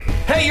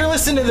Hey, you're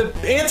listening to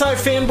the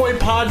Anti-Fanboy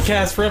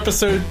Podcast for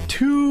episode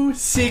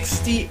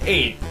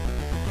 268.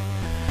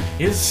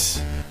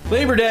 It's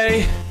Labor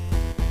Day.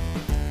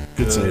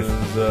 Good save.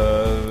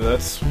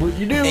 That's what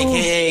you do.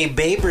 AKA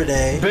Baber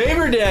Day.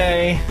 Baber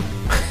Day.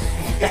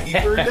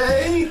 Baber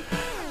Day.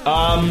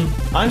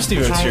 I'm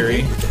Steve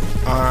O'Cheery.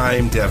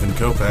 I'm Devin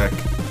Kopak.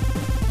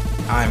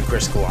 I'm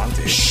Chris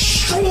Galante.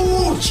 Shoot!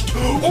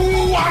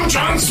 Oh, I'm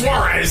John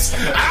Suarez.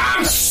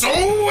 I'm so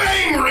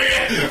angry.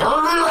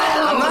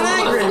 I'm not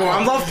angry anymore.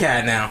 I'm Love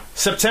Cat now.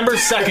 September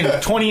 2nd,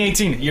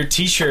 2018. Your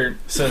t-shirt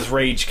says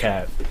Rage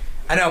Cat.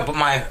 I know, but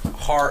my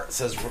heart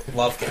says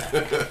Love Cat.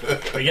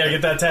 We gotta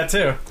get that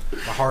tattoo.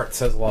 My heart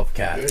says Love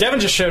Cat. Devin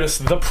just showed us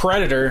the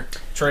Predator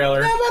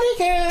trailer. Nobody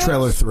cares.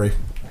 Trailer 3.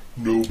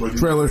 Nobody.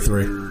 Trailer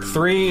 3.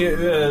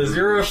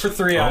 0 for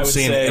 3, I I'm would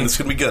seeing say. it, and it's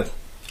gonna be good.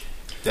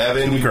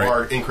 Devin, you Great.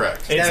 are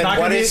incorrect. It's Devin, not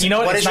gonna be, you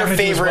know what it's is not your gonna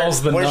be as favorite? well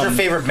as The What is your Nun.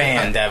 favorite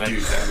band, Devin? Dude,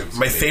 Devin's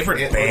My favorite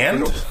favorite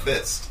band?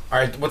 Fist. All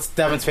right, what's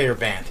Devin's favorite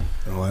band?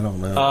 Oh, I don't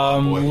know.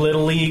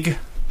 Little League.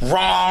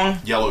 Wrong.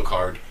 Yellow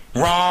card.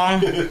 Wrong.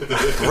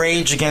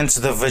 Rage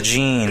Against the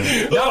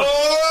Vagine.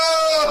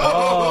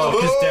 Oh,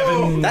 because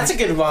Devin... That's a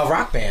good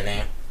rock band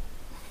name.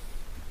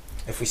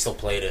 If we still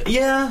played it.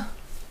 Yeah.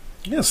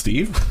 Yeah,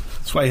 Steve.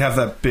 That's why you have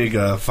that big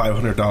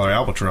 $500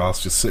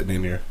 albatross just sitting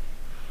in here.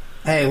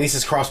 Hey, at least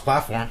it's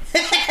cross-platform.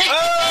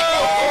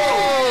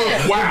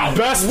 Wow.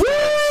 Best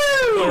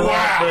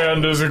rock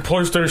band is in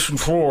PlayStation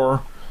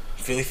 4.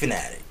 Philly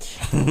Fanatic.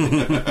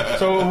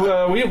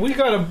 So we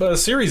got a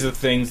series of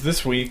things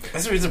this week.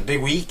 This was a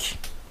big week.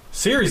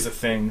 Series of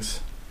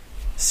things.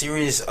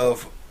 Series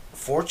of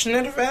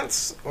fortunate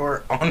events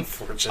or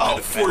unfortunate Oh,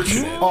 events?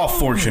 fortunate. All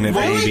fortunate,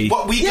 baby.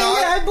 What we got?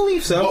 Yeah, I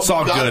believe so. What It's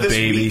all we got good, this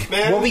baby. week,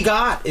 man? What we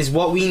got is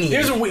what we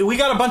need. We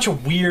got a bunch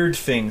of weird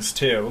things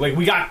too. Like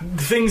we got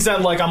things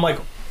that like I'm like,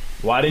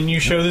 why didn't you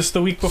show this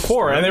the week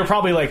before? And they're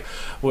probably like,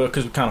 well,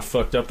 because we kind of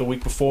fucked up the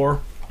week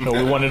before. So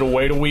we wanted to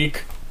wait a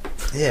week.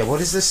 Yeah, what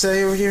does this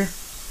say over here?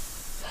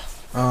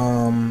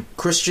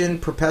 Christian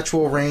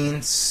Perpetual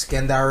Reigns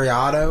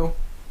Scandariato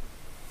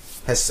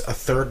has a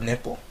third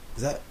nipple.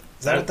 Is that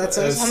what that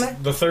says on there?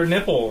 The third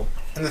nipple.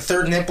 And the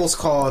third nipple's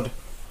called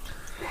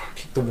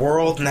The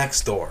World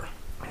Next Door.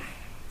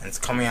 And it's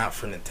coming out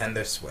for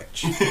Nintendo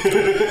Switch.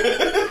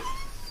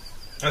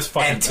 That's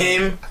fucking.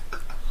 And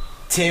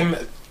Tim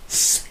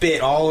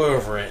spit all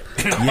over it.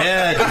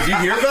 Yeah, did you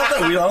hear about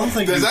that? I don't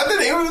think Is that the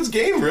name of this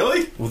game,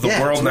 really? Well, the Yeah,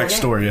 it's world a next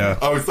game. door, yeah.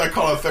 Oh, it's not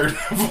called a third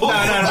level.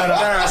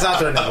 No, it's not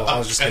third nipple. I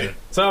was just kidding.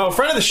 So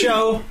friend of the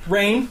show,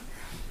 Rain.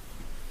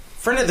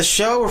 Friend of the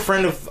show or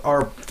friend of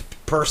our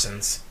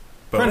persons?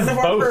 Friend of of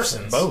our both.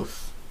 persons.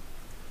 Both.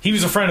 He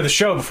was a friend of the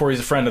show before he's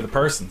a friend of the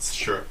persons.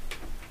 Sure.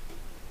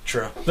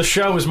 True. The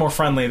show was more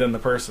friendly than the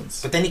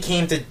persons. But then he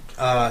came to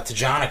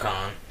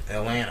JohnnyCon in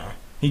Atlanta,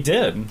 He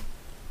did.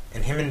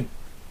 and him and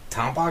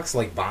Tombox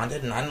like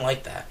bonded, and I didn't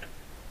like that.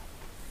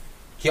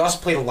 He also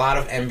played a lot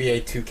of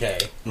NBA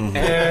 2K.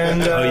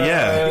 And Oh,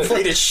 yeah. He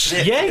played his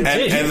shit. yeah, he And,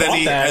 did. and then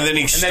he bought that. and then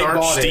he then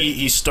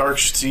he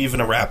starched bought it. Steve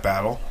in a rap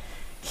battle.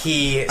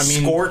 He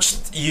mean,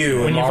 scorched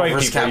you when in you Marvel fight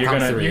vs. people,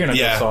 Capcom 3. you're gonna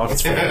Yeah, get soft.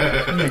 that's fair.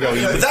 You're gonna go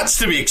easy. But that's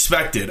to be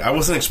expected. I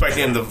wasn't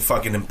expecting him to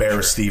fucking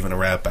embarrass Steve in a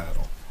rap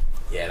battle.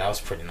 Yeah, that was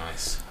pretty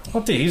nice.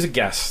 Well, dude, he's a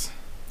guest.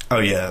 Oh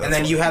yeah, And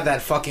then you had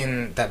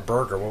that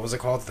burger. What was it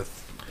called? The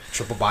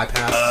triple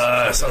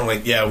bypass. something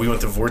like we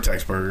went to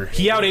Vortex Burger.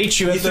 He outate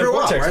you You at the threw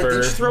up, Vortex right?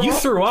 Burger. Did you throw You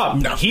up? threw up.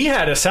 No. He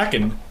had a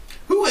second.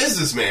 Who is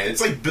this man?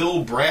 It's like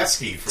Bill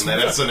Brasky from that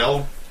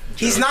SNL.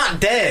 He's not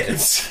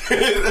dead.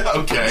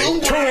 Okay.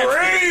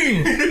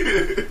 Rain!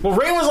 Well,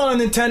 Rain was on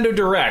a Nintendo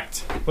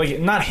Direct. Like,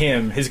 not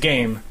him, his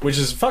game, which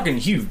is fucking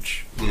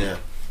huge. Yeah.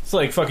 It's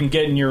like fucking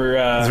getting your,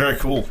 It's very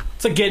cool.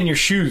 it's like getting your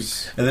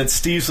shoes. And then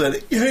Steve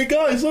said, "Hey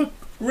guys, look,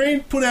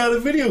 Rain put out a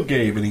video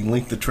game," and he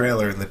linked the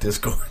trailer in the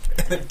Discord.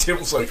 And then Tim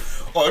was like,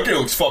 "Oh, that game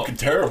looks fucking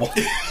terrible."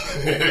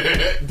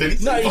 Did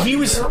he No, say he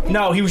was, terrible?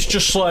 no, he was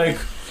just like,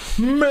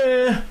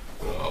 meh.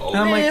 And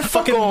I'm like,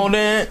 fucking,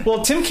 it.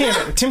 well, Tim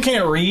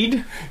can't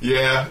read.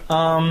 Yeah.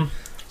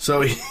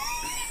 So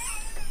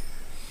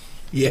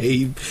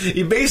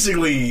he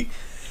basically,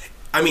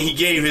 I mean, he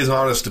gave his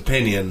honest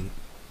opinion,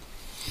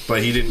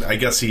 but he didn't. I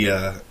guess he,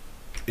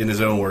 in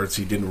his own words,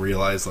 he didn't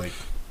realize like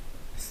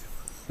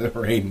that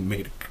Rain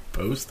made a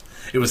post.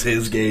 It was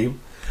his game.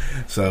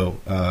 So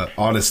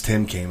Honest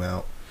Tim came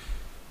out.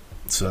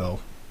 So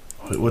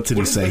what did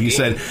he say? He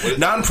said,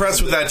 "Not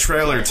impressed with that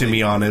trailer, to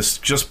be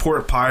honest. Just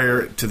port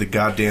Pyre to the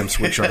goddamn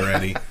Switch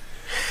already."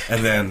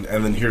 And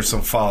then here's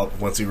some follow-up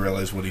once he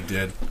realized what he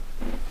did.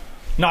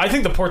 No, I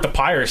think the Port the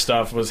Pyre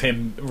stuff was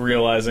him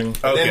realizing,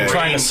 Okay.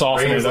 trying to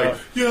soften Rain it was up. like,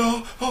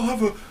 yeah, I'll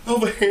have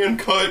a hand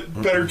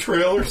cut better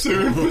trailer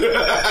soon.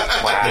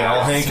 Yeah,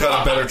 I'll hang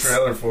cut a better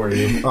trailer for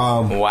you.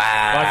 Wow. Well,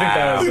 I think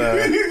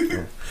that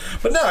was,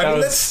 But no, I that mean,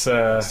 was,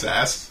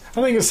 Sass.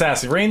 I think it's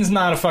sassy. Rain's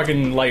not a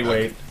fucking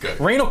lightweight. Good.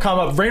 Rain will come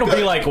up. Rain will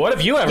be like, "What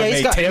have you ever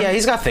made, Tim?"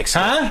 he's got thick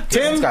skin. Huh?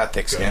 Tim? He's got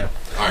thick skin.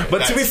 All right,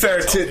 but to be that's fair,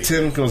 healthy.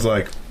 Tim was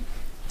like,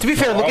 To be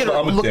fair,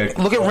 I'm a dick.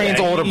 look at Rain's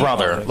Yeah, older he-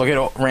 brother. Look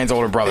at Rain's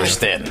older brother,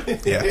 Stin.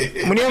 Yeah.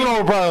 When you have an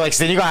older brother like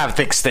Stin, you gotta have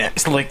thick skin.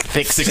 Like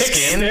thick skin.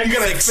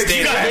 Stick.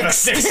 You gotta have a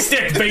thick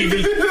stick,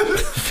 baby.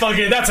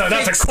 Fucking, that's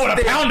a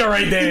quarter pounder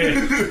right there.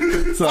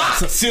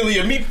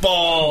 Celia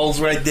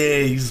meatballs right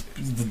there. He's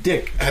the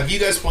dick. Have you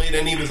guys played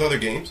any of his other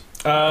games?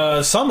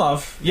 Some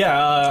of,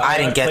 yeah. I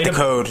didn't get played the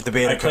code, the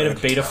beta I played a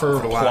code beta for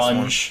the last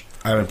Plunge.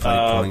 I haven't played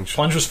Plunge.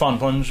 Plunge was fun.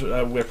 Plunge,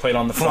 we played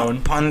on the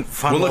phone. Fun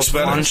What looks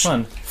better? Plunge.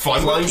 Fun.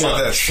 Fun Plunge with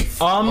or punch. this?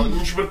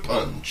 Plunge with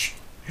punch.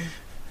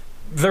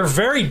 They're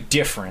very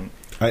different.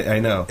 I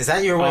know. Is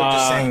that your way of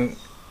just saying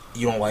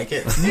you don't like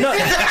it? No,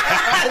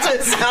 That's what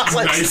it sounds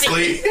like.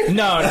 Nicely.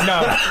 no.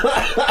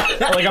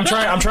 Like I'm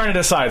trying to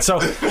decide. So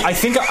I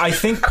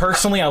think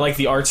personally, I like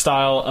the art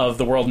style of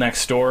The World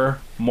Next Door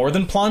more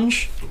than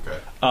Plunge.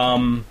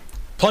 Okay.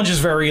 Plunge is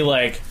very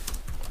like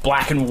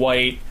black and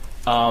white.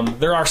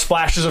 There are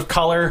splashes of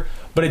color,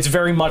 but it's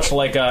very much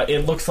like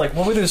it looks like,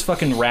 what were those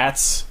fucking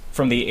rats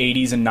from the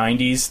 80s and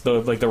 90s?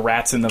 The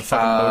rats in the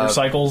fucking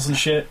motorcycles and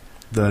shit.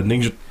 The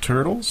Ninja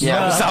Turtles?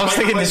 Yeah, I was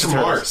thinking Mice Ninja and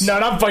Turtles. Mars. No,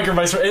 not Biker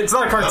Mice. It's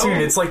not a cartoon. No.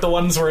 It's like the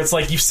ones where it's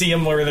like you see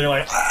them where they're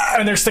like, "Ah,"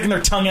 and they're sticking their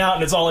tongue out,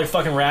 and it's all like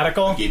fucking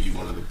radical. I gave you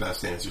one of the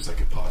best answers I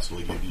could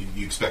possibly give you.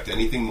 You expect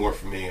anything more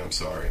from me? I'm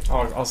sorry.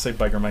 I'll say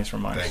Biker Mice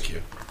from mine. Thank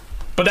you.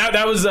 But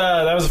that was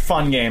a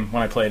fun game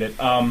when I played it.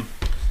 I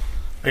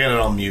got it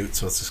on mute,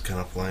 so it's just kind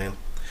of playing.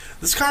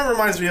 This kind of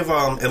reminds me of,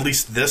 at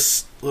least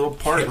this little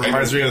part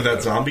reminds me of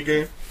that zombie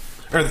game.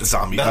 Or the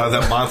zombie,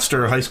 that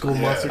monster, high school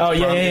monster. Oh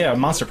yeah,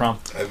 Monster Prom.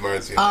 That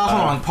reminds me.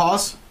 Hold on,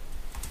 pause.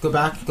 Go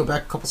back a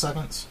couple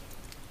seconds.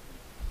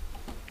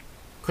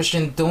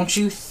 Christian, don't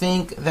you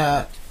think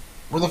that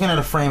we're looking at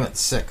a frame at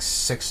 6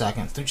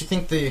 seconds? Don't you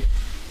think the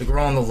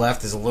girl on the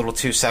left is a little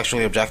too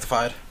sexually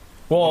objectified?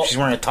 Well, She's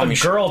wearing a tummy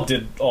shirt. girl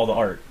did all the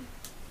art.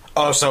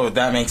 Oh, so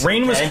that makes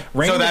Rain it was- okay?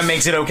 Rain so that was-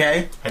 makes it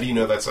okay? How do you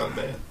know that's not a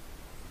man?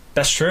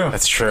 That's true.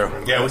 That's true.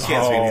 Yeah, we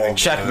can't see anything.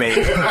 Checkmate.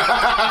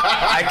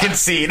 I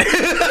concede.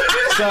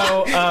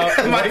 So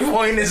My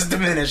point is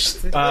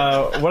diminished.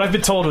 what I've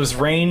been told was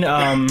Rain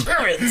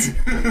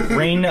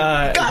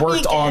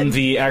worked on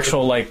the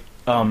actual like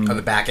On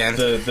the back end.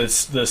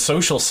 the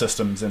social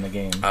systems in the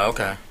game. Oh,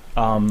 okay.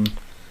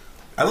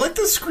 I like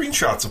the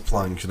screenshots of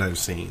Plunge that I've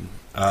seen.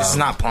 This is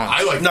not Plunge.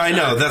 I like. No, I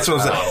know. That's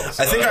what I'm saying.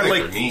 I think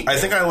they're neat. I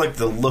think I like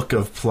the look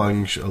of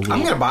Plunge a little.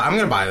 I'm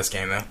gonna buy this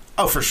game though.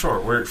 Oh, for sure.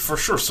 We're for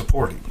sure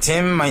supporting.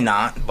 Tim might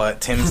not,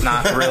 but Tim's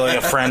not really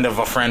a friend of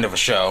a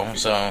show.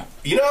 So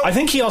You know, I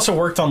think he also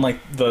worked on like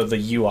the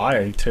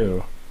UI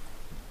too.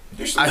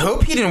 there's some- I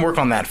hope he didn't work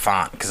on that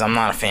font because I'm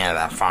not a fan of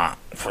that font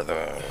for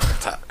the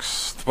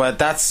text. But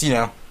that's You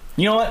know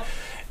what?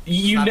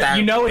 You Not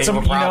that know it's big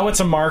of a problem. it's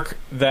a mark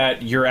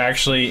that you're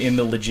actually in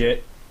the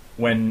legit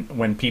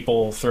when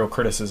people throw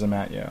criticism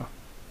at you.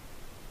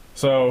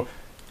 So,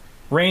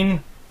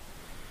 Rain,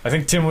 I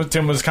think Tim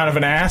was kind of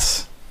an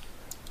ass,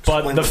 but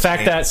Explain the those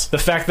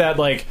fact that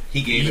like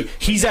he gave it.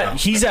 he's at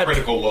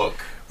critical look.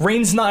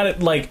 Rain's not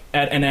at like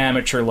at an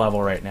amateur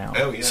level right now.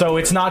 Oh, yeah. So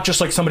it's not just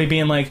like somebody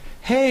being like,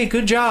 "Hey,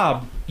 good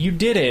job, you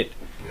did it."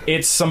 Yeah.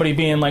 It's somebody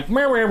being like,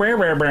 "Meh, meh, meh,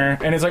 meh, meh,"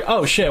 and it's like,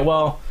 "Oh shit,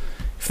 well,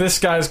 if this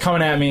guy's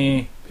coming at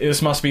me,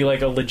 this must be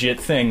like a legit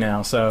thing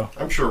now." So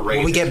I'm sure Ray.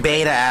 Well, we get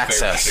beta fair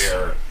access.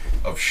 share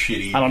of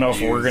shitty. I don't know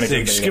if we're gonna reviews.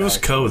 get Just give us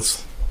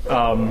codes.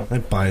 I'm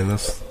buying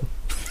this.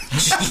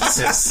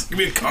 Jesus. Give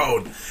me a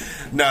code.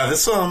 No,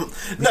 this I mean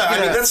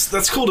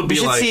that's cool to be We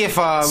should like. see if this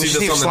on the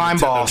Nintendo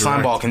Direct.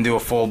 Slimeball can do a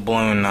full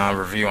blown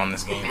review on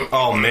this game.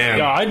 Oh man,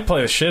 yeah, I'd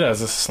play the shit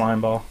as a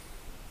slime ball.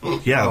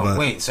 yeah, Oh, but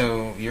wait,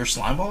 so you're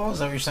Slimeball? Is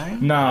that what you're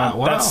saying? Nah,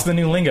 wow. that's the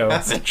new lingo.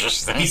 That's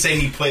interesting. He said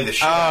he'd play the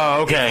shit. Oh,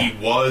 out of it okay. If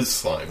he was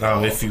slime.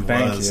 oh, if you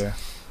Thank was. you.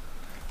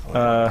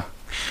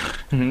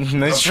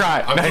 Nice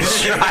try.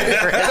 Nice try,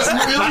 Chris.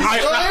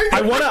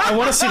 I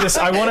wanna see this.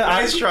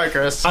 Nice try,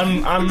 Chris.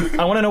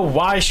 I wanna know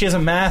why she has a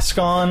mask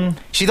on.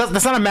 She does.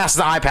 That's not a mask.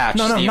 It's an eye patch.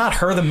 No, Steve. not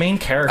her, the main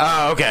character.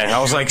 Oh, okay.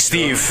 I was like,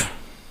 Steve.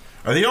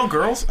 Are they all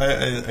girls?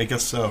 I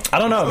guess so. I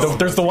don't know.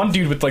 There's the one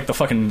dude with like the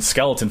fucking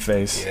skeleton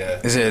face. Yeah.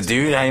 Is it a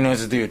dude? How do you know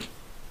it's a dude?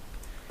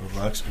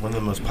 One of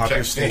the most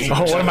popular Check stations.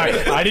 Steam. Oh, what am I?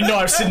 I didn't know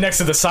I was sitting next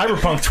to the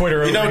Cyberpunk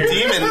Twitter. You know, over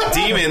here.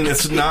 demon.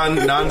 It's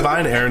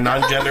non-binary,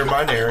 non-gender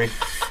binary,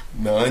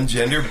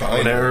 Non-gender binary.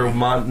 whatever,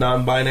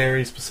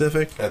 non-binary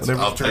specific. That's,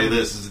 whatever I'll the tell you term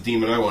this is a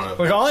demon I want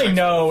to. Like all I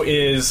know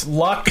is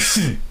Lux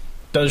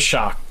does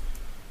shock.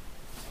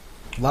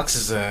 Lux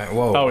is a.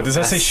 Whoa. Oh, does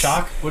that say That's-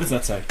 shock? What does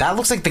that say? That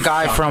looks like the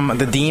guy from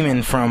the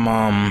demon from.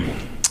 I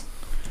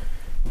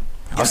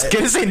was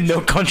gonna say No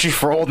Country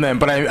for Old Men,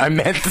 but I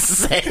meant to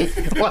say.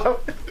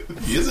 What?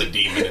 He is a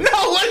demon. No,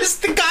 what is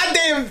the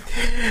goddamn?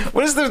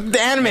 What is the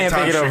anime I'm Tom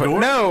thinking of? Shigure?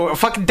 No,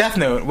 fucking Death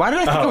Note. Why did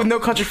I think of No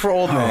Country for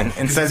Old Men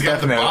instead of he's got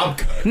Death the Note? bob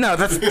cut. No,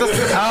 that's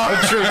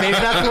oh, true. Maybe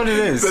that's what it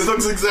This is.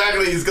 looks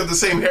exactly. He's got the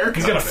same haircut.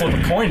 He's gonna flip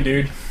a coin,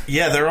 dude.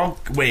 Yeah, they're all.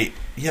 Wait,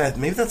 yeah,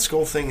 maybe that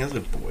skull thing is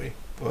a boy,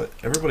 but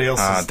everybody else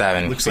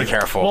Devin, looks be like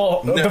careful.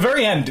 Well, No. at the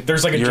very end,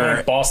 there's like a you're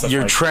giant boss. That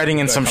you're fights- treading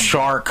in that some comes-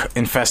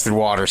 shark-infested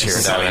waters here,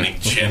 Devin. Assigning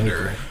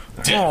gender.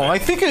 Oh, I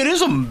think it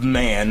is a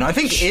man. I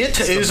think it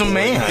is a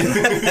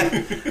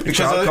man.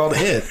 Child called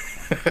It.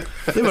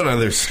 Living on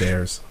their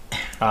stairs.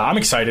 I'm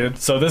excited.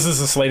 So this is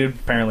slated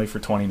apparently for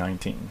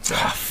 2019. So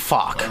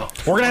Fuck.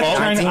 we're gonna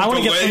have to try. I want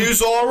to get some.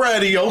 Delays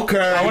already. Okay.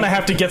 I want to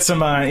have to get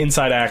some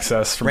inside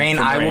access from Rain,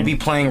 from I will Rain. be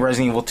playing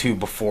Resident Evil 2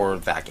 before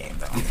that game,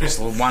 though. Just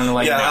wanted to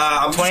let you know.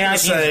 I'm just gonna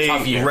 2019 is a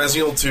tough say year.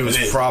 Resident Evil 2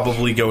 is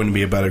probably going to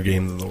be a better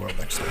game than The World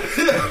Next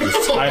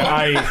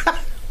Door.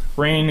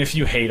 Rain, if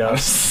you hate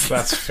us,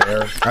 that's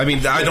fair. I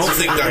mean, I don't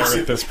think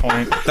At this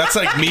point, that's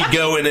like me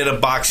going in a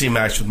boxing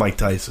match with Mike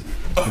Tyson.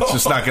 It's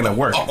just not going to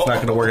work. It's not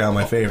going to work out in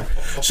my favor.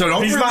 So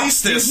don't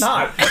release this. He's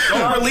not.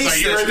 Don't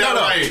release You this. heard that No,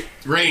 no. right.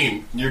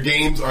 Rain, your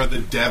games are the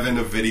Devin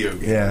of video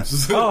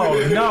games. Yeah.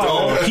 Oh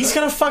no, he's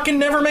gonna fucking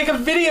never make a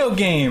video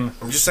game.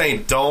 I'm just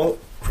saying, don't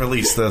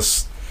release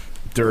this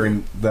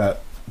during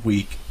that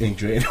week in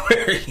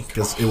January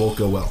because it won't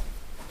go well.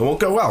 It won't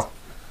go well.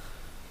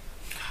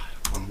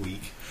 1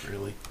 week,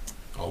 really?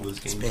 All those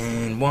games?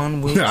 In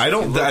 1 week. I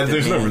don't.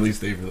 There's no release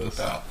date for this.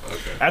 Oh, okay.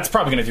 That's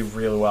probably gonna do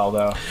really well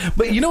though.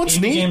 But you know what's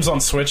Indie neat? games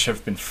on Switch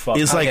have been fucked.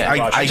 It's like,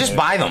 I just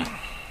buy them.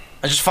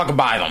 I just fucking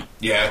buy them.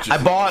 Yeah, just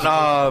I bought,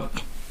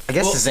 I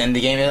guess it's an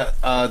indie game.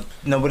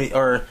 Nobody,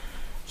 or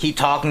Keep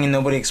Talking and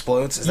Nobody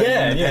Explodes. Is that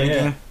Yeah, an yeah, indie yeah.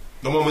 game?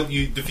 the one with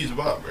you defuse a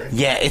bomb, right?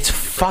 Yeah, it's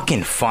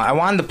fucking fun. I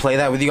wanted to play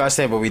that with you guys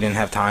today, but we didn't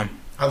have time.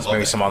 I love Maybe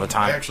that. some other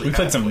time. I actually We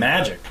played have some that.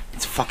 Magic.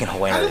 It's fucking How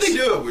hilarious. did they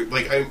do it?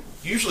 Like,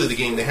 usually the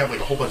game they have like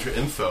a whole bunch of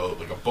info,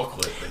 like a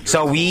booklet. That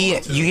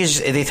you're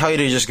So they tell you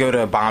to just go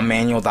to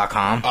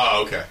bombmanual.com.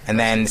 Oh, okay. And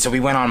then, so we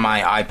went on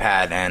my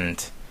iPad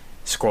and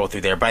scrolled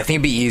through there. But I think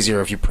it'd be easier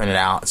if you print it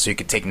out so you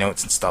could take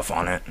notes and stuff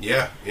on it.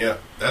 Yeah.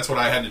 That's what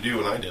I had to do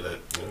when I did it.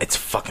 You know? It's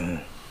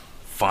fucking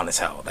fun as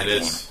hell. That It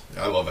game. is.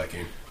 I love that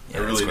game. Yeah, I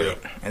really it's do. great.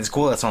 And it's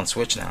cool that's on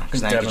Switch now.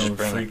 Because now you can Devin just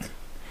bring freak. it.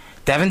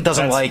 Devin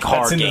doesn't like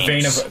hard in games. the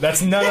vein of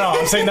that's no.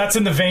 I'm saying that's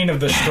in the vein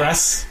of the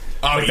stress.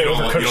 Oh, Like you the don't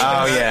want- overcooked you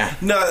don't- Oh, yeah.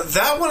 No,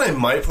 that one I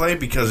might play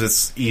because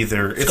it's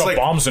either It's got like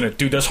bombs in it,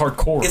 dude. That's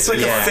hardcore. it's like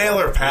Yeah. a fail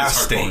or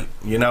pass It's hardcore. state.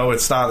 You know,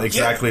 it's not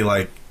exactly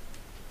like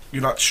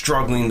you're not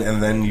struggling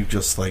and then you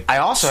just like. I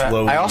also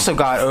slowly-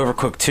 got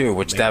Overcooked 2,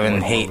 which Make Devin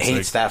one hates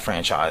mistake. that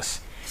franchise.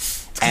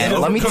 And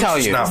Overcooked's let me tell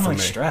just you, not doesn't for like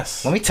me.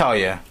 stress. let me tell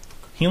you,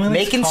 He only likes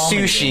making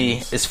comedy sushi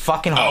games. is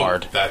fucking Oh,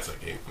 hard. that's a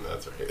game.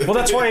 That's right. Well,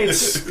 that's why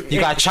it's You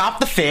got to chop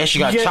the fish. You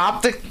got to get-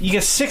 chop the. You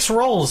get 6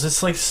 rolls.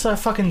 It's like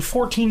fucking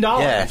 $14.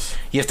 Yeah,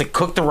 you have to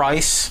cook the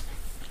rice.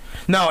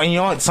 No, and you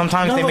know what?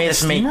 Sometimes You know they about made the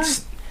us make.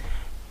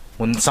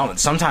 steamer?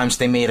 Sometimes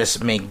they made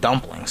us make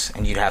dumplings,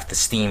 and you'd have to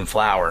steam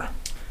flour.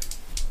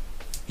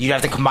 You'd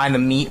have to combine the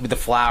meat with the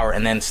flour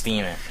and then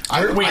steam it.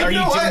 Wait, are you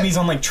know doing what? these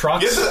on like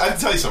trucks? Yes, I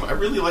tell you something. I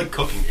really like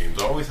cooking games.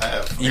 I always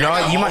have. You know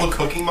I what? got You all might- the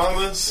cooking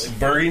mamas.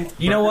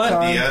 You know what?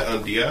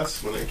 On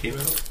DS when they came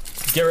out.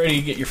 Get ready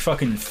to get your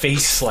fucking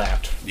face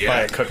slapped Yeah. by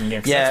a cooking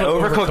game. 'cause Yeah, that's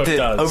what Overcooked.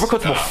 does.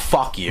 Overcooked will Ah.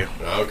 fuck you.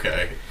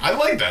 Okay, I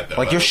like that though.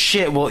 Like your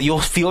shit will.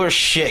 You'll feel your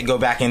shit go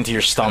back into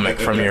your stomach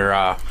from your.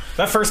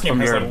 That first game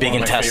from has your like big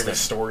one of my intestine. favorite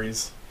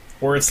stories,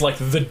 where it's like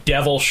the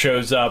devil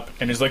shows up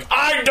and is like,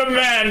 "I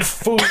demand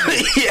food."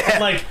 Yeah.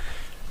 And, like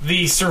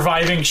the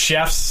surviving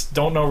chefs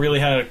don't know really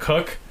how to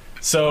cook,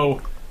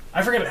 so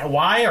I forget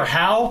why or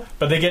how,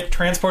 but they get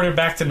transported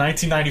back to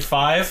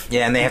 1995.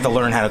 Yeah, and they have to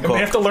learn how to And cook.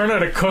 they have to learn how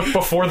to cook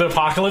before the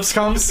apocalypse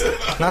comes.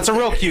 That's a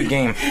real cute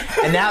game.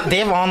 And now they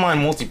have online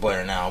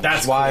multiplayer now. Which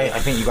That's is why cool. I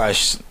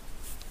think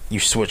you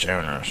switch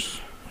owners.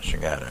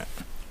 Should get it.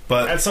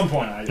 But At some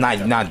point, Not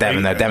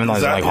Devin though. Devin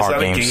doesn't like hard is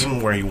that games. a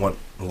game where you want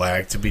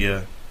lag to be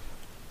a?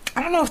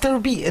 I don't know if there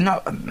would be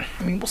enough. I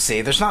mean, we'll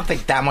see. There's not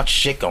like that much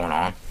shit going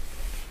on.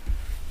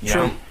 You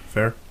know?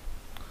 Fair.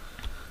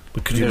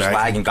 But could you There's lag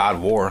imagine? in God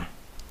of War.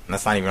 And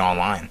that's not even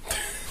online.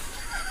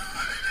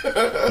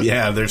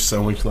 Yeah, there's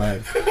so much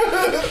lag.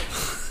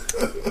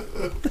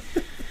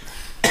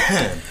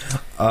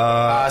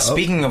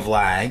 Speaking of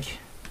lag,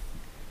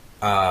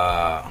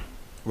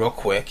 real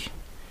quick,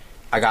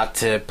 I got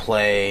to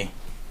play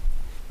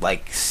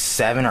like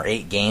 7 or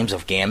 8 games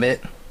of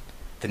Gambit,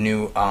 the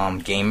new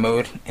game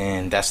mode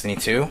in Destiny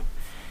 2,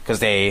 because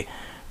they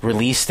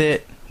released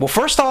it. Well,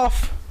 first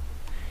off,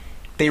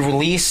 they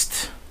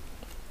released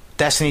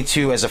Destiny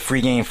 2 as a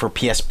free game for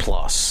PS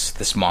Plus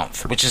this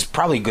month, which is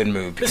probably a good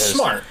move. Because, It's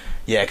smart.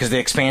 Yeah, because the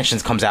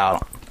expansions comes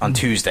out on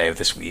Tuesday of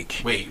this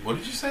week. Wait, what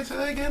did you say? Say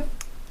that again.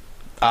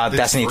 It's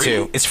Destiny free?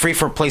 2. It's free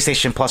for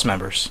PlayStation Plus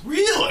members.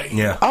 Really?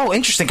 Yeah. Oh,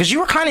 interesting, because you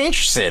were kind of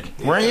interested,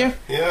 weren't you?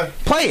 Yeah.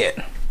 Play it.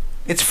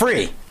 It's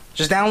free.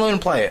 Just download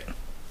and play it.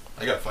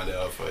 I gotta find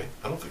out if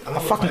I don't think. I don't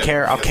I'll know fucking if I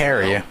carry. have I'll PS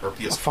carry you. Now or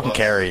PS I'll fucking Plus.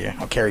 carry you.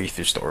 I'll carry you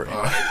through story.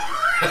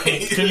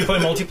 Can you play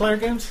multiplayer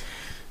games?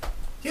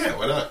 Yeah,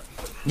 why not?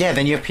 Yeah,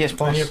 then you have PS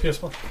Plus. When you have PS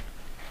Plus.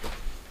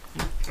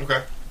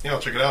 Okay. Yeah, I'll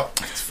check it out.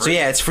 It's free. So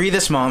yeah, it's free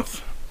this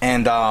month,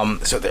 and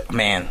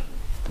the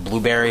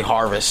blueberry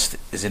harvest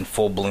is in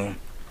full bloom.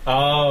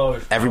 Oh,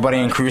 Everybody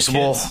in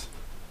Crucible, kids.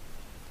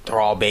 they're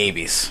all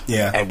babies.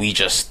 Yeah. and we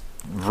just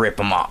rip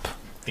them up.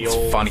 The It's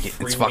old funny.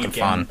 free It's fucking weekend,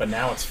 fun. But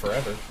now it's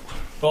forever.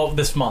 Well,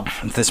 this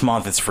month. This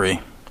month it's free.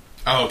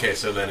 Oh, okay.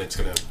 So then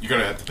you're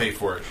gonna have to pay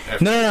for it.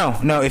 After.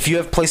 No. If you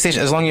have PlayStation,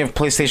 as long as you have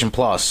PlayStation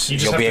Plus, You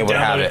just you'll have be to able to download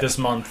have it it. this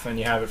month, and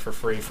you have it for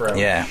free forever.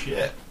 Yeah,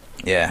 Shit.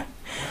 yeah.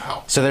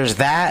 Wow. So there's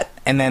that,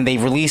 and then they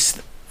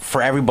released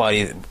for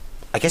everybody.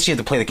 I guess you have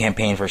to play the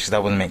campaign first, because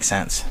that wouldn't make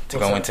sense to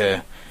What's go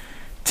that?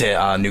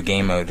 into new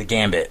game mode. The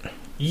Gambit.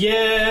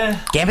 Yeah.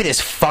 Gambit is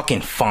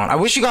fucking fun. I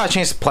wish you got a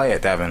chance to play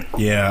it, Devin.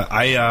 Yeah,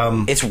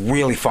 It's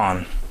really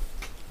fun.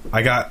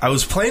 I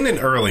was playing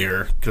it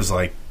earlier because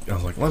I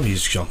was like, let me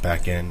just jump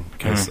back in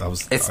because I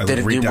was Was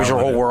your re-downloaded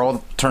whole it.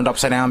 world turned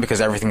upside down because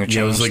everything had changed?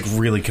 Yeah, I was like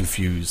really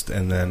confused,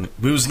 and then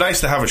it was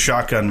nice to have a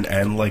shotgun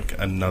and like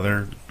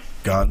another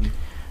gun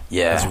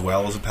as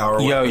well as a power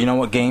Yo, weapon. you know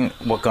what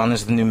gun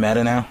is the new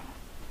meta now?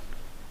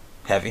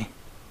 Heavy.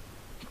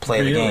 Play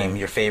the Really? game.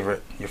 Your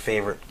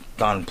favorite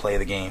gun. Play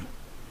the game.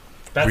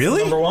 That's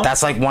Really? number one?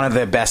 That's like one of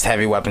the best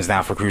heavy weapons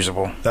now for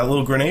Crucible. That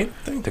little grenade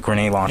thing. The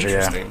grenade launcher. Yeah.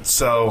 Interesting.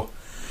 So,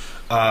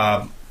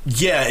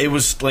 yeah, it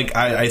was like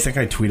I think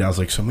I tweeted. I was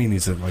like, somebody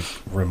needs to like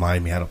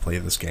remind me how to play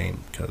this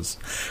game because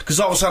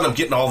all of a sudden I'm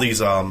getting all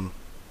these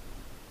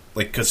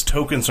because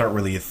tokens aren't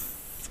really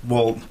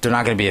They're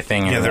not going to be a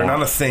thing anymore. yeah, they're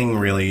not a thing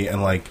really,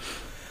 and like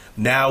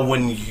now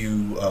when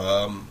you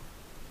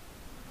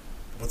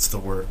what's the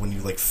word when you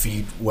like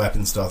feed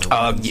weapons to other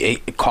weapons?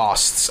 It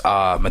costs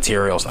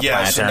materials.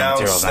 Yeah, so planetary now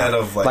materials instead now.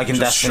 of like in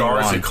just Destiny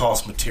shards, 1. it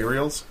costs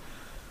materials.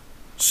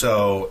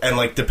 So, and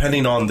like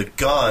depending on the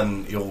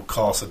gun, it'll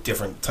cost a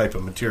different type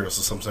of material.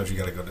 So sometimes you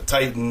got to go to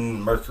Titan,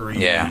 Mercury,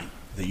 Yeah.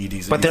 the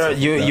EDs. But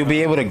you'll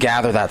be able to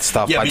gather that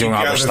stuff yeah, by but doing you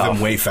other gather stuff.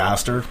 them way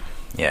faster,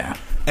 Yeah.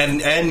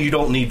 and you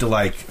don't need to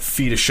like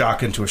feed a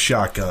shotgun to a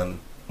shotgun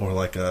or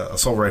like a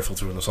assault rifle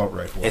to an assault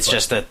rifle. It's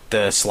just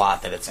the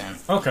slot that it's in.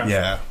 Okay.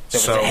 yeah. So,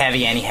 if it's a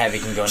heavy, any heavy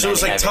can go into So it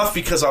was like any tough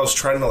because I was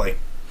trying to like.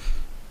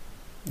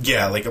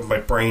 Yeah, like my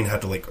brain had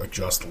to like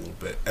adjust a little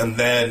bit, and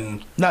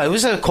then No, it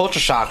was a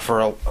culture shock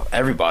for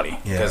everybody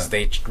Yeah. because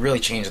they really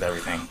changed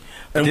everything.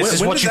 and This when- is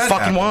when what did you that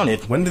fucking happen?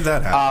 wanted. When did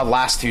that happen?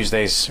 Last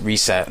Tuesday's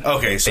reset.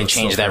 Okay, so they it's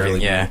changed still fairly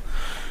everything. Yeah. new.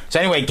 So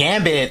anyway,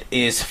 Gambit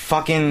is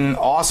fucking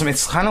awesome.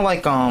 It's kind of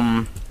like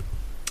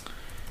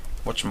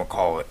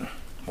whatchamacallit?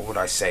 What would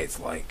I say? It's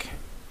like.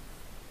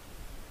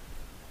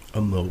 A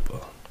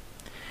MOBA.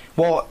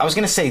 Well, I was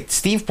gonna say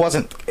Steve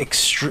wasn't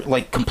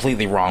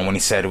completely wrong when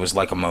he said it was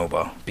like a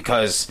MOBA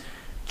because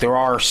there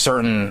are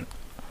certain,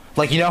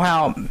 like you know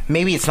how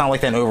maybe it's not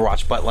like that in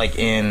Overwatch, but like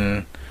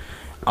in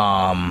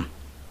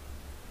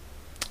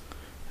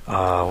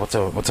what's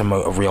a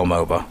real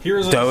MOBA?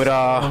 Here's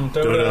Dota.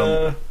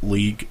 Dota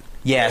League.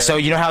 Yeah, so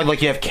you know how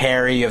like you have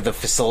carry, you have the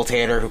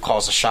facilitator who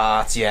calls the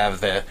shots, you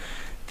have the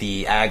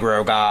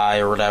aggro guy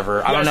or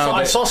whatever. I don't know.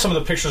 I saw some of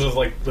the pictures of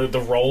like the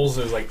roles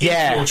as like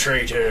Yeah.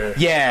 infiltrator.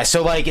 Yeah,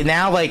 so like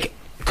now like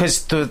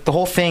because the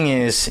whole thing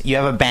is you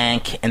have a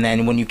bank, and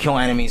then when you kill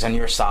enemies on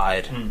your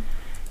side,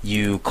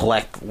 you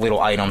collect little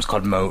items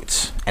called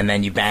motes, and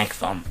then you bank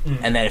them,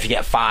 and then if you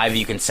get 5,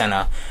 you can send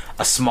a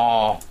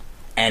small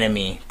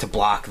enemy to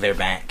block their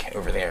bank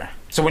over there.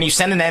 So when you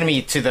send an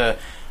enemy to the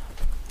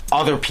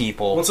other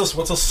people, What's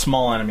a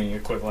small enemy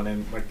equivalent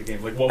in like the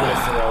game? Like what would it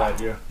throw at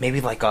you? maybe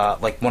like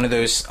one of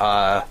those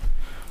like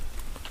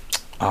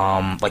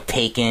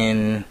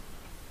Taken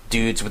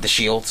dudes with the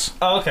shields.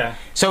 Oh, okay.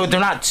 So they're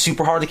not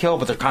super hard to kill,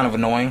 but they're kind of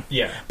annoying.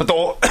 Yeah. But the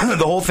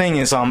whole thing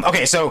is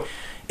okay. So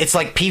it's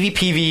like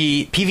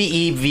PvE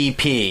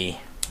VP.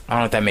 I don't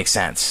know if that makes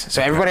sense.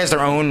 So everybody has their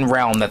own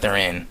realm that they're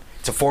in.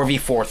 It's a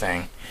 4v4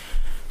 thing.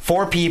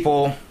 4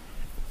 people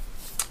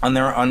on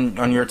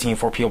your team,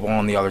 4 people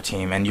on the other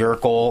team, and your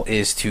goal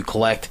is to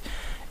collect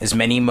as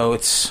many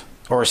motes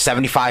or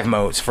 75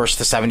 motes. First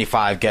to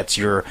 75 gets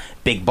your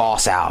big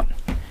boss out,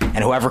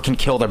 and whoever can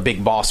kill their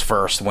big boss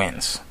first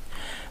wins.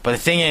 But the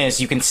thing is,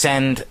 you can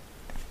send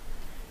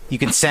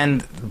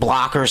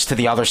blockers to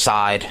the other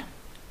side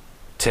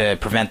to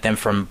prevent them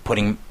from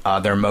putting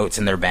their motes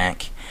in their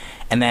bank.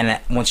 And then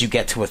once you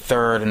get to a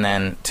third and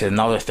then to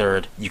another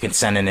third, you can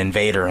send an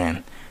invader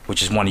in,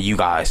 which is one of you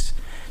guys.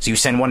 So you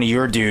send one of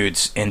your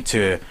dudes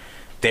into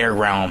their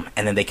realm,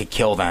 and then they could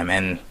kill them.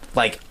 And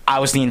like I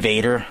was the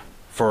invader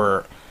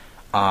for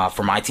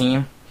my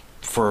team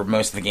for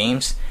most of the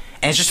games,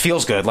 and it just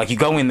feels good. Like you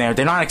go in there,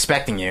 they're not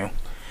expecting you.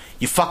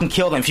 You fucking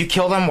kill them. If you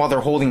kill them while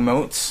they're holding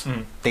motes,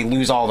 they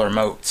lose all their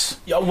motes.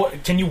 Yeah.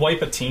 What can you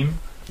wipe a team?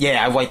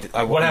 Yeah, I wiped.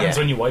 What happens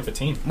when you wipe a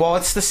team? Well,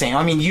 it's the same.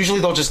 I mean, usually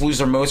they'll just lose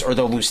their motes or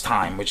they'll lose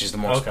time, which is the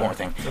most important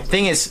thing.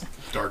 Thing is,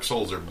 Dark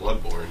Souls or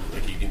Bloodborne,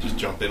 like you can just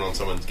jump in on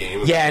someone's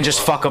game. yeah, and just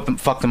fuck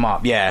them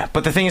up. Yeah,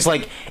 but the thing is,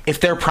 like, if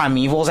their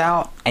Primeval's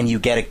out and you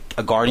get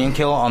a Guardian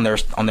kill on their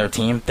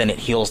team, then it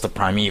heals the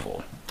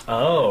Primeval.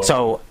 Oh.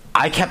 So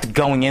I kept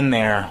going in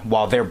there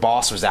while their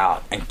boss was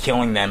out and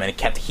killing them, and it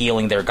kept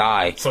healing their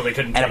guy. So they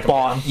couldn't. And take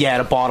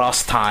it bought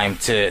us time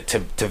to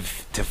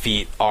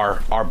defeat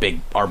our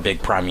big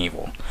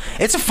Primeval.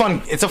 It's a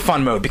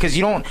fun mode because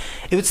you don't.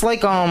 It's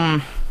like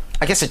I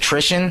guess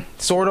attrition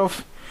sort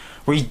of,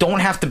 where you don't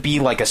have to be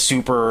like a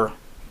super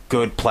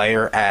good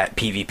player at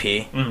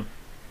PvP.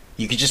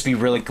 You could just be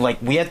really like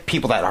we had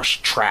people that are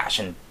trash,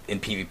 and in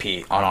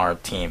PvP on our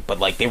team, but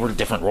like they were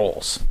different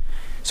roles.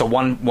 So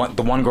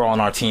the one girl on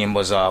our team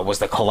was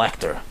the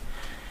collector.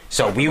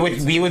 So we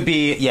would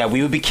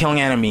be killing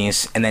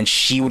enemies, and then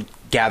she would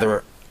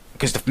gather,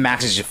 because the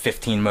max is just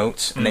 15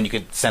 motes, and then you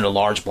could send a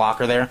large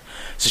blocker there.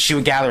 So she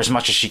would gather as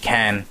much as she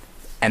can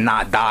and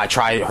not die,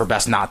 try her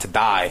best not to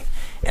die,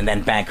 and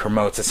then bank her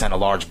motes to send a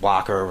large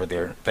blocker over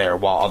there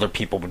while other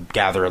people would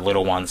gather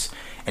little ones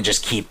and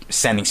just keep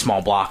sending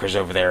small blockers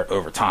over there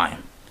over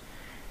time.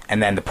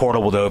 And then the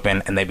portal would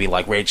open, and they'd be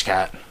like, Rage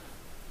Cat,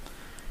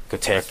 go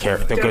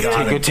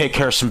take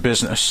care of some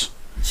business.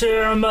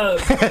 Cheer 'em up.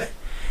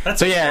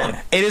 So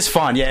yeah, it is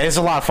fun. Yeah, it's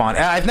a lot of fun.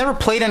 I've never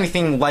played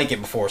anything like it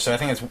before, so I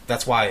think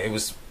that's why it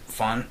was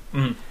fun.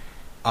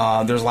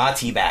 Mm-hmm. There's a lot of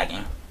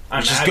teabagging,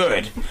 which is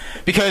good,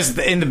 because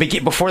in the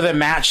before the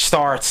match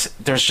starts,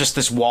 there's just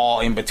this wall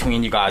in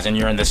between you guys, and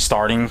you're in the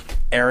starting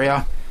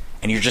area,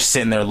 and you're just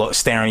sitting there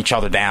staring each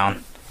other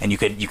down, and you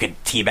could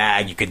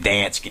teabag, you could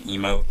dance, you could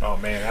emote. Oh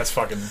man, that's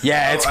fucking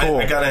it's cool.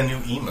 I got a new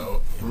emote.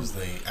 It was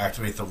the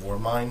Activate the War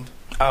Mind.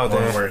 Oh,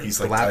 where he's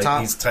like laptop?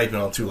 he's typing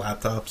on 2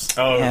 laptops.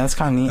 Oh Yeah, that's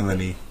kind of neat. And then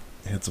he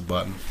hits a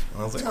button.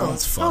 And I was like, oh,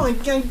 that's fun.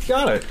 you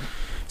got it.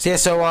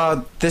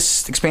 So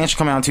this expansion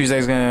coming out on Tuesday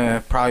is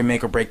gonna probably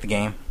make or break the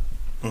game.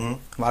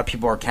 Mm-hmm. A lot of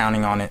people are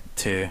counting on it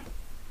to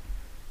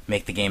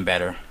make the game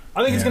better.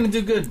 I think it's gonna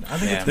do good. I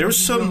think There was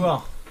it's gonna do some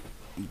well.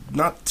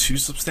 not too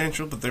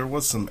substantial, but there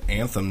was some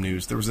Anthem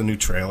news. There was a new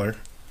trailer.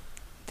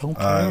 Don't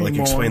care Like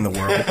anymore. explain the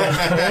world.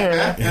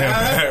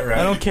 I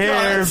right. don't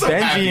care. I'm so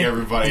happy, Benji,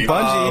 everybody.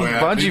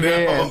 Bungie,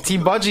 man.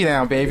 Team Bungie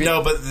now, baby.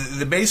 No, but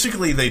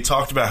basically they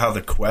talked about how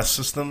the quest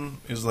system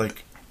is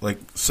like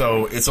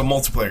so it's a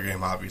multiplayer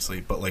game, obviously,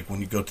 but like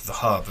when you go to the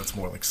hub, it's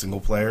more like single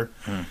player.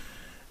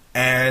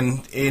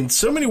 And in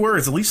so many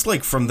words, at least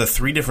like from the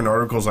 3 different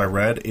articles I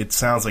read, it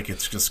sounds like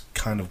it's just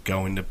kind of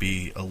going to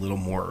be a little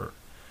more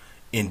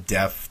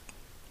in-depth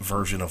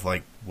version of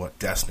like what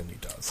Destiny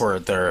does. For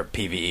their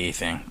PvE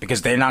thing,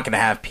 because they're not going to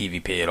have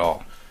PvP at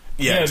all.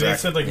 Yeah, They exactly.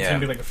 said like it's Yeah. gonna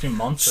be like a few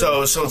months.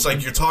 So it's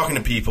like you're talking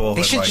to people.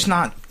 They and, should like, just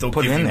not they'll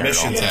put it give in you there at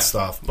missions all. and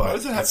stuff, Why but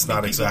does it have it's to be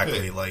not PvP?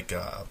 exactly like you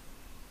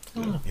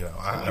know.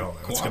 I don't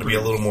know. It's going to be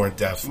a little more in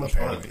depth. Too much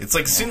Apparently, fun. it's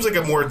like seems like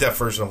a more in depth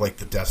version of like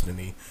the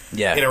Destiny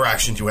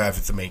interactions you have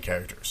with the main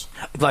characters.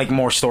 Like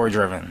more story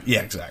driven.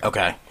 Yeah, exactly.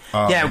 Okay.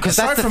 Yeah, because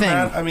aside that's the from thing.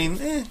 that, I mean,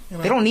 you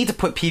know, They don't need to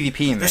put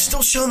PvP in there. they're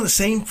still showing the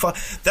same.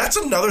 That's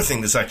another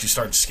thing that's actually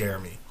starting to scare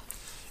me.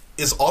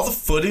 Is all the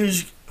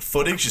footage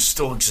is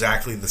still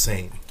exactly the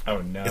same. oh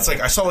no, It's like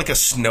I saw like a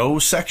snow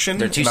section.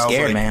 They're too and I was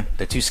scared, like, man.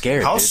 They're too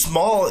scared. How dude.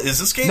 small is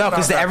this game? No, Not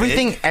because that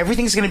everything big?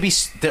 everything's gonna be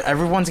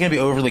everyone's gonna be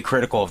overly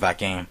critical of that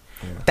game.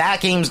 That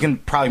game's gonna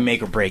probably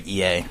make or break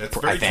EA. That's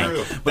I very think.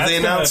 true. But they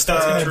announced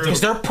that's gonna do-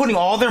 Because they're putting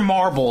all their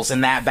marbles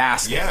in that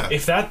basket. Yeah.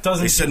 if that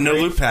doesn't, they said do no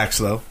great- loot packs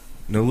though.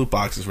 No loot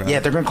boxes, rather. Yeah,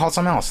 they're gonna call it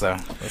something else though.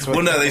 That's what,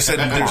 Well, no, they said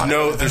there's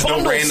no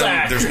Bundle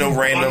sack.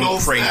 random Bundle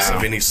crates sack.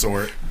 of any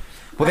sort.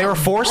 well, they were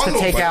forced to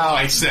take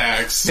out.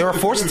 Sacks. They were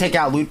forced to take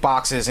out loot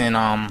boxes in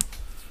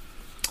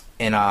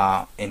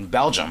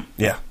Belgium.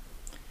 Yeah,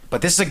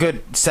 But this is a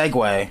good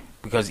segue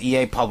because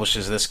EA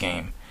publishes this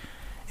game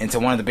into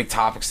one of the big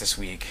topics this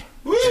week,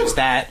 which is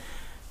that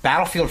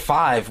Battlefield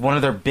 5, one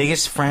of their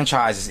biggest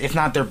franchises, if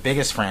not their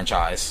biggest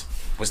franchise,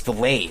 was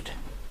delayed.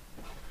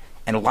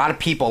 And a lot of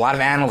people, a lot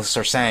of analysts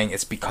are saying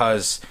it's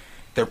because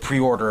their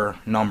pre-order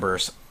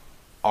numbers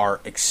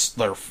are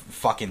they're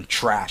fucking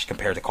trash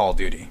compared to Call of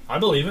Duty. I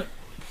believe it.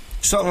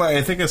 something like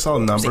I think I saw a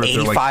number. It's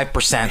They're like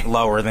 85%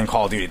 lower than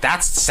Call of Duty.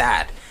 That's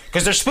sad.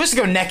 Because they're supposed to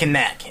go neck and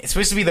neck. It's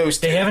supposed to be those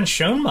two. They haven't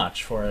shown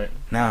much for it.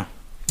 No.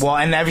 Well,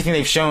 and everything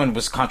they've shown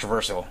was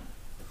controversial.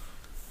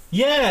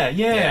 Yeah,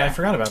 I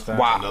forgot about that.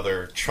 Wow.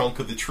 Another chunk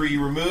of the tree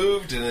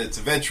removed, and it's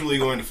eventually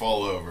going to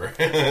fall over.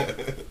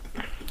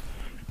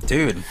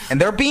 Dude.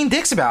 And they're being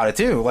dicks about it,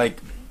 too. Like,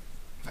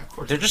 Of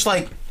course. they're just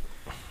like,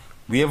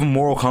 we have a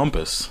moral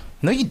compass.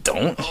 No, you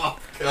don't. Oh,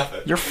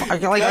 God. You're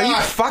like, are you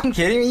God. fucking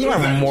kidding me? You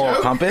don't have a moral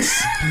joke?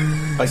 compass.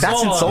 Like,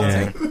 that's So,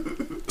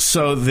 insulting.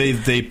 so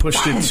they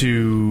pushed it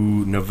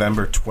to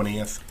November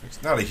 20th.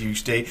 It's not a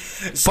huge date,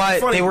 it's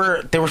But funny. they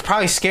were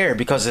probably scared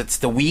because it's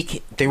the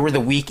week. They were the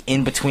week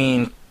in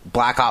between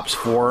Black Ops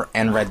 4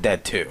 and Red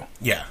Dead 2.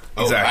 Yeah,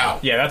 Oh, exactly. wow.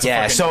 Yeah, that's Yeah,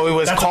 a fucking, so it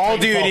was that's Call a of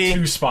Titanfall Duty.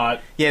 2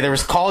 spot. Yeah, there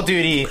was Call of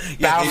Duty,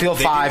 Battlefield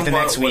they 5 the didn't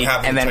want next what week,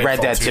 happened and then to Red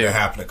Titanfall Dead 2 2. to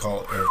happen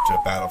to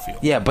Battlefield.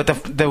 Yeah, but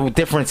the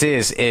difference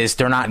is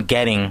they're not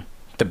getting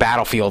the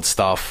Battlefield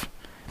stuff.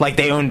 Like,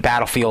 they own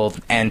Battlefield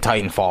and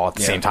Titanfall at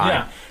the same time.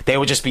 Yeah. They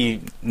would just be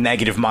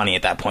negative money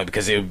at that point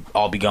because it would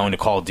all be going to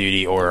Call of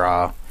Duty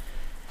or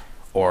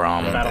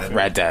Battlefield.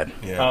 Red Dead.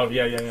 Yeah. Oh,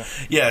 yeah.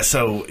 Yeah,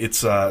 so it's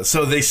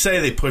so they say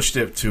they pushed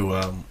it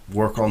to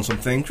work on some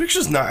things, which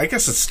is not. I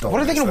guess it's still.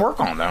 What are they going to work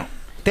on, though?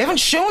 They haven't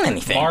shown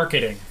anything.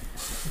 Marketing.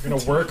 You're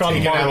gonna work on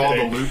Taking out all the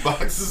marketing. loot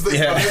boxes they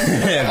Yeah, put in.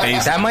 yeah,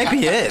 basically. That might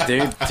be it,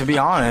 dude, to be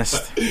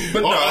honest.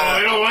 But no,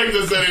 I don't like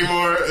this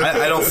anymore.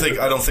 I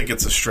don't think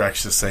it's a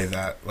stretch to say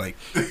that. Like,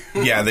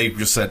 yeah, they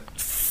just said,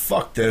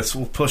 "Fuck this,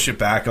 we'll push it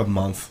back a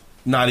month."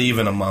 Not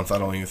even a month. I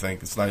don't even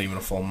think it's not even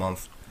a full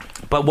month.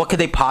 But what could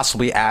they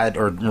possibly add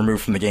or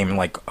remove from the game in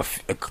like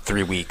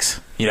 3 weeks?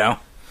 You know,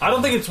 I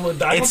don't think it's. I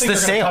don't it's think the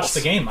they're gonna touch sales.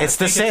 the game. It's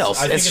the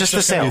sales. It's just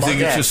the sales. You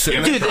think it's just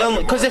Dude,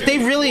 because if they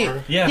really,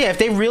 Yeah. if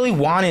they really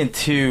wanted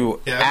to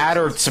Yeah, add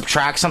or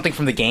subtract something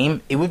from the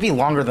game, it would be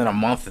longer than a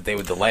month that they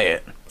would delay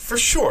it. for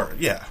sure?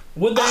 Yeah.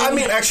 Would they? I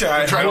mean, actually,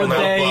 I Try to don't know.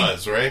 they-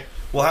 buzz, right?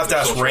 We'll have to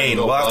ask Social Rain.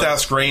 media We'll have to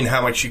buzz. ask Rain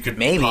how much you could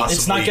Maybe. possibly.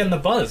 It's not getting the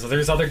buzz.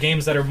 There's other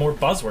games that are more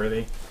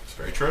buzzworthy. It's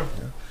very true.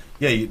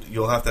 Yeah,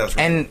 you'll have to ask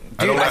Rain. And,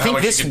 I don't dude, know I how think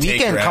much this you can take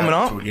weekend her coming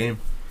out up- to a game.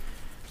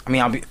 I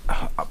mean,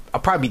 I'll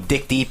probably be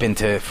dick deep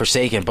into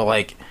Forsaken, but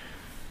like,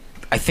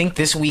 I think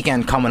this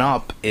weekend coming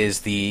up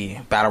is the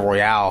Battle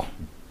Royale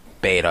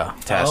beta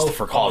test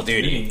for Call of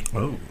Duty.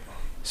 Oh,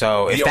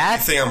 So if the only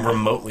that's thing I'm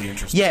remotely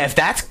interested. yeah, if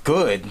that's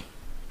good,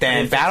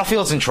 then If-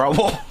 Battlefield's in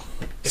trouble.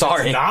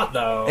 Sorry, If it's not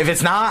though. if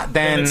it's not,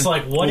 then it's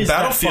like what Well, is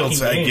Battlefield's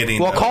that fucking game?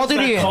 getting. well, Call of That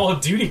Duty, Call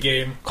of Duty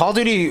game. Call of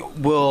Duty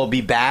will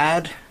be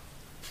bad,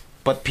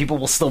 but people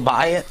will still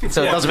buy it,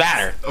 so it doesn't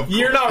matter.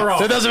 You're not wrong.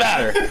 So it doesn't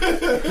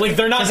matter. Like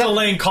they're not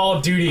delaying Call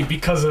of Duty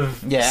because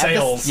of Yeah,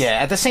 sales.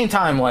 At the same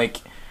time, like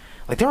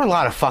there were a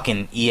lot of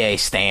fucking EA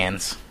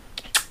stands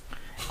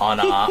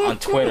on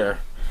Twitter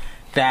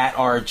that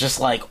are just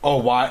like, oh,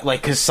 why?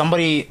 Like, because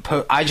somebody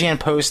IGN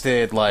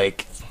posted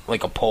like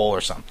a poll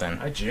or something.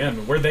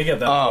 IGN, where'd they get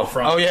that Oh, poll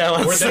from? oh yeah,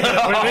 Where'd let's. they take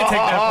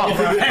that poll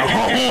from?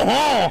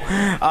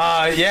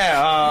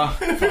 Yeah,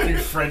 Fucking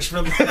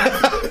Frenchman.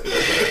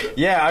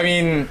 yeah. I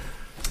mean,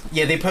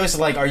 yeah, they posted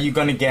like, "Are you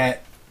gonna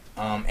get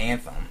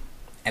Anthem?"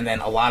 And then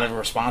a lot of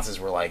responses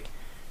were like,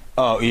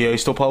 "Oh, EA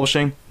still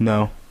publishing?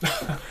 No."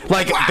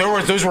 Like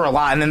those were a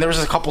lot, and then there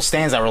was a couple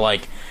stands that were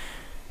like,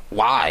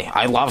 "Why?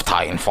 I love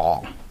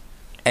Titanfall,"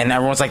 and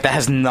everyone's like, "That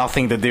has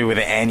nothing to do with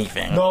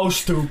anything." No,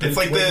 stupid. It's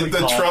like Wiggly the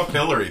call. Trump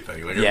Hillary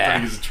thing. Like Yeah.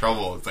 everybody's in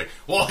trouble. It's like,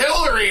 well,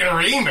 Hillary and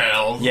her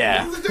emails.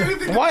 Yeah. Doesn't do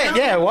anything to What? Trump.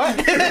 Yeah. What?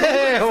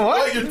 What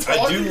What? you're I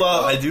talking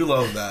do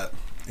love that.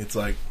 It's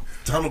like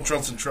Donald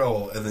Trump's in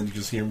trouble, and then you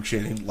just hear him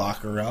chanting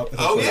 "Lock her up."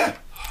 Oh yeah.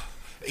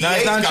 No, he's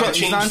EA's not in gotta trou- he's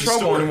change not in the trouble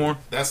story. anymore.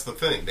 That's the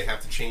thing. They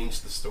have to change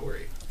the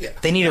story. Yeah.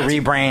 They need a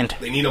rebrand.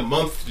 They need a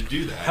month to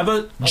do that. How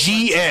about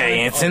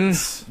GA, Anson.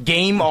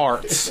 Game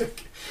Arts.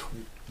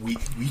 we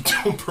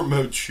don't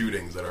promote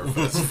shootings at our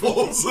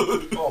festivals.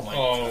 Oh my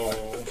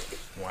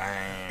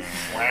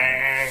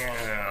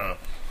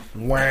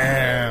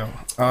Wow.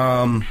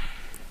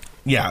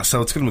 Yeah.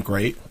 So it's gonna be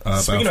great. Speaking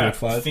Battlefield about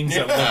 5. things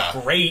Yeah. that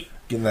look great,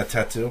 Getting that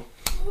tattoo.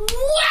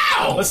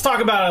 Wow. let's talk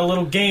about a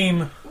little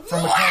game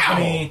from a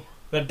company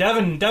that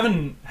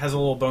Devin has a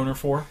little boner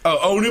for.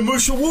 Oh,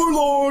 Onimusha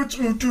Warlords.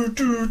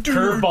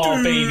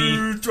 Curveball, baby.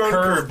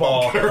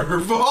 Curveball. You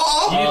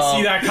Curveball. didn't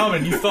see that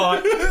coming. You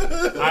thought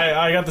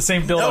I got the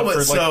same build No, up but for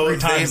like so 3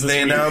 times they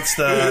this week. announced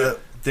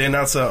they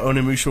announced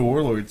Onimusha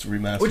Warlords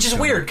remaster, Which is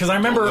coming. weird because I know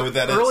remember what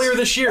that is. earlier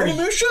this year.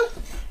 Onimusha?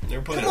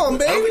 Never played Come it. on, I don't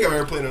baby. think I've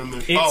ever played it on the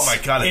It's- Oh my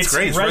God, it's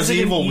great. It's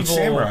Resident Evil with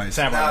samurais.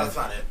 That's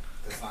not it.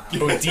 That's not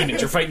Oh, demons.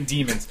 You're fighting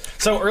demons.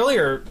 So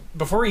earlier,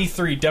 before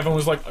E3, Devin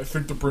was like, I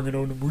think they're bringing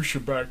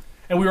Onimusha back.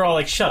 And we were all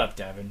like, shut up,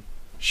 Devin.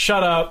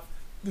 Shut up.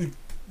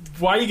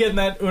 Why are you getting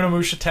that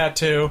Onimusha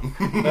tattoo?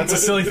 That's a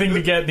silly thing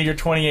to get in the year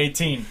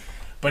 2018.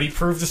 But he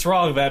proved us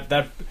wrong,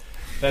 that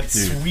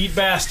sweet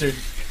bastard.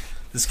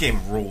 This game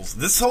rules.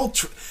 This whole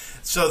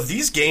so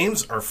these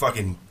games are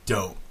fucking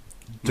dope,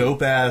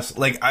 dope ass.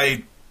 Like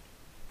I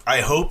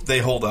hope they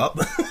hold up.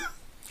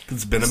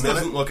 It's been This a minute.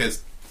 doesn't look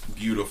as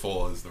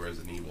beautiful as the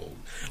Resident Evil.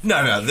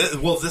 No.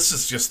 This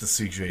is just the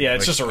CG. Yeah,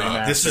 it's just a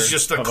remaster. This is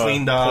just a of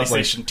cleaned up, like,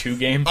 PlayStation 2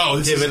 game. Oh,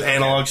 this given is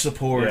analog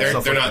support. Yeah.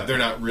 stuff They're like not. that. They're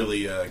not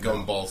really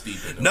going balls deep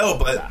into it. No,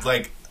 but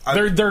like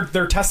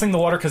They're testing the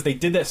water because they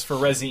did this for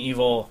Resident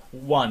Evil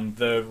 1,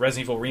 the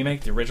Resident Evil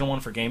remake, the original one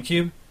for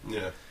GameCube.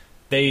 Yeah.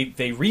 They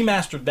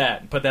remastered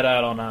that and put that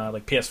out on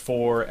like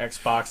PS4,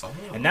 Xbox,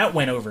 and that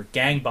went over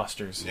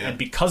gangbusters. Yeah. And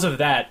because of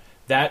that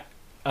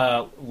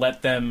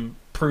let them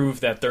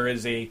prove that there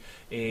is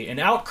an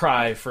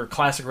outcry for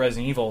classic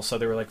Resident Evil. So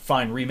they were like,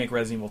 fine, remake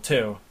Resident Evil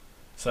 2.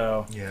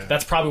 So Yeah.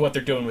 that's probably what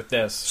they're doing with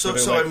this. So- they're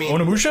so like, I mean-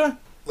 Onimusha?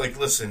 like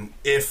listen,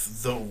 if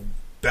the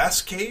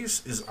best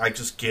case is I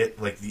just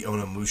get like the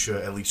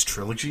Onimusha at least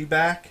trilogy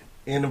back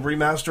in a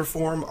remaster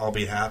form, I'll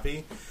be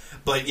happy.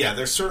 But yeah,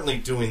 they're certainly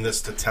doing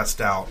this to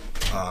test out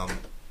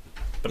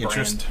The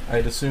interest, brand.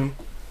 I'd assume.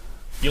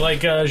 You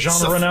like Jean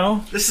So-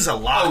 Reno? This is a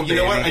lot. Oh, you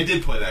know what? I baby.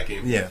 did play that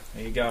game. Yeah.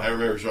 There you go. I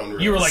remember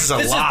genre. You were like, This is a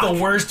this is lock. the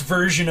worst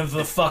version of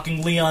the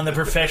fucking Leon the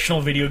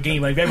Professional video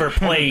game I've ever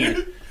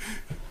played.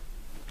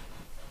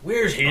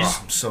 Where's his? Oh,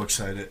 I'm so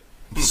excited.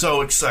 I'm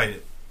so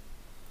excited.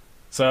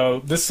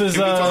 So this is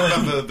Can we talk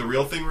about the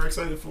real thing we're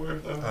excited for?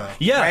 Though?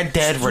 yeah, Red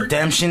Dead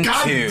Redemption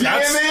God 2. damn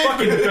that's it!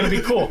 fucking gonna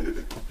be cool.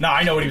 No,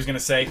 I know what he was gonna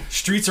say.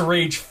 Streets of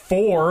Rage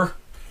 4.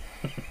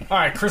 All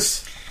right,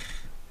 Chris.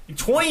 In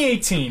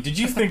 2018, did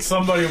you think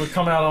somebody would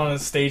come out on a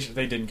stage?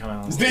 They didn't come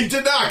out on stage. They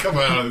did not come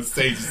out on the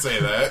stage and say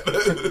that.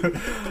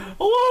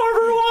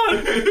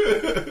 Hello,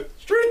 everyone.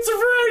 Streets of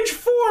Rage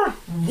 4.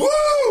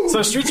 Woo!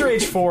 So Streets of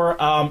Rage 4,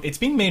 it's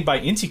being made by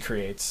Inti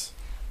Creates.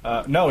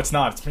 No, it's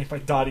not. It's made by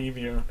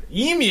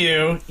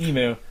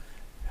Emu.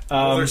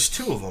 Well, there's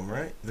two of them,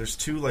 right? There's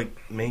two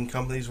like main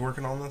companies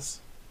working on this.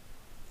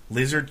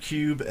 Lizard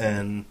Cube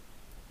and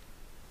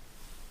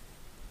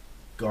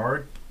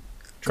Garfield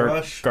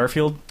Rush.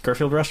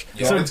 Garfield Rush.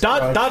 Yeah, So it's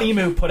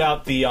Dotemu put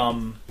out the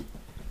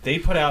they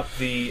put out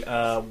the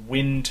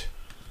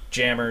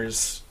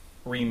Windjammers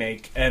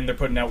remake, and they're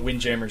putting out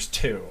Windjammers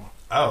 2.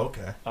 Oh,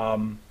 okay.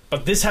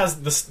 But this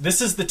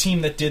is the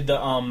team that did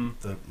the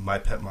My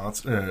Pet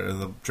Monster,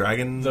 the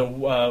Dragon.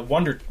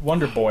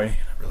 Wonder Boy.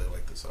 I really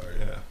like this art.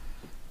 Yeah.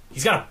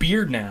 He's got a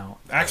beard now.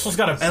 Axel's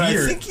got a and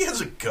beard. I think he has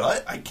a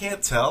gut. I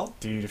can't tell.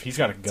 Dude, if he's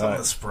got a Some of the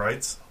gut.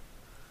 sprites.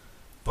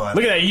 But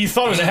Look at that. You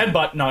thought it was a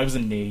headbutt. No, it was a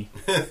knee.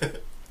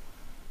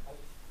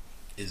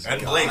 Is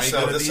And Guy Blake, so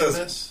gonna this be in is-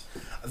 this?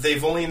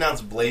 they've only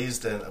announced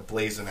Blaze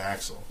and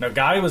Axel. No,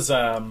 Guy was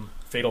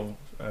Fatal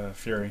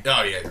Fury.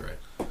 Oh yeah, you're right.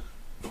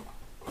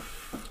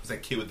 Is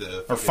that kid with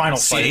the Or Final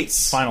Fight.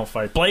 Skates. Final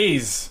Fight.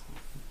 Blaze.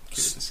 kid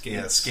with the skates?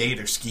 Yeah, Skate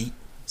or Skeet.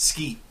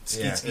 Skeet,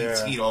 Yeah.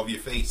 skeet all over your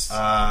face.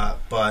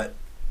 But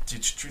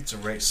dude, Streets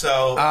of Rage.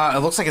 So It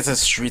looks like it says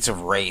Streets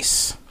of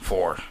Race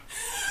 4.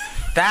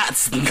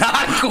 That's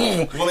not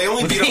cool. well, they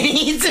only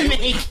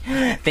beat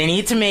They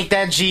need to make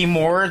that G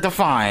more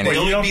defined. They you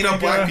only don't beat up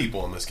think, black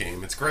people in this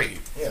game. It's great.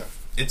 yeah.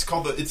 It's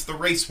called it's the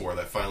race war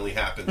that finally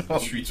happened in the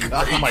Streets of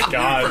Rage. Oh my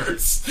God.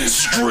 universe.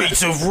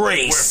 Streets of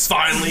Race.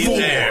 Finally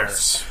there.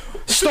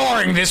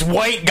 Starring this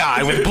white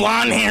guy with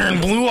blonde hair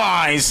and blue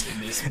eyes,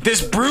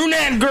 this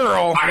brunette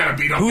girl I gotta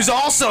beat up who's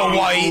also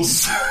white,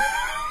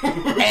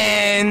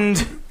 and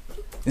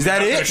is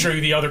that I'm going to it? show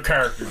you the other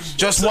characters.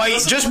 Just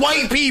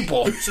white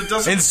people So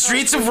doesn't in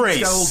Streets of He's got a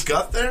Race. little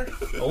gut there.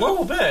 A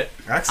little bit.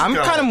 Axel's I'm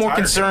got a kind of more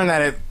tiger. concerned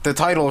that the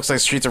title looks like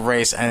Streets of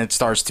Race and it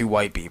stars two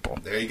white people.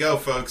 There you go,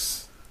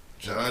 folks.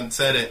 John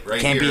said it right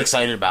Can't here. be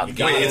excited about You it.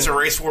 got Wait, it. it's a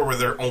race war where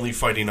they're only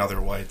fighting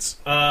other whites.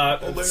 All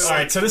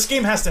right, so this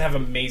game has to have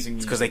amazing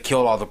music. Because they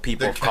killed all the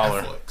people They're of color.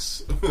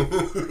 Catholics.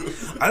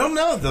 I don't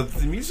know.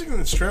 The music in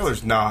this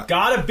trailer's not.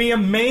 Gotta be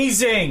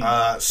amazing.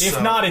 If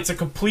so- not, it's a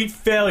complete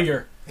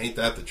failure. Ain't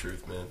that the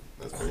truth, man?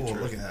 That's very Cool,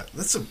 true. look at that.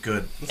 That's some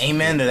good.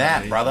 Amen to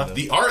that, brother.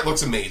 The art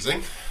looks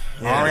amazing.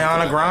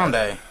 Ariana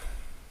Grande.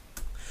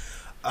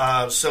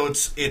 So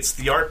it's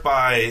the art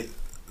by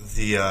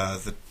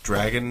the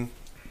Dragon.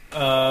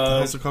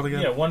 What's it called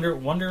again? Yeah, Wonder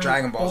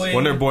Dragon Ball Z. Boy.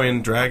 Wonder Boy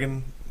and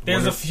Dragon. There's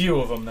Wonder- a few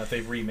of them that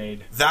they've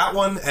remade. that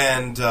one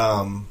and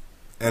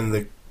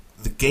the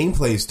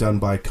gameplay's done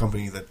by a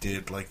company that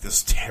did like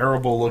this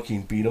terrible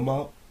looking beat 'em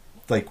up,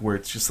 like where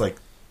it's just like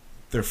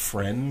they're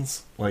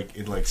friends, like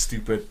in like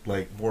stupid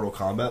like Mortal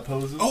Kombat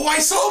poses. Oh, I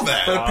saw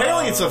that. But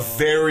apparently it's a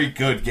very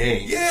good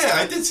game. Yeah,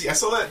 I did see. I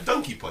saw that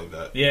Donkey play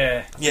that.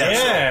 Yeah. Yeah,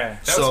 Yeah.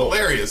 That was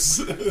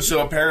hilarious. So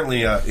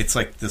apparently it's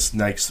like this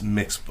nice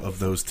mix of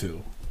those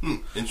two.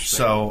 Interesting.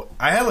 So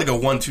I had like a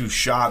 1-2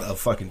 shot of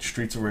fucking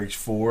Streets of Rage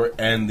 4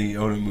 and the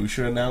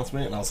Onimusha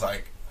announcement, and I was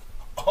like,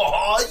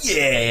 "Oh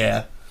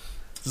yeah,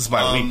 this is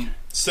my week."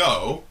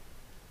 So,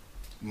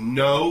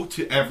 no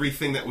to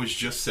everything that was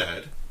just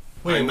said.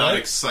 Wait, I'm not what?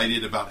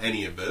 excited about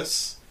any of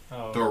this.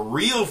 Oh. The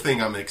real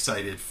thing I'm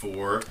excited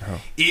for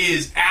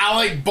is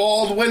Alec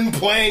Baldwin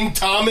playing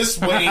Thomas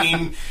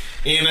Wayne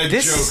in a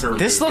Joker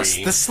movie.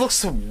 This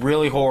looks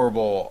really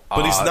horrible.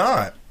 But he's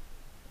not.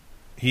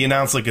 He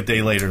announced like a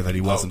day later that he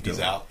wasn't He's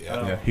doing out.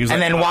 Yeah. it. He was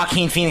And like, then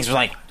Joaquin Phoenix was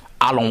like,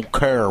 I don't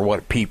care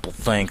what people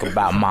think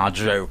about my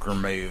Joker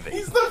movie.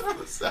 He's not from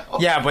the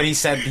South. Yeah, but he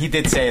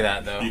did say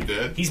that though. He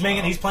did. He's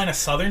playing a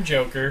Southern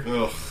Joker.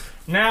 Ugh.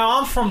 Now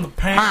I'm from the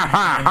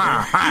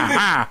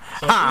Panhandle.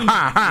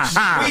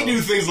 We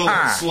do things a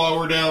little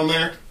slower down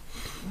there,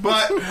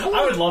 but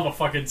I would love a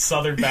fucking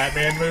Southern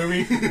Batman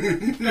movie.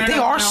 They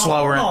are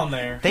slower. On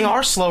there. They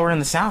are slower in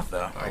the South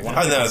though. "Oh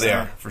no, they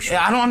are for sure."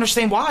 Yeah, I don't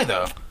understand why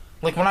though.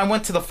 Like when I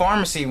went to the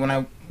pharmacy when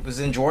I was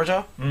in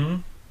Georgia,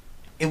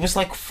 it was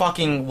like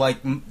fucking like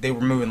they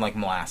were moving like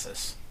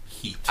molasses.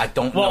 heat. I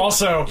don't Well, know.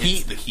 also,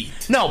 It's the heat.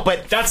 No,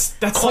 but that's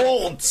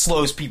cold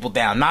slows people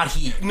down, not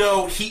heat.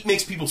 No, heat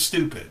makes people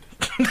stupid.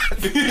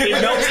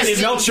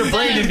 it melts your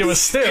brain into a It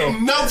stew.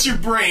 melts your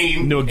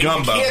brain. No and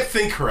gumbo. You can't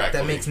think correctly.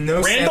 That makes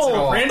no sense at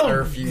all. Randall I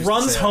refuse to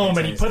runs say home that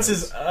and he makes puts any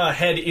his sense.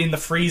 head in the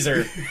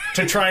freezer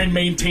to try and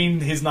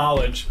maintain his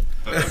knowledge.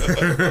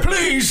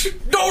 Please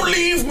don't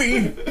leave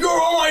me. You're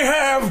all I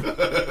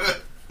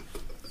have.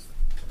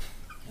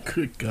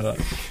 Good God.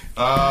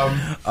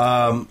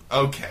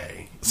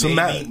 Okay. So Maybe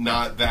Matt-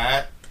 not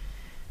that.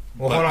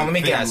 Well, but hold on. the Let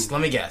me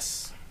thing-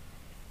 guess.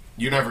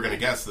 You're never going to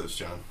guess this,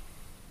 John.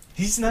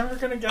 He's never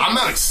gonna get. I'm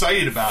not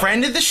excited about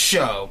Friend of the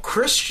show,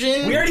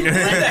 Christian. We already read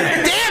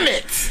that. Damn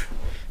it! it.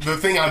 The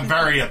thing I'm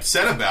very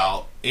upset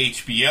about,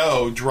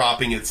 HBO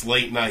dropping its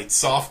late night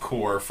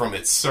softcore from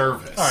its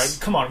service. All right,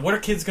 come on. What are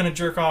kids gonna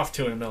jerk off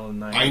to in the middle of the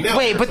night? I know.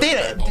 Wait, but they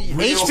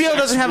Real HBO Sex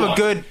doesn't have a 1,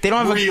 good. They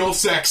don't have a. Real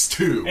Sex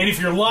 2. And if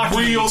you're lucky,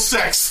 Real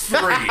Sex 3.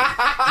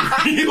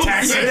 Real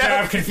Taxi Sex-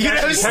 cab You confession.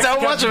 know Taxi so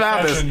cab much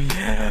about this.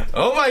 confession.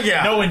 Oh my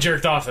god! No one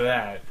jerked off to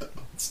that.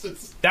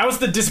 That was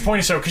the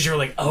disappointing show because you were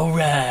like, "All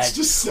right,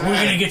 just sad.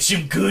 we're gonna get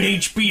some good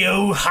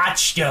HBO hot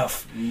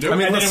stuff." Nope. I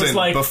mean, And then it listen, was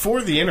like-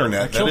 before the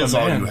internet, that Kill is a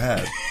all man. you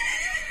had.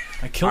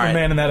 I killed All a right.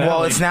 man in that Well,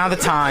 alley. it's now the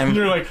And time.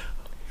 they're like,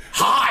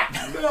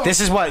 hot! This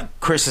is what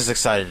Chris is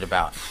excited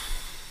about.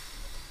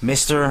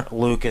 Mr.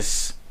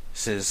 Lucas's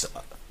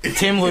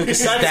Tim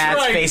Lucas's That's dad's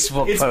right.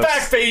 Facebook It's post.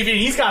 back, baby.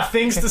 He's got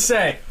things to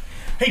say.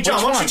 Hey, John,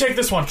 Which why don't one? you take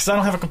this one? Because I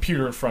don't have a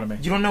computer in front of me.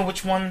 You don't know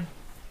which one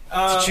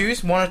to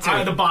choose? One or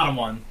two? The bottom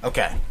one.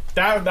 Okay.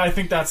 I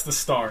think that's the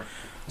star.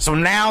 So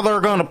now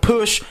they're going to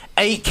push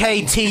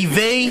 8K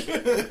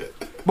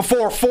TV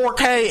before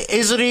 4K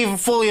isn't even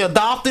fully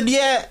adopted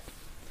yet.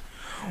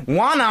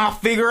 Why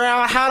not figure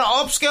out how to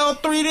upscale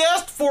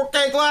 3DS to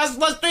 4K glasses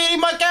less 3D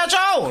might catch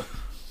on?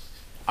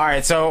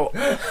 Alright, so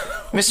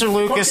Mr.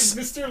 Lucas,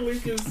 Fucking Mr.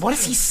 Lucas. what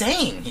is he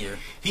saying here?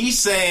 He's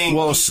saying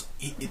Well,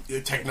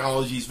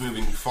 technology's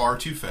moving far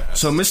too fast.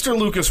 So Mr.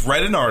 Lucas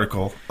read an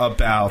article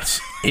about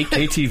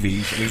 8K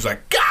TVs, and he was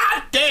like,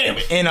 God damn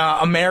it! In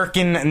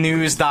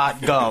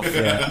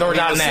americannews.gov or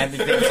 .net. He's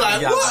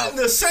like, what in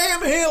the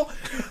Sam Hill?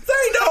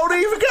 They don't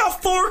even got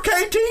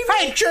 4K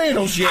TV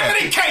channels How yet.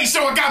 many Ks do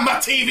I got my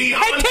TV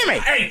on? Hey, Timmy!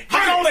 Hey,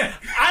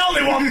 I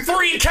only want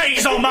 3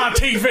 Ks on my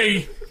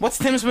TV. What's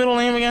Tim's middle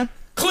name again?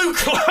 Clue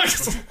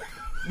Klux.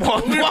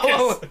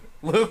 Whoa.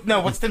 Luke, no,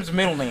 what's Tim's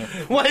middle name?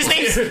 What his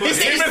name's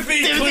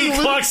Timothy Clue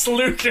Klux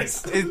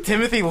Lucas.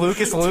 Timothy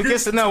Lucas?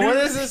 No, what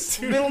is his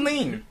middle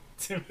name?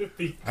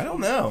 Timothy I don't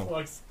know.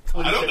 Klux.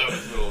 I don't know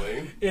his middle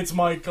name. It's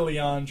Michael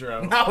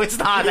Leandro. No, it's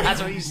not.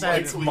 That's what you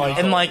said. It's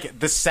Michael. In like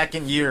the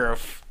second year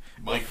of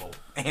Michael.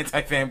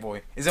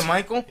 Anti-Fanboy. Is it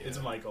Michael? It's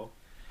Michael.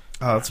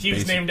 Oh, that's He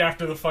was basic. named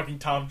after the fucking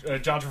John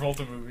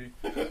Travolta movie.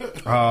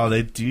 Oh,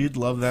 they did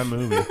love that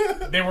movie.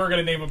 They were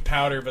gonna name him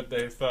Powder, but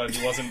they thought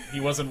he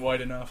wasn't white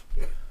enough.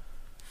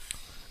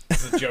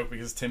 It's a joke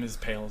because Tim is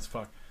pale as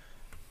fuck.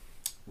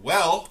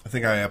 Well, I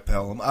think I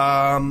upheld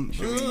him.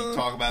 should we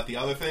talk about the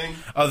other thing?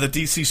 Oh, the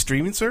DC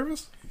streaming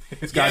service?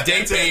 It's got a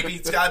date, baby.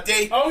 It's got a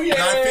date. Oh, yeah.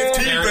 9:15,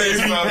 There baby. it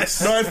is,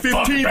 folks.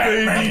 9:15,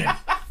 baby.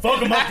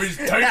 Fuck him up his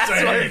tight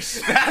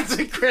ass. That's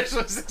what Chris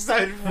was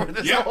excited for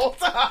this Yep. whole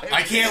time.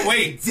 I can't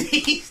wait.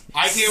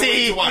 I can't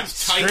wait to watch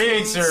streaming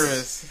Titans.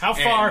 service. How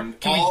far? And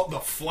Can we, all the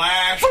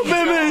Flash.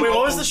 wait,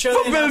 what was the show?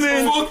 They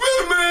announced? Fuck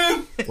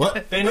Batman.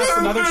 What? They announced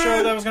another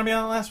show that was gonna be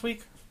on last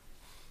week.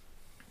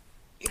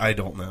 I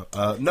don't know.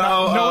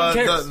 No one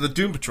cares. the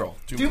Doom Patrol.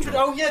 Doom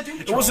Patrol.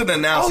 It wasn't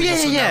announced. Oh, yeah, it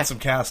just yeah, yeah. announced some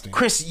casting.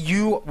 Chris,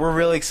 you were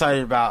really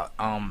excited about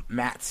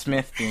Matt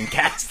Smith being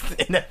cast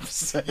in an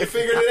episode. You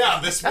figured it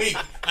out this week.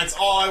 That's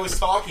all I was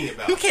talking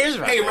about. Who cares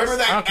about Hey, this? remember I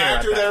that don't care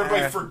actor about that that.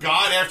 everybody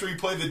forgot after he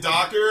played the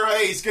Doctor?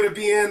 Hey, he's gonna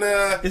be in.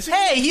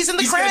 Hey, he's in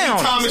The He's gonna Crown.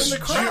 be Thomas He's in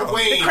The Crown.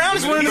 Wayne. The Crown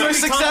is one of the He's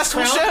most gonna be Thomas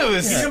successful Crown?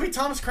 shows. He's gonna be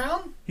Thomas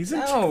Crown. He's in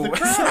No, the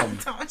Crown.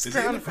 Thomas Is he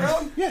in the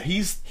Crown? Yeah,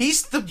 he's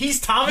He's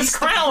Thomas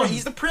Crown.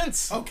 He's the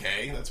prince.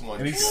 Okay, that's one.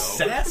 and he's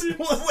show. sassy.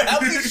 How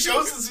many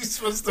shows is he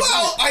supposed to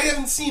Well, I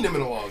haven't seen him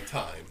in a long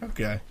time. be?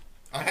 Okay.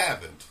 I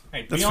haven't.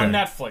 Hey, That's be on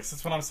fair. Netflix.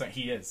 That's what I'm saying.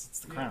 He is. It's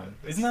The Crown.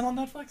 Isn't that on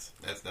Netflix?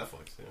 That's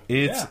Netflix.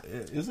 Yeah.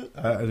 Is it?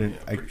 I didn't.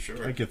 I'm pretty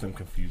sure. I get them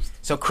confused.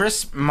 So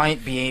Chris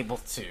might be able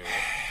to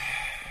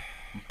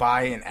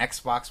buy an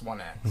Xbox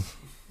One X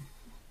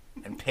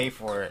and pay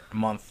for it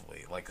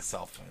monthly, like a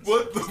cell phone.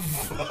 What the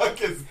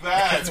fuck is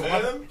that, It's man?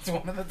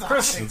 one of the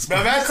Chris, topics.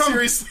 Now that's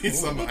seriously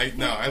something.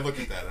 I look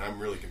at that and I'm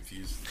really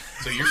confused.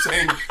 So you're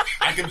saying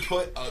I can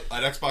put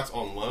an Xbox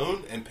on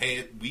loan and pay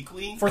it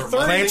weekly For or monthly?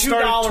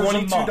 $32 a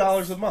month.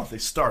 $22 a month. They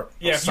start.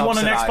 Yeah, if you want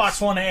an Subsidized.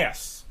 Xbox One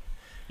S,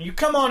 you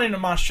come on into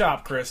my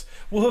shop, Chris.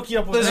 We'll hook you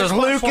up with This an is Xbox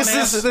One Lucas's.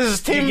 S. This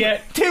is Tim. You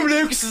get Tim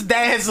Lucas's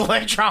dad's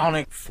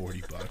electronic.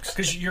 $40.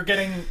 because you're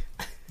getting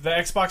the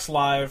Xbox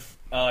Live.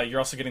 You're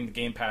also getting the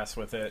Game Pass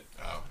with it.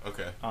 Oh,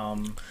 okay.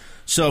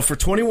 So for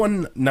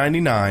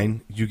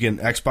 $21.99, you get an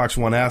Xbox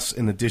One S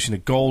in addition to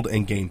Gold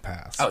and Game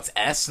Pass. Oh, it's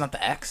S, not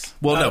the X.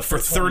 Well, no, for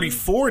for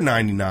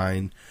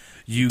 $34.99,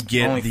 you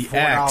get Only the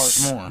 $4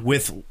 X more.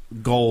 with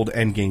Gold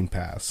and Game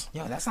Pass.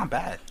 Yo, that's not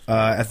bad.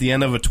 At the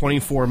end of a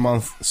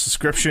 24-month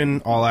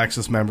subscription, all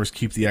access members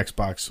keep the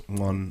Xbox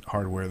One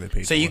hardware they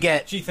paid So for. you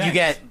get Gee, you thanks.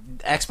 get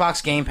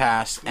Xbox Game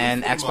Pass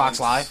and 24 Xbox months,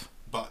 Live.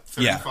 But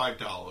Yeah.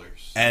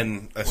 $35.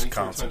 and a 24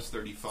 console times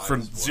 35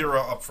 from is what?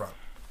 zero up front.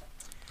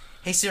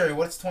 Hey Siri,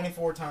 what's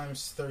 24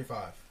 times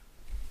 35?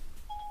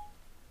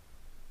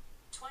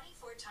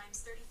 24 times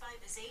 35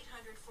 is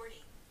 840.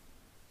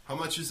 How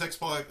much is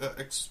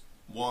Xbox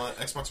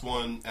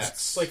One X?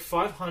 It's like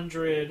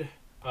 500.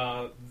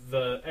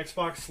 The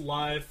Xbox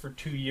Live for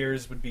 2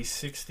 years would be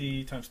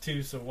 60 times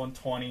 2, so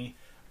 120.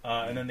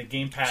 And then the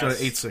Game Pass. So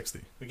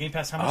 $860. The Game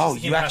Pass. How much Oh, is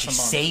the you Game Pass actually a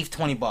month? saved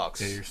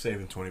 $20. Yeah, you're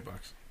saving $20.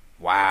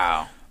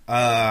 Wow.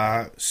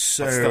 So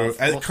still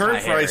at current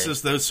high, Harry.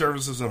 prices, those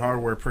services and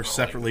hardware purchased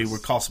separately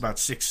would cost about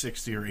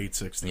 $660 or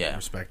 $860 Yeah.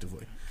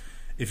 respectively,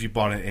 if you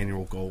bought an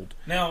annual Gold.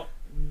 Now,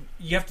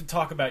 you have to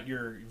talk about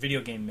your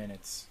video game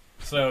minutes.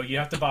 So you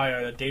have to buy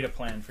a data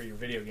plan for your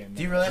video game minutes.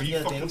 Do you really Are have to you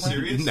get a fucking data plan?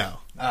 serious? No,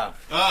 Oh.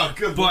 Oh,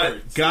 good but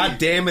lord. god See,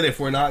 damn it, if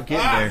we're not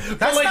getting there.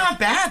 That's like, not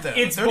bad though.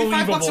 It's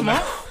 35 believable bucks a now.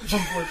 month.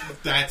 Unfortunately.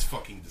 that's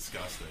fucking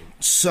disgusting.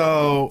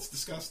 So It's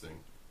disgusting.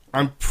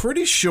 I'm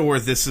pretty sure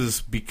this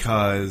is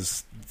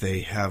because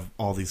they have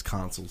all these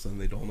consoles and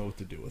they don't know what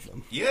to do with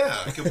them. Yeah,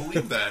 I can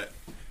believe that.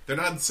 They're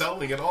not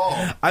selling at all.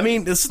 I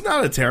mean, this is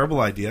not a terrible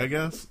idea, I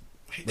guess.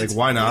 Like,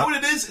 why not? You know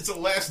what it is? It's a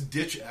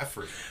last-ditch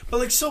effort. But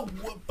like,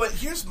 but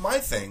here's my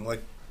thing.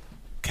 Like,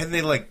 can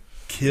they like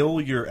kill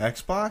your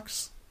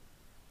Xbox?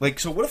 Like,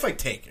 so what if I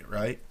take it,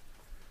 right?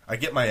 I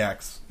get my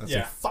X. And say,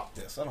 Yeah. fuck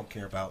this. I don't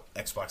care about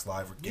Xbox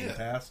Live or Game Yeah,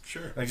 Pass.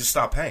 sure. And I just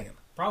stop paying.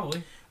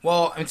 Probably.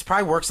 Well, it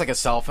probably works like a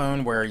cell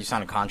phone where you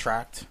sign a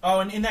contract. Oh,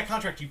 and in that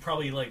contract, you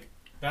probably like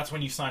that's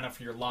when you sign up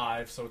for your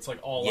live, so it's like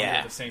all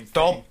under the same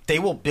thing. They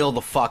will bill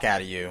the fuck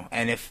out of you,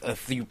 and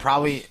if you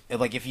probably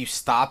like if you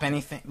stop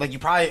anything, like you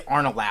probably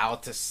aren't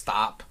allowed to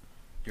stop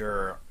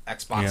your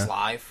Xbox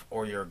Live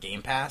or your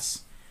Game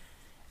Pass,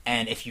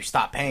 and if you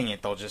stop paying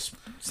it, they'll just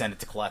send it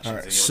to collections. All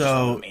right, and you'll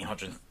so just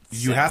owe them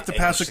you have to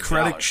pass a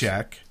credit $860.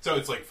 check. So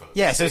it's like phones.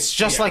 Yeah, so it's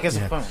just like as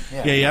a phone.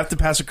 Yeah, you have to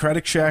pass a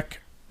credit check,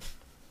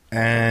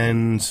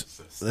 and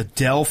the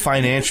Dell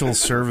Financial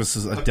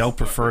Services, a Dell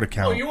Preferred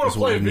account. Oh, you want is to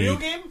what play a you video need.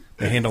 game?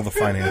 They handle the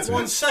financing.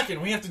 1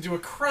 second, we have to do a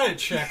credit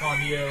check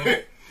on you.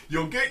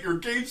 You'll get your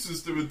game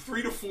system in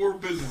 3 to 4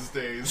 business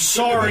days.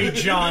 Sorry,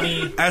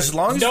 Johnny. As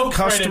long as No the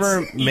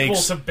customer credits equals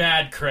makes, a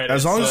bad credit.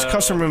 as long as so- the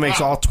customer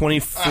makes all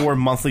 24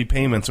 monthly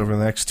payments over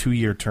the next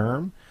 2-year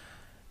term,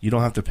 you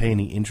don't have to pay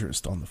any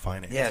interest on the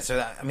finance. Yeah,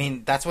 so I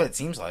mean that's what it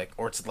seems like,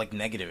 or it's like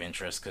negative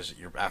interest because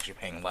you're actually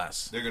paying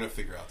less. They're going to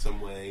figure out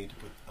some way to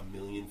put a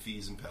million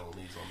fees and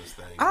penalties on this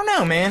thing. I don't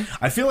know, man.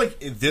 I feel like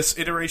this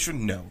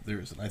iteration, no,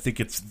 there isn't. I think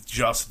it's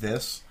just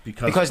this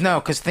because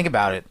Because think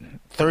about it,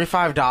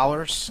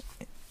 $35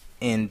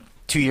 in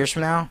 2 years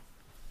from now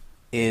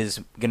is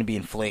going to be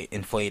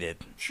inflated.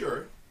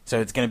 Sure.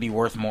 So it's going to be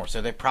worth more. So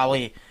they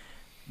probably,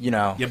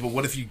 yeah, but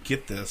what if you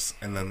get this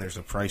and then there's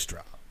a price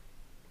drop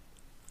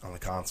on the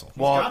console?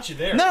 well, got you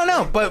there.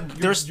 No, but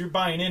You're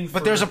buying in.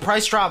 but there's a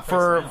price drop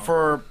for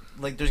now.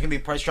 like there's going to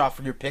be a price drop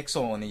for your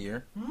Pixel in a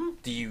year.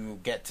 Do you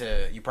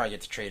you probably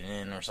get to trade it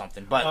in or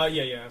something? But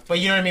yeah. but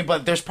you know what I mean.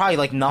 But there's probably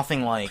like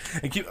nothing like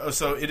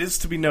So it is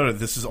to be noted,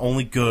 this is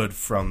only good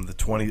from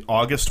the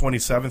August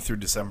 27th through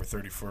December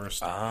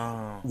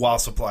 31st, while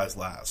supplies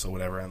last. So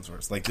whatever ends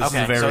first. Like this is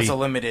a okay. So very it's a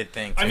limited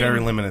thing. I mean, very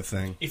limited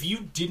thing. If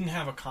you didn't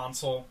have a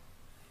console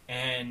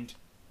and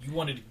you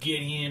wanted to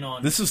get in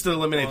on This is to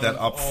eliminate on that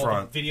up all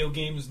front. the video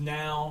games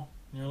now,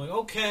 and you're like,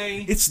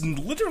 okay, It's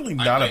literally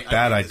not I a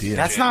bad think this is idea.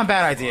 That's not a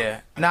bad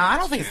idea. No, I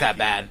don't think it's that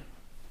bad.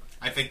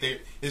 I think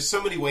there's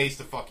so many ways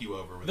to fuck you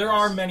over with there this.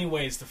 are many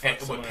ways to fuck And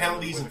someone with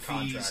penalties over and with a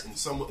fees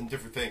contract. and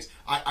different things.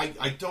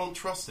 I don't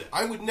trust it.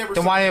 I would never.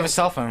 Then why do you have a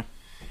cell phone?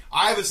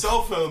 I have a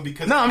cell phone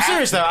because No, I I'm have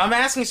serious to. though. I'm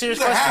asking a serious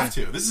Because I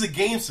question. have to. This is a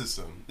game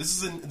system.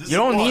 This is You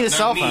don't want, need a not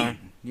cell need. phone.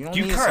 You don't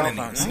You need a cell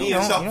kinda phone. need No,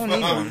 a you cell don't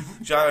need phone. one.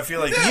 John, I feel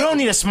like You don't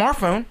need a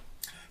smartphone.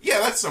 Yeah,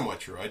 that's somewhat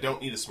true. I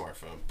don't need a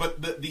smartphone,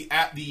 but the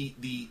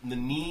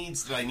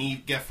needs that I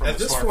need get from at a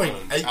this smartphone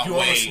point, you outweigh.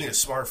 almost need a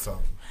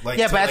smartphone. Like,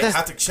 Yeah, to, but at like, this-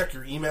 have to check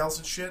your emails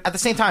and shit. At the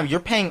same time, you're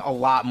paying a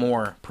lot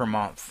more per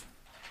month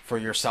for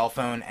your cell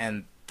phone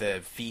and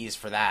the fees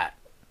for that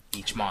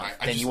each month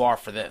I than just- you are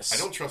for this. I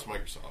don't trust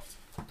Microsoft.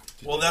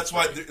 Well, that's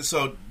why.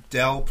 So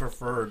Dell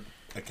Preferred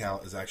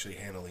account is actually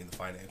handling the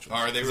financials.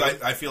 Are they 'Cause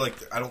really? I feel like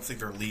I don't think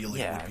they're legally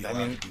Yeah, would be I allowed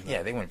mean, to do that.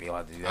 yeah, they wouldn't be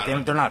allowed to do I that. don't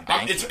know. They're not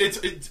banks.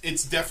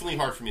 It's definitely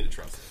hard for me to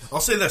trust this.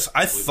 I'll say this: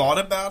 I thought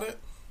about it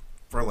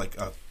for like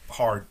a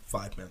hard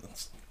 5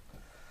 minutes,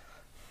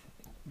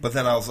 but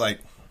then I was like,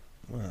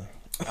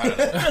 I don't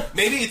know.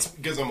 Maybe it's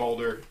because I'm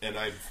older and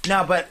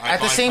No, but I at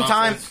the buy same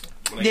time, consoles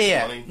when I get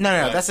yeah. money,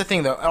 No, but that's the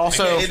thing though.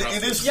 Also, I it, get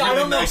it is Yeah, I really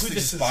don't know nice who to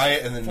this just is buy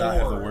it and then not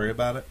have to for. worry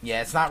about it.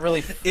 yeah, it's not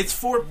really. It's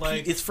for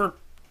Like- it's for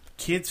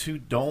kids who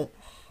don't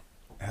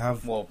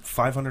have Well,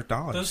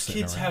 $500. Those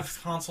sitting kids around. have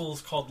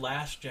consoles called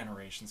last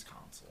generation's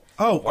consoles.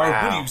 Oh, or what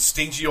Wow. are you,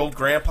 stingy old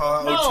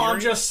grandpa? No, Otiri? I'm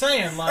just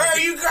saying, like,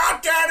 Hey, you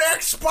got that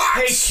Xbox?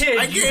 hey kid,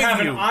 I you gave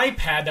have you. an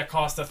iPad that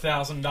cost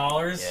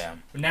 $1,000. Yeah.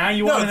 Now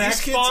you No, want an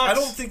these Xbox? kids. I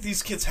don't think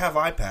these kids have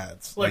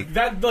iPads. like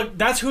that. Look,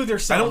 that's who they're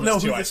selling. I don't know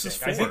this who to, this I is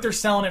think. I for. think they're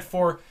selling it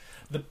for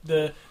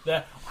the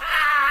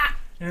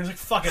and it's like,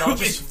 fuck it, I'll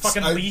just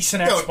fucking lease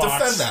an Xbox. No,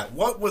 defend that.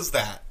 What was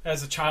that?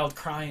 As a child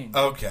crying.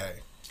 Okay.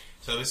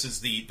 So this is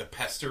the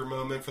pester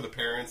moment for the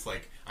parents.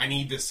 Like, I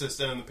need this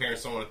system. The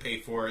parents don't want to pay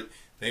for it.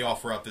 They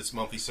offer up this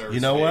monthly service. You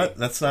know fee. what?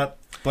 That's not.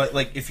 But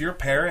like, if you're a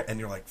parent and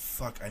you're like,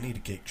 "Fuck, I need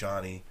to get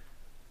Johnny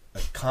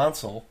a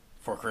console,"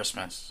 for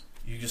Christmas.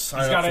 you just He's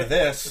sign got up for it.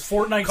 this.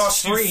 Fortnite's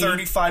costs free. you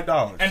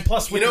 $35. And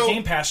plus, with You know- the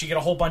Game Pass, you get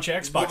a whole bunch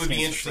of Xbox What would be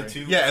games for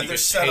interesting free. too? Yeah, if if they're you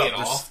set pay up, it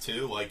there's- off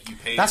too. Like you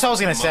pay. That's what I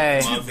was gonna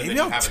say. month, and Maybe then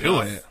you I'll have do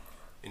enough, it.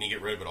 and you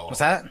get rid of it all. What's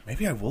that?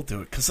 Maybe I will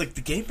do it because like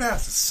the Game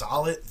Pass is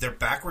solid. Their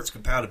backwards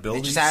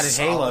compatibility. They just added is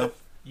solid. Halo.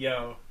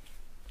 Yo,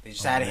 They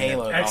just added man.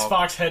 Halo. dog.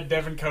 Xbox head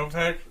Devin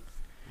Kopeck.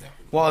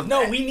 Well,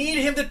 No, we need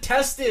him to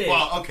test it.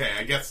 Well, okay,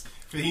 I guess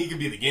he could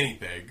be the guinea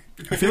pig.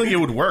 I feel like it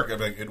would work. I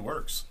mean, it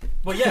works.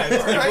 Well, yeah,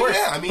 it Right, works.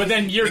 yeah, I mean, but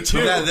then year it two.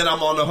 could. Yeah, then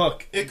I'm on the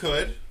hook. It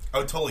could. I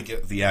would totally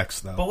get the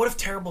X though. But what if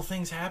terrible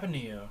things happen to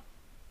you?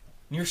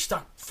 And you're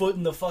stuck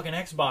footing the fucking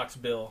Xbox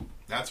bill.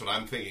 That's what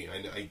I'm thinking.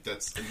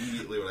 That's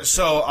immediately what I.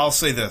 So I'll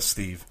say this,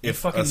 Steve. If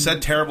fucking-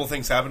 said terrible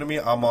things happen to me,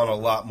 I'm on a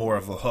lot more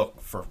of a hook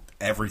for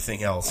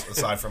everything else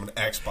aside from an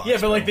Xbox. Yeah,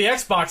 but like bro. the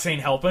Xbox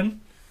ain't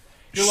helping.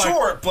 You're like,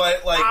 sure,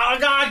 but like,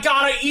 I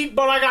gotta eat,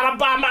 but I gotta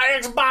buy my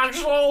Xbox.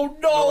 Oh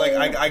no! but,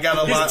 like I got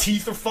a his lot.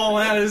 teeth are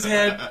falling out of his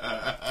head.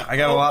 I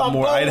got a lot my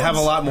more. I'd have a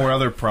bones. lot more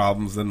other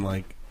problems than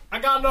like. I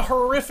got a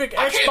horrific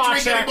I can't Xbox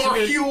drink any more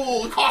accident.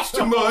 fuel. It costs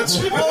too much.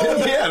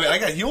 Yeah, I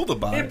got Huel to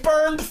buy. It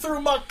burned through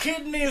my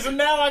kidneys, and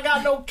now I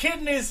got no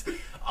kidneys.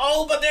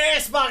 Oh, but the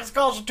Xbox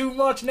costs too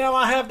much. Now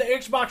I have the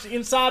Xbox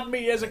inside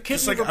me as a kidney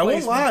It's like I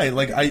replacement. won't lie,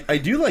 like I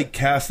do like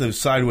cast those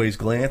sideways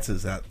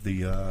glances at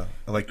the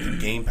like the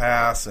Game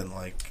Pass and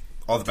like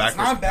all the backwards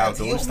not a bad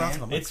compatibility deal, stuff.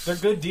 man. I'm like, They're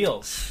good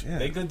deals. Yeah.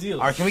 They're good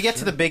deals. All right, can we get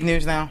to the big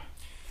news now?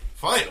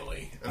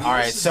 Finally. I mean, All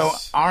right, this so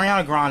is-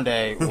 Ariana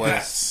Grande was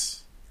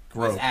Yes.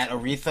 gross. at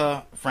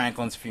Aretha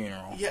Franklin's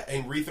funeral. Yeah,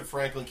 and Aretha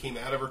Franklin came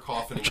out of her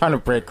coffin. And Trying to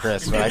break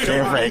Chris, but I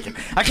can't break him.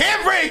 I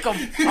can't break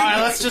him. All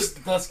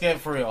right, let's get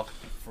for real.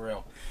 For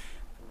real.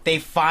 They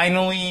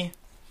finally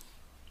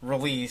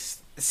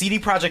released CD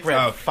Projekt Red.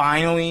 Oh.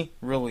 Finally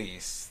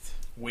released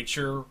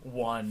Witcher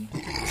 1.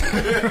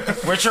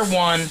 Witcher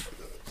 1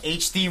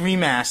 HD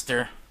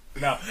remaster.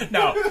 No.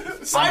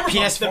 Cyberpunk,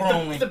 PS4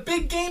 only. the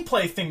big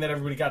gameplay thing that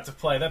everybody got to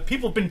play, that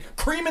people have been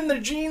creaming their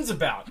jeans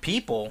about.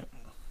 People,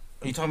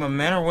 are you talking about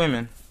men or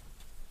women?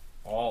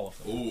 All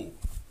of them.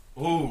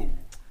 Ooh.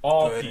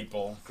 All Good.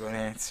 people. Good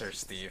answer,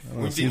 Steve. Well,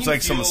 it Didn't seems you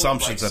like some feel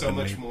assumptions like have so been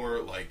much made. more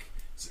like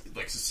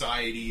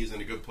society is in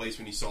a good place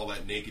when you saw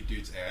that naked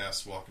dude's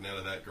ass walking out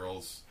of that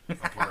girl's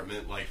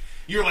apartment. Like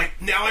you're like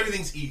now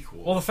everything's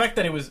equal. Well, the fact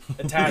that it was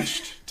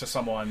attached to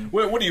someone,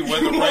 What do you?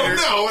 When the Well,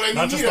 writers? no, what I mean,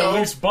 not just you a know,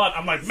 loose butt,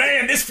 I'm like,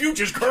 man, this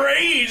future's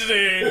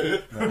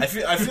crazy. I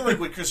feel like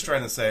what Chris is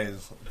trying to say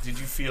is, did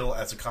you feel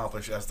as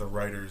accomplished as the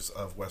writers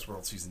of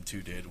Westworld season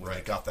 2 did when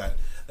they got that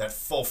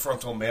full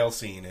frontal male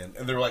scene in,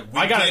 and they're like,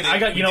 I got- did it. I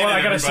got- you We know what did I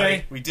it, gotta everybody.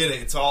 say? We did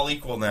it. It's all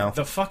equal now.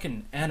 The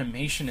fucking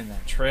animation in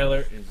that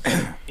trailer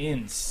is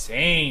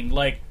insane.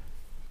 Like,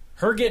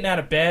 her getting out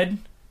of bed,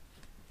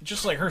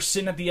 just like her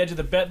sitting at the edge of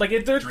the bed. Like,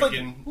 there's like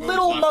Drinking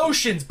little what was left.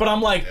 motions, but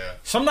I'm like, Yeah.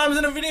 sometimes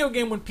in a video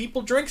game when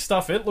people drink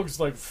stuff, it looks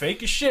like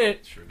fake as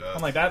shit. Sure does.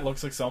 I'm like, that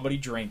looks like somebody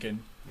drinking.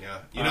 Yeah,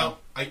 you know,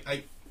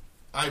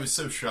 I was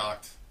so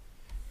shocked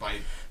by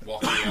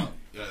walking out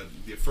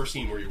the first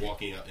scene where you're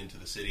walking out into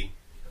the city.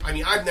 I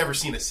mean, I've never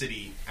seen a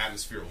city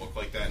atmosphere look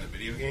like that in a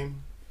video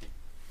game.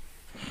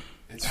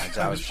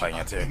 I was playing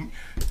it too.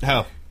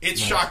 Hell, It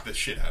shocked the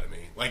shit out of me.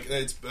 Like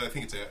I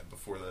think it's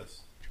before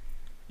this.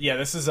 Yeah,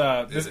 this is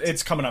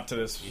it's coming up to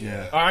this.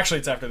 Yeah. Oh, actually,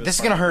 it's after this. This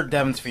is part. gonna hurt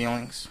Devin's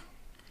feelings,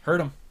 hurt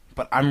him.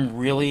 but I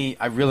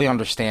really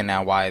understand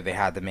now why they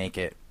had to make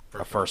it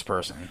a first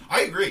person.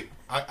 I agree.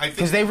 I think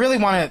Because they really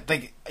want to,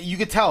 like, you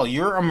could tell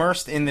you're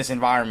immersed in this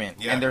environment,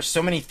 Yeah. and there's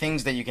so many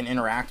things that you can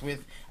interact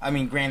with. I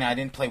mean, granted, I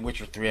didn't play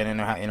Witcher 3. I didn't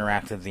know how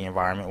interactive the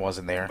environment was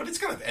in there. but it's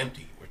kind of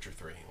empty. Witcher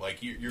 3.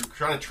 Like you're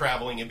kind of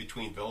traveling in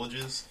between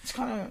villages. It's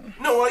kind of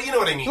No, you know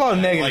what I mean. a lot of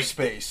negative Like,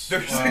 space.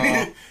 There's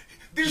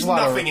there's a lot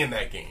of- nothing in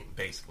that game,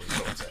 basically. Is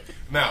what I'm saying.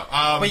 No,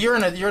 But you're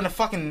in a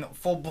fucking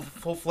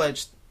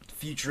full-fledged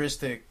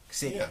futuristic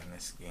city Yeah. in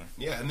this game.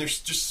 yeah, and there's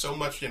just so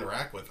much to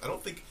interact with. I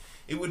don't think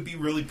it would be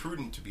really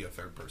prudent to be a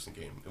third-person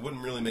game. It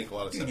wouldn't really make a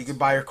lot of sense. Dude, you could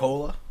buy your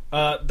cola.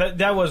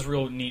 That was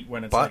real neat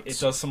when it's like But- it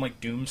does some like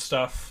Doom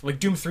stuff, like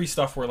Doom 3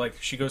 stuff, where like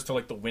she goes to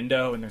like the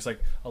window and there's like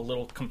a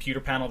little computer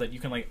panel that you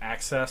can like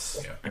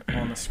access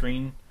on the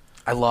screen.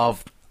 I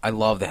love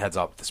the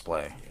heads-up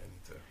display. Yeah, I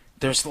need to-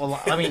 There's a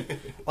lot. I mean,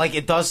 like,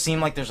 it does seem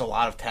like there's a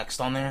lot of text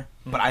on there,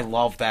 but I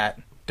love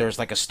that there's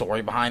like a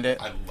story behind it.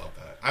 I love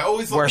that. I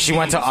always love Where the she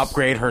went to games.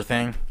 upgrade her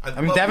thing. I I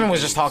mean, love Devin the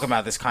was just games. talking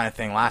about this kind of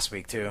thing last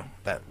week too.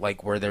 That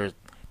like where they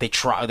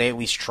at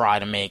least try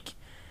to make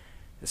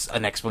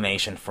an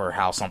explanation for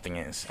how something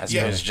is, as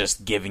Yeah. opposed to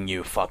just giving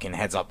you fucking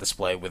heads up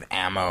display with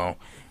ammo,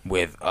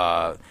 with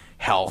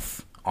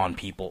health on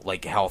people,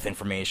 like health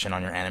information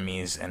on your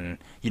enemies, and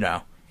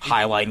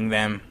highlighting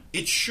them.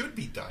 It should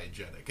be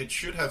diegetic. It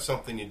should have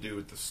something to do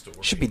with the story.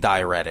 It should be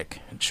diuretic.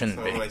 It shouldn't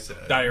That's what I be.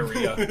 said.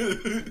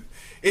 Diarrhea.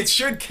 It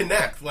should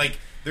connect. Like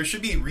there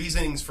should be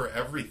reasonings for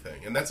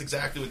everything, and that's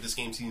exactly what this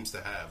game seems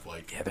to have.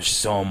 Like Yeah, there's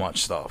so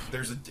much stuff.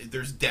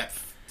 there's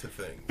depth to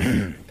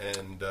things,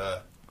 and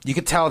You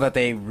could tell that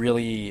they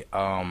really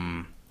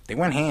they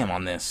went ham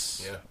on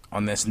this Yeah.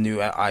 on this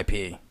new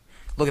IP.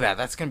 Look at that.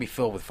 That's gonna be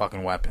filled with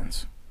fucking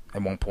weapons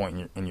at one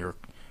point in your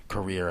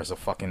career as a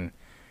fucking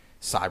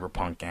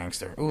cyberpunk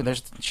gangster. Ooh,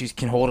 she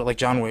can hold it like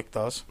John Wick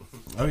does.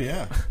 oh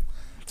yeah.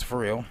 It's for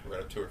real.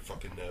 right up to her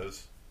fucking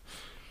nose.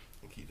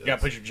 I think he does. You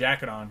gotta put your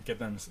jacket on, get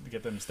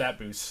them stat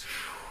boosts.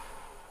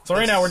 So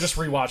right now we're just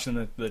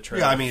rewatching the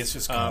trailer. Yeah, I mean it's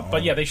just.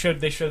 but yeah, they showed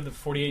the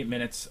 48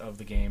 minutes of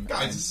the game.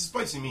 Guys, and this is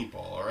spicy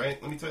meatball. All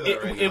right, let me tell you that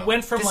it, right now. it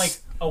went from This- like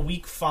a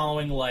week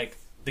following like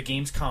the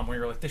Gamescom where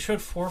you're like they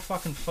showed 4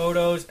 fucking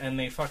photos and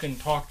they fucking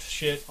talked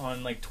shit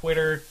on like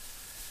Twitter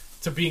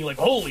to being like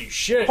holy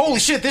shit. Holy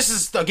shit! This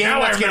is a game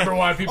now I that's remember gonna.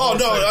 why people. Oh are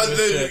no! saying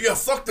this shit. Yeah,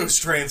 fuck those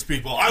trans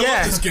people. I Yeah.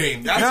 love this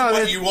game. That's No, what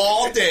that- you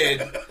all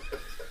did.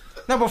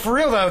 No, but for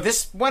real though,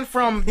 this went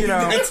from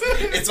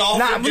it's all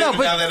Nah, forgiven no, now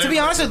but that to be everyone's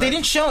honest, though, they back.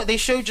 didn't show. They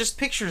showed just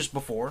pictures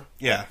before.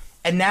 Yeah,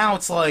 And now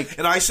it's like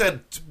And I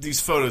said,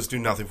 these photos do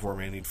nothing for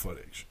me. I need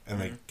footage.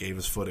 And they gave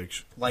us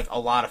footage. a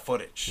lot of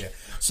footage. Yeah.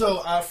 So,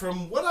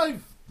 from what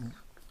I've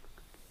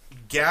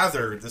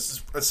gathered, this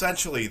is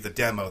essentially the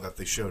demo that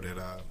they showed at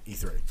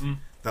E3.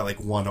 That, like,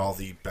 won all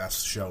the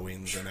best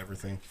showings and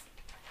everything.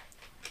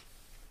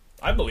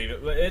 I believe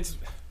it. It's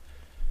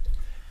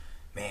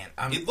Man,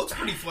 It looks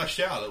pretty fleshed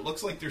out. It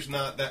looks like there's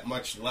not that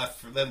much left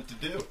for them to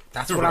do.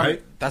 that's what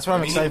Right.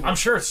 I'm excited for. I'm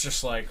sure it's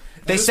just like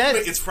They said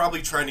It's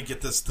probably trying to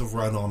get this to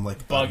run on,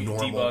 like, Bug a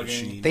normal debugging.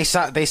 machine.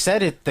 they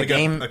said it. The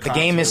Like a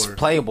game is console or-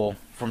 playable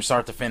from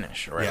start to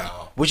finish, right? Yeah.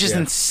 Which is Yeah.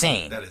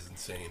 insane. That is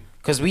insane.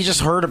 Because we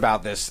just heard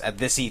about this at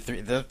this E3.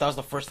 That was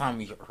the first time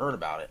we heard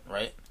about it,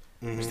 right?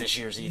 It was this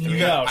year's E3.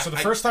 no. So the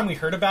first time we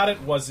heard about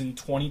it was in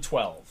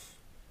 2012.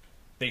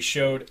 They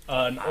showed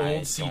an I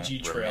old CG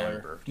don't trailer.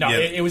 remember. No, Yeah.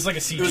 it was like a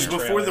CG It was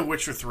trailer. before The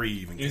Witcher 3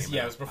 even It was, came yeah,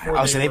 it out. was before.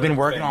 Oh, so they've been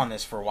working thing. on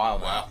this for a while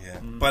now. Wow. Yeah.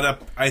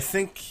 But I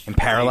think... In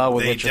parallel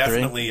with they Witcher 3?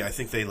 definitely, I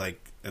think they, like,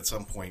 at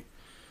some point,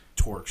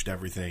 torched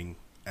everything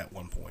at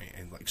one point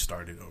and, like,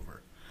 started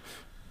over.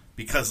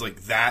 Because,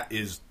 like, that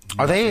is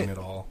Are they- nothing at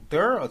all.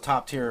 They're a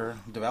top tier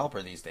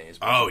developer these days.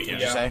 Oh, would yeah.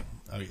 you say?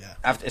 Oh, yeah.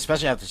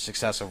 Especially after the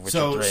success of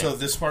Witcher 3. So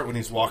this part when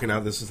he's walking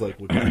out, this is like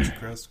what got you,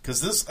 Chris? Because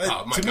this,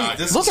 Oh, my to me, God.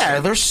 this Look is at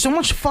it. There's so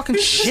much fucking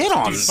shit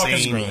on the insane.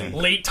 screen.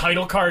 Late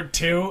title card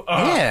too.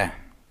 Yeah.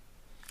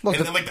 Look,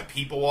 And then, like, the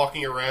people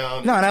walking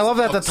around. no, and I love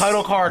that the Looks-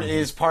 title card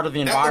is part of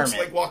the That looks environment.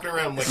 like walking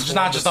around, like, It's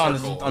not just on the-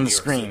 Circle on in the New York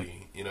screen.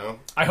 City, you know?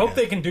 I hope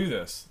they can do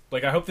this.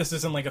 Like, I hope this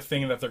isn't like a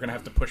thing that they're gonna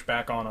have to push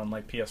back on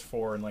like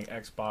PS4 and like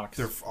Xbox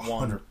they're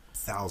One.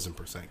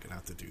 100,000% gonna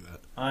have to do that.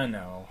 I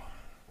know.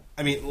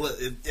 I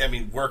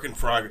mean, work in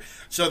progress.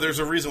 So there's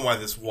a reason why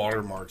this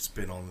watermark's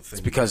been on the thing.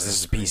 It's because this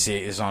is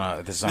PC. Is on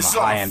a This is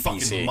high on a end fucking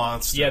PC.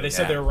 monster. Yeah, they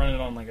said Yeah. they were running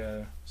on like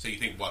a. So you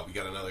think, what, we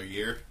got another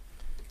year?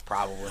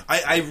 Probably.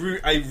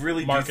 I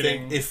really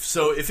Marketing. do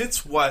think if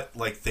it's what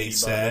like they Debugging.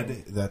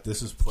 said that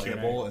this is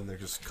playable Q&A. and they're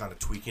just kind of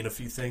tweaking a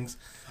few things,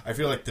 I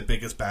feel like the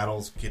biggest battle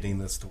is getting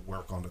this to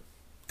work on a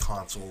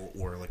console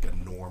or like a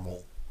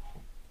normal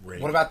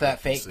rate. What about that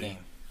fake PC.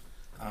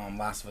 game?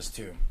 Last of Us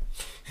 2.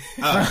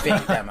 Uh,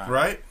 Fake demo.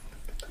 right?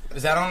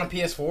 Was that on a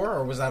PS4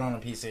 or was that on a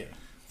PC?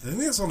 I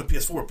think it's on the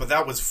PS4, but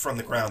that was from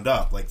the ground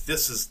up. Like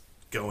this is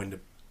going to,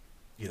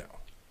 you know,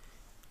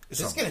 it's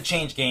This is not- gonna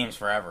change games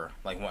forever.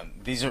 Like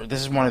this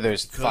is one of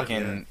those Could,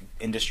 fucking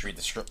industry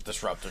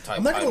disruptor type.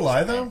 I'm not gonna titles,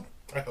 lie man. though.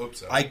 I hope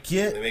so. I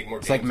get- They make more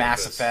It's like games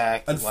Mass this.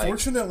 Effect,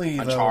 Unfortunately,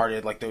 like though,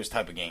 Uncharted, like those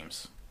type of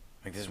games.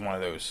 Like this is one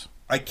of those.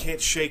 I can't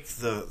shake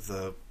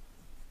the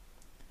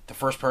The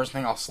first person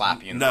thing, I'll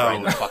slap you in No. right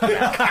in the fucking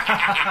mouth.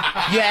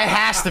 Yeah, it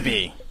has to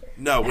be.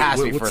 no. Has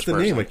to be what's first the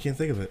name? person. I can't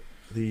think of it.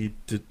 The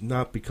did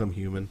not become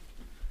human.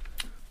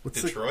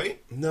 What's Detroit?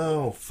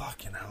 No,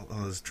 fucking hell.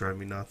 Oh, this is driving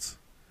me nuts.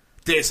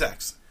 Deus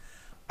Ex.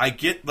 I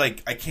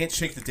can't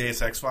shake the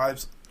Deus Ex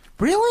vibes.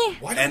 Really?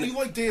 Why don't And you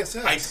like Deus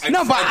Ex?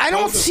 No, but tried I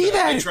don't both of see them.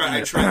 that. I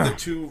tried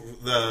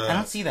the I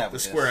don't see that the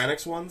with Square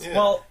this. Enix ones. Yeah.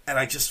 Well, And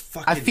I just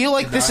fucking. I feel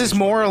like did this not is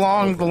enjoy more it.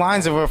 along the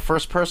lines of a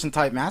first-person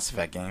type Mass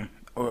Effect game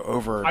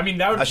over. I mean,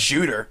 that would- a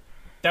shooter.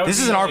 that would This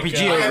be is an like,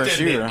 RPG I over have a to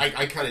admit, shooter.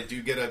 I kind of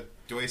do get a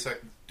Deus Ex.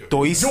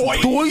 Deus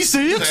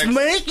Ex,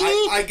 matey?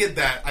 I get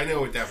that. I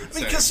know what Devin's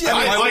saying. Because, yeah,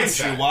 I why like wouldn't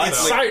you? that. Why?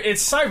 It's, Like-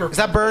 it's Cyberpunk. Is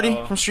that Birdie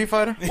though. from Street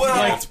Fighter? Well,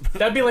 Like,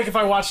 that'd be like if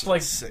I watched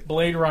like Sick.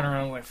 Blade Runner and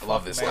I'm like, I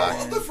love fuck, this man. guy.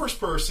 Well, the first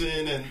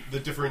person and the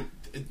different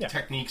Yeah.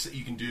 techniques that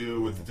you can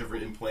do with the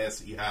different implants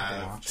that you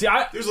have. See,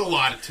 There's a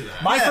lot to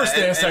that. my Yeah, first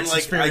Deus and, Ex like, I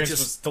experience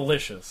just- was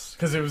delicious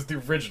because it was the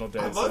original I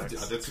Deus loved it.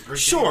 Ex. That's a great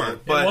Sure, game.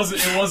 but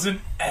It wasn't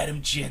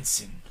Adam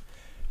Jensen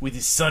with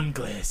his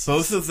sunglasses,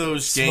 both of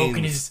those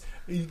smoking games.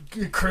 his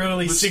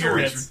curly The story's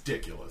cigarettes.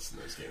 ridiculous in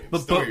those games.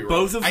 But Don't get me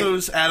both wrong. of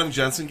those Adam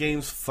Jensen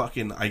games,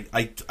 fucking, I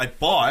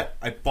bought,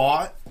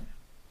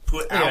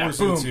 put Yeah, hours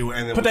boom. into,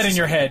 and then Put was that in just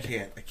your like,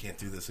 head. I can't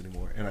do this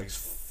anymore, and I just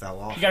fell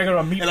off. You gotta go to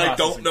a meat and I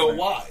processing don't know plant.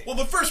 why. Well,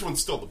 the first one's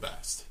still the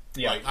best.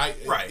 Yeah.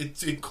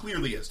 Right. It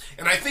clearly is,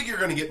 and I think you're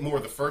going to get more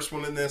of the first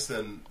one in this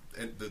than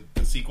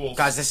the sequels.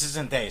 Guys, this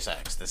isn't Deus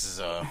Ex. This is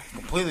a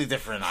completely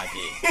different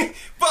IP.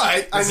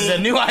 but I This mean, is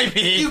a new IP.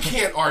 you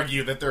can't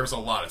argue that there's a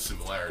lot of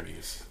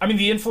similarities. I mean,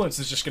 the influence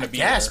is just going to be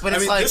Yes, there. but I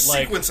it's mean, like, this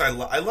sequence, I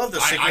love the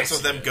I sequence of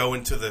see them it.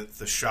 going to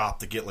the shop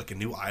to get like a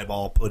new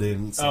eyeball put in.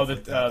 And oh, stuff the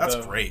like that. That's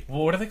the- great.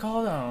 Well, what are they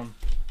called?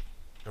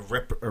 A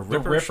Ripper,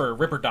 The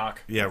Ripper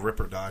Doc. Yeah,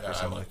 Ripper Doc Yeah, or I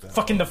something like like that.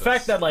 Fucking the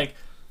fact that like,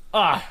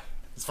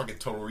 This fucking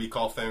Total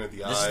Recall thing with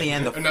the eye. This is the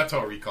end of- not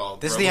Total Recall.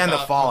 this is the end of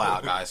RoboCop.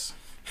 Fallout, guys.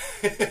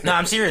 No,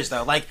 I'm serious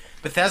though. Like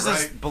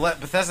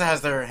Bethesda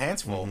has their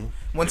hands full.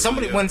 When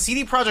when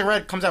CD Projekt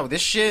Red comes out with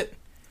this shit,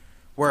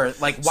 where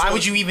like, why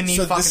would you even need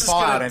fucking this is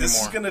Fallout gonna, anymore?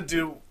 This is gonna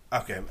do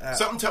okay.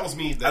 Something tells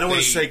me that I don't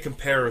want they to say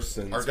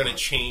comparisons. are going to but-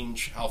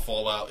 change how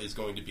Fallout is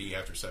going to be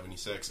after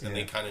 76, and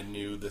they kind of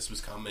knew this was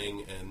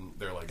coming, and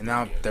they're like, And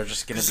now yeah. they're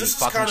just gonna be This is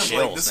fucking kind of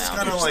like- shills this is now. kind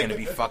They're of just like- gonna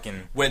be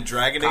fucking. when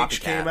Dragon Age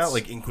came Copycats. out,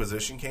 like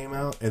Inquisition came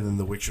out, and then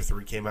The Witcher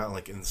 3 came out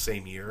like in the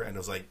same year, and it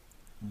was like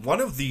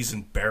one of these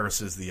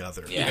embarrasses the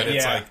other. Yeah. And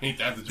it's Yeah. like, Ain't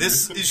that the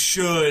this truth? is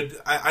should...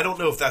 I don't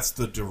know if that's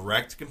the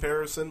direct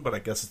comparison, but I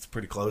guess it's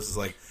pretty close. It's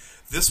like,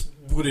 this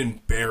would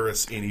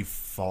embarrass any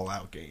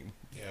Fallout game.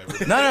 Yeah,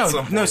 really. No, At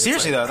some point, it's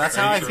seriously like, though, that's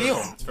very how I true.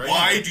 feel. It's very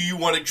Why true. do you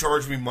want to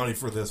charge me money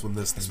for this when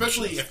this thing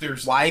Especially exists? if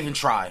there's Why even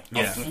try?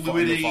 Yeah. a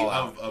fluidity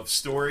of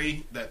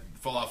story that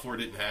Fallout 4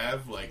 didn't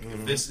have. Like,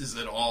 if this is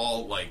at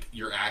all, like,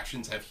 your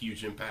actions have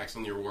huge impacts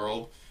on your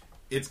world,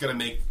 it's going to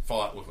make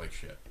Fallout look like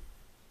shit.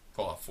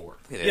 Fallout 4.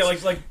 It Yeah,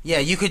 is. like Yeah,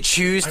 you could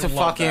choose I to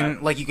love fucking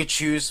that. like you could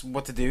choose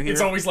what to do here. it's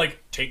always like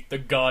take the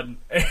gun.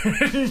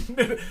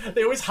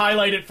 They always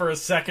highlight it for a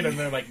second, and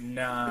they're like,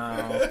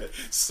 "No,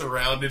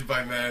 Surrounded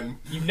by men.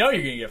 you know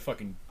you're gonna get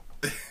fucking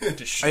Are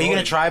destroyed." you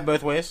gonna try it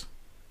both ways?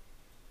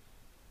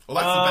 Well,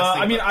 that's the best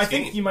thing I mean, about I this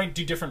think game. you might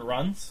do different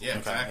runs. Yeah,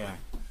 exactly.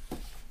 Yeah.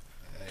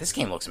 This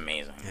game looks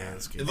amazing. Yeah,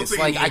 it's good. It looks It's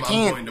like, like, a game I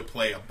can't- I'm going to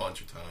play a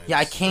bunch of times. Yeah,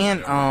 I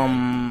can't.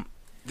 Over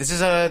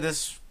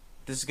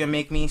This is gonna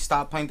make me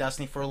stop playing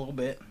Destiny for a little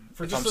bit.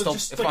 For If just I'm a- still,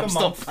 just if like I'm a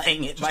still month.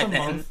 playing it Just by a then.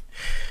 month.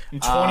 In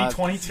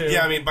 2022.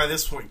 Yeah, I mean, by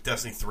this point,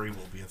 Destiny 3 will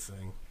be a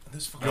thing.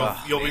 This fucking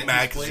You'll be man,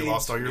 mad these 'cause you blades,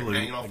 lost all your you're loot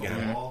hanging off the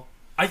again. wall.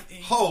 I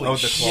Holy Oh,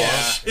 the shit.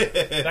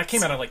 claws. that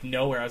came out of like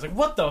nowhere. I was like,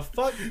 "What the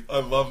fuck?" I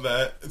love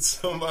that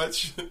so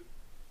much.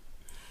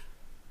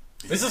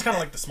 This is kind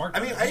of like the smart. I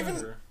mean, gun, I isn't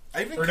even it?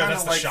 I even Or no, kind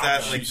that's of the like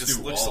shotgun. that. Like, Shoots this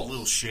through looks a walls.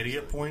 little shitty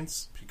at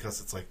points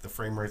because it's like the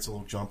frame rate's a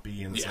little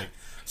jumpy and it's Yeah. like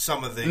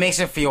some of the It makes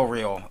it feel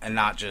real and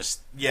not just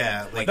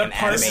yeah, like That an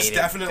part- this is animated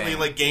definitely thing.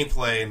 like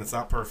gameplay and it's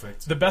not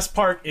perfect. The best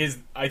part is,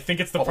 I think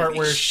it's the part Holy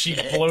where she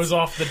shit. blows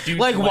off the dude's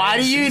Like, why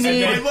legs do you and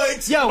need- then- My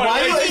legs. Yeah, my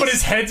why legs. but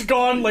his head's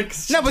gone. Like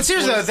no. But she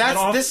seriously, blew though, his head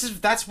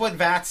off. that's what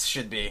VATS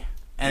should be,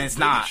 and it's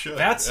Really not. should.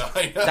 That's- Yeah,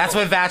 I know. That's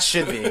what VATS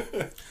should be.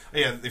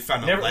 Yeah, they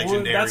found a Never,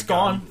 legendary. that's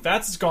gun. gone.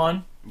 That's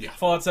gone. Yeah.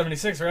 Fallout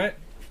 76, right?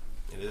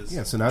 It is.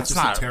 Yeah, so now it's It's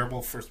just not- a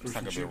terrible first It's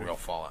not person gonna be a shooter. real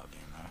Fallout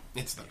game, though.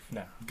 It's not.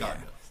 No. God,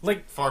 no.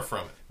 Like Far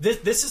from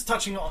it. this is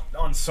touching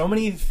on so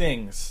many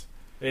things.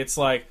 It's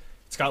like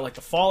it's got like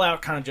the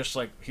Fallout kind of just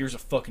like here's a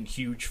fucking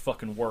huge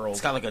fucking world.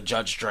 It's got like a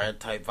Judge Dredd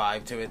type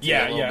vibe to it. Too,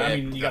 yeah, a little yeah. I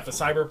bit. mean, you got the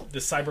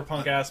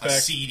cyberpunk A aspect.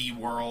 seedy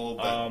world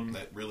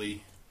that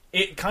really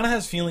It kind of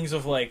has feelings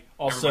of like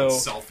also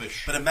everyone's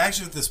selfish. But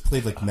imagine if this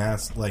played like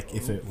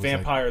if it was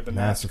Vampire like the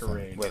Mass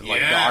Masquerade. with like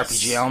Yes, the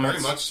RPG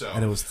elements. very much so.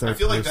 And it was third I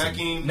feel like person. that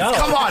game. No,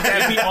 Come on,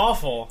 it'd be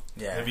awful.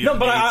 Yeah, Have you- No,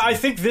 but I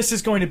Amazing. think this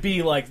is going to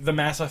be like the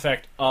Mass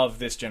Effect of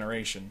this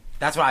generation,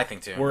 that's what I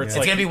think too. where it's It's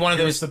like gonna be one of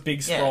here's those the big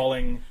yeah.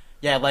 sprawling.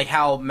 Yeah, like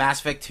how Mass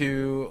Effect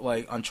 2,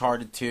 like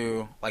Uncharted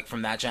 2, like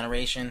from that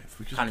generation, If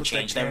we just kind of put that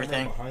changed camera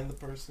everything. behind the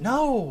person.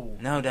 No,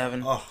 No,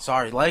 Devin. Oh.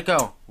 Sorry. Let it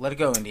go. Let it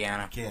go,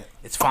 Indiana. Can't.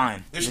 It's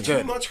fine. There's You're too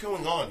good. much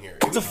going on here.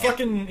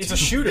 it's a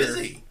shooter.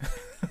 Busy.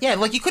 Yeah,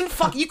 like you couldn't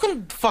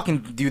fucking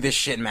do this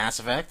shit in Mass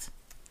Effect.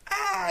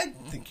 I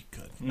think you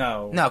could.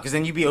 No, No, because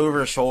then you'd be over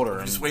his shoulder.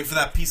 And, Just wait for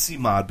that PC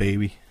mod,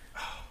 baby.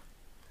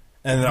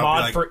 And then I'll Mod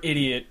be like, for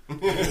idiot.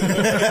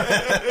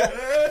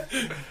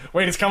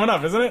 Wait, it's coming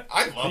up, isn't it?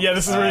 I love Yeah,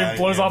 this is where he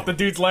blows yeah. off the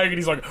dude's leg, and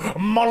he's like,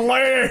 "My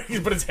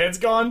leg," but his head's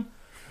gone.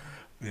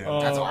 yeah.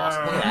 that's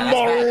awesome. Look at that.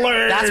 My That's,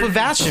 leg. that's what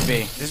VATS should be.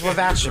 This is what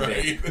VATS should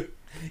be. Right?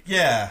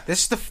 yeah.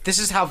 This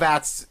is how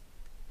VATS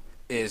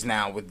is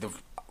now with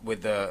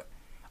the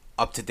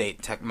up to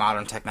date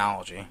modern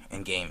technology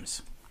in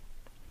games.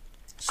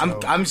 So-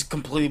 I'm just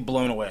completely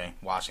blown away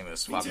watching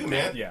this. Me fucking too, thing.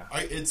 man. Yeah.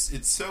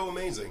 It's so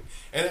amazing,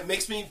 and it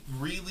makes me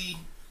really.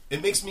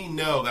 It makes me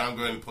know that I'm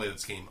going to play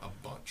this game a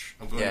bunch.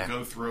 I'm going Yeah. to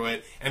go through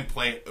it and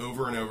play it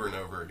over and over and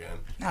over again.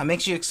 No, it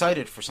makes you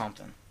excited for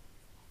something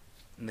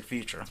in the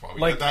future. That's why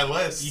we Like, got that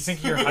list. You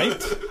think you're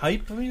hyped?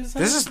 Hype? What you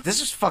saying?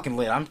 This is fucking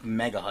lit. I'm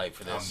mega hyped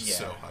for I'm this.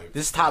 so hyped.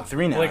 This is top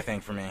 3 now, Like- I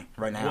think, for me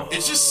right now.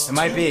 It's just It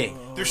might be.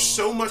 There's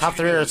so much Top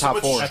you can 3 do, or so top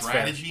much 4? That's fair.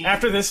 strategy.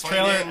 After this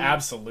trailer, fighting.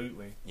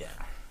 absolutely. Yeah.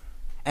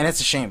 And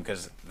it's a shame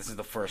because this is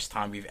the first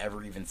time we've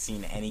ever even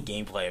seen any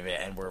gameplay of it,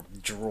 and we're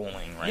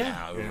drooling right Yeah.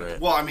 now over it.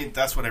 Well, I mean,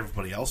 that's what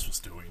everybody else was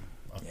doing.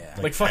 Yeah.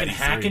 Like fucking at E3.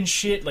 hacking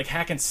shit, like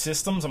hacking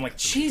systems. I'm like,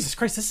 Jesus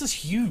Christ, this is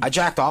huge. I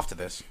jacked off to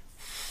this.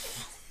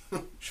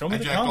 Show me I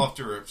the jacked gun. off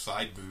to her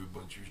side boob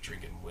when she was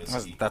drinking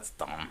whiskey. That's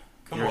dumb.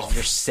 Come you're, on.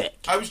 you're sick.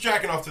 I was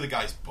jacking off to the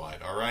guy's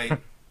butt. All right.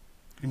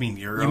 You mean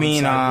your You own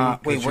mean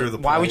side boob, 'cause wait? you're the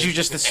Why would player? you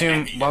just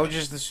assume? Why would you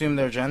just assume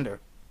their gender?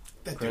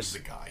 That Chris.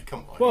 dude's a guy.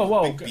 Come on. Whoa, He's a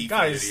whoa, big beefy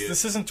guys, idiot.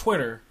 this isn't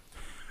Twitter.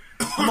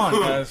 Come on,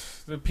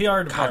 guys. The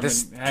PR department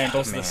this-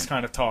 handles man. this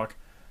kind of talk.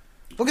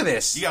 Look at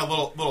this. You got a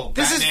little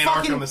This is Batman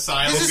fucking- Arkham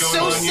Asylum this is going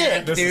so on sick.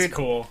 here. This Dude. is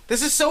cool.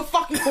 This is so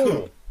fucking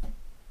cool.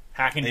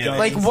 Hacking Yeah, guns.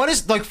 Like, what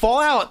is like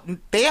Fallout?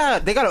 They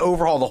got to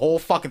overhaul the whole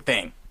fucking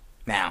thing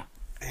now.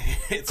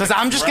 Because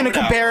I'm just gonna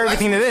compare That's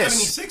everything to what this.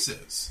 76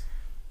 is.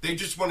 They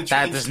just want to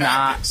That change does not.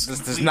 tactics This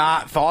does completely.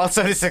 not. Fallout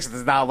 76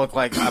 does not look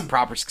like a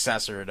proper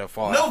successor to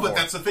Fallout. No, 4 but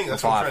that's the thing. or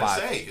That's what I'm Fallout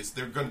trying 5. to say. Is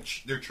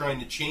they're trying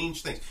to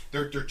change things.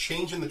 They're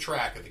changing the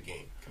track of the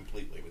game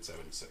completely with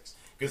 76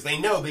 because they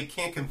know they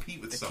can't compete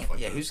with stuff like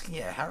Yeah, this.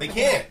 how are They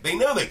can't. They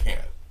know they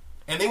can't.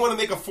 And they want to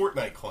make a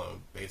Fortnite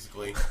clone,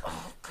 basically.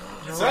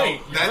 You're right.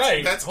 You're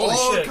right. That's Holy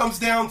all shit. it comes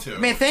down to.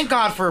 Man, thank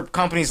God for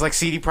companies like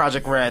CD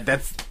Projekt Red.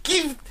 That's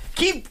keep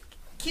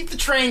the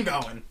train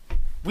going.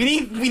 We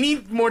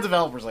need more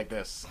developers like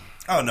this.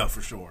 Oh no,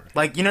 for sure.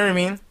 Like, you know what I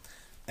mean?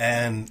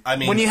 And I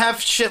mean, When you have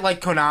shit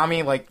like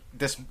Konami, like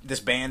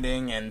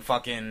disbanding and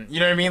fucking, you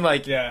know what I mean?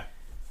 Like, Yeah.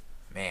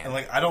 man, and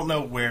like I don't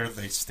know where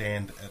they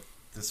stand at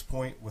this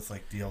point with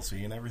like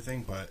DLC and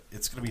everything, but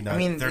it's gonna be nice. I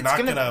mean, they're it's not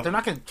gonna,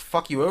 gonna.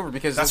 fuck you over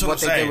because That's of what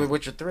what I'm they did saying. with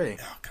Witcher 3.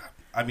 Oh god,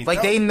 I mean, Like,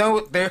 that- they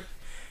know they're.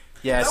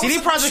 Yeah, that CD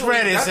was Projekt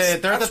Red is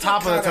actually- they're at the that's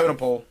top what of the kinda- totem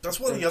pole. That's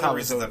one of They're the top other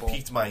reasons that totem pole.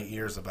 piqued my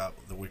ears about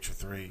The Witcher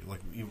 3. Like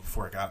even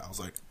before I got it, I was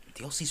like,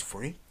 DLC's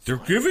free. they're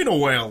giving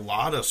away a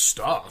lot of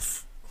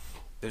stuff.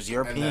 There's And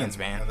Europeans,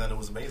 then, man. And then it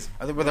was amazing.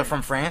 Were they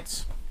from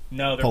France?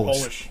 No, they're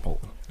Polish.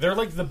 They're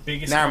like the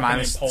biggest Never company mind.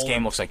 in This Poland.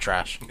 game looks like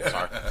trash.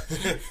 Sorry.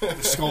 The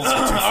skulls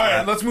are too All right,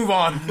 fat. let's move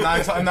on.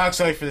 I'm not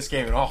excited for this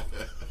game at all.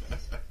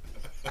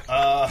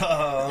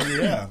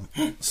 Yeah.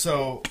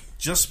 So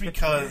just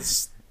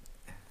because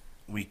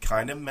we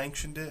kind of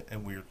mentioned it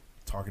and we're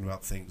talking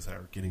about things that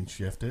are getting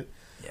shifted,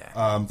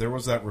 Yeah. there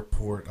was that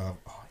report of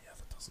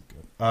that doesn't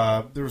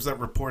good. There was that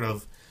report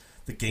of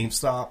the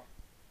GameStop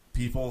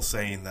people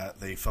saying that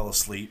they fell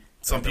asleep.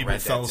 Some the people Red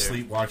Dead fell 2.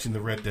 asleep watching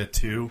the Red Dead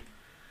 2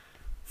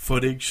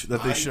 footage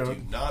that they I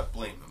showed. do not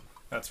blame them.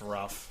 That's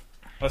rough.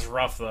 That's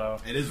rough, though.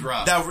 It is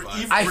rough. Now, but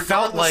even I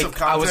felt regardless like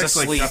of I was context,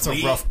 asleep. Like, that's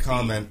a rough Sleep.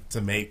 comment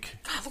to make.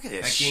 God, look at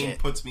that this game shit.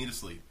 puts me to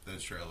sleep,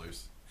 those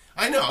trailers.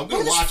 I know, I'm Look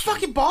going at to this watch them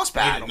fucking boss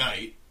late battle. at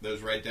night.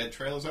 Those Red Dead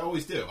trailers, I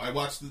always do. I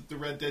watched the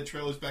Red Dead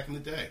trailers back in the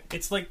day.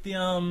 It's like the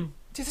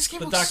Dude, this game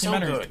the looks so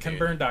documentaries, good. the Ken dude.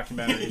 Burn You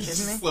documentaries.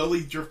 just me?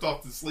 slowly drift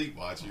off to sleep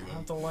watching How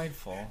them.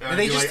 delightful. And Did they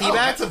I'd be just like, teabag?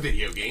 that's a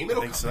video game.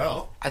 It'll think come so.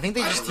 out. I think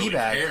they just don't really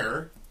teabag.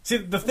 care. See,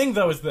 the thing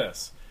though is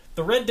this: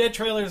 the Red Dead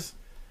trailers,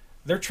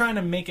 they're trying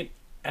to make it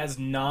as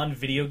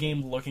non-video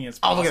game looking as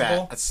Oh, possible. look at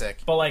that. That's sick.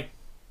 But like,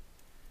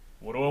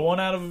 what do I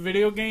want out of a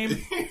video game?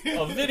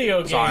 A video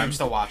game. Sorry, I'm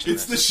still watching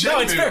It's this. the Shenmue. No,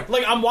 it's fair.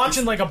 Like I'm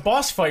watching like a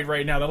boss fight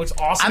right now that looks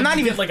awesome. I'm not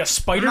You even get, like a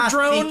spider I'm not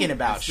drone. thinking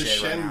about It's the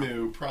shit right now.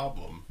 Shenmue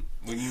problem.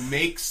 When you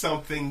make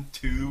something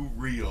too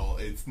real,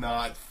 it's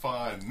not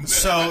fun.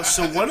 So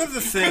one of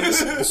the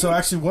things. So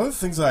actually, one of the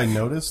things that I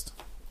noticed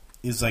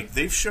is like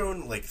they've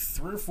shown like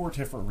 3 or 4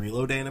 different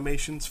reload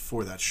animations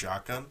for that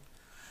shotgun,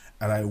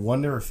 and I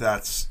wonder if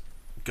that's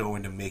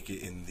going to make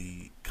it in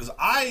the. Because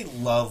I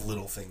love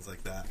little things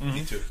like that.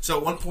 Me too. So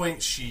at one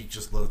point, she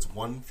just loads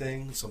one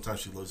thing.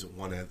 Sometimes she loads it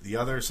one at the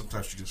other.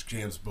 Sometimes she just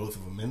jams both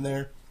of them in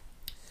there.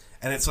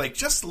 And it's like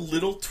just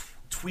little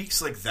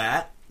tweaks like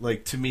that.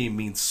 Like to me,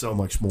 means so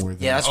much more. Than,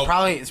 Yeah, it's Oh.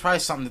 probably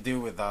something to do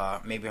with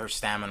maybe her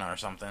stamina or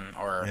something,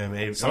 or Yeah,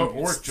 maybe. some,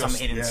 Or some just-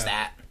 hidden yeah.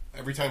 stat.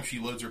 Every time she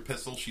loads her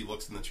pistol, she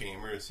looks in the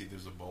chamber to see if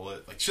there's a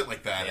bullet. Like shit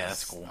like that. Yeah, is-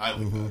 that's cool. I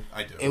like that.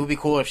 I do. It would be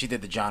cool if she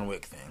did the John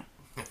Wick thing.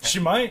 She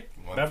might.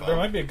 One There fun.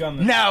 might be a gun.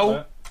 That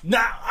No.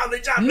 Nah,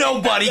 only John.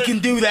 Nobody can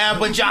do that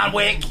but John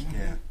Wick.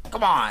 Yeah.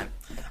 Come on.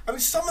 I mean,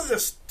 some of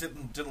this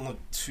didn't look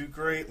too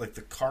great. Like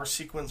the car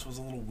sequence was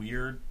a little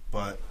weird,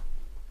 but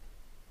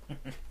It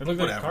looked like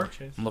a Whatever. car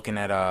chase. I'm looking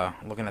at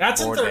That's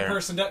the in board third there.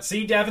 person.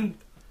 See, Devin,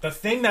 the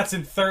thing that's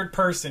in third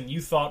person you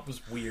thought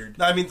was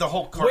weird. I mean the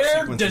whole car Where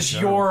sequence. does in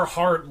general. your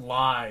heart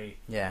lie?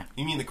 Yeah.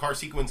 You mean the car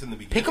sequence in the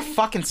beginning? Pick a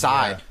fucking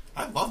side.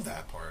 I love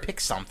that part. Pick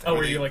something. Oh, Were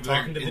were you like they're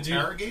talking to the dude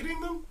interrogating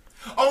them?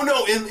 Oh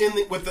no!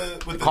 With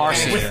the car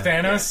thing. scene. with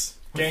Yeah. Thanos,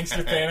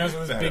 gangster Thanos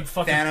with his big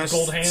fucking Thanos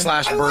gold hand?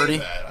 slash I Birdie.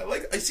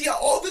 like that. I see how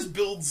all this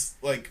builds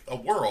like a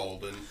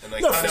world, and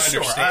I No, kind for of sure.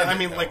 understand. I it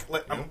mean, now, like you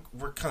know?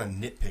 we're kind of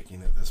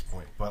nitpicking at this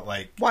point, but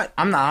like, What?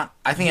 I'm not.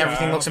 I think Yeah, I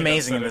everything don't looks think I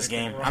amazing said in this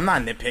anything game. wrong. I'm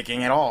not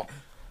nitpicking at all.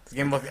 This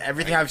game look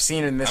everything I've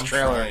seen in this I'm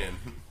trailer trying.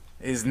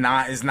 is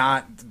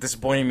not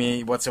disappointing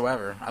me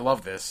whatsoever. I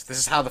love this. This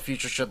is how the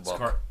future should look.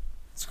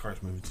 this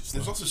car's moving too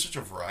There's slow. also such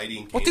a variety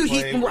in Well, dude,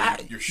 gameplay where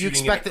you're you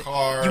shooting expect in it? a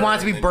car. You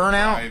want it to be and then you're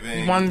burnout? driving.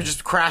 You want them to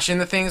just crash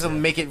into things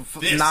and make it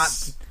This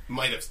not?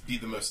 might have be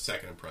the most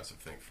second impressive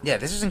thing for Yeah, me.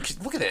 this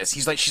isn't. Look at this.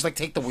 She's like,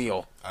 take the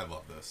wheel. I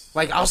love this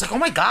Like, I was like, oh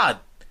my god,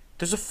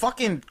 there's a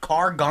fucking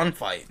car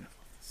gunfight.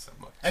 so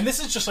much. And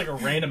this is just like a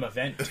random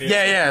event, too.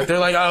 Yeah. They're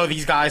like, oh,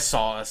 these guys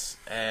saw us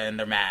and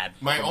they're mad.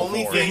 My from only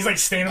before. Yeah, thing- he's like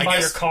standing I by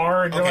guess- your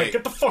car, and you're okay. like,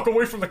 "Get the fuck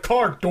away from the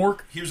car,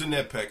 dork!" Here's a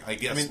nitpick. I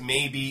guess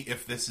maybe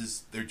if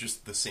they're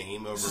just the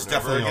same over This is and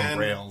over definitely again. on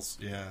rails.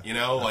 Yeah, You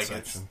know, that like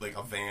section. it's like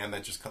a van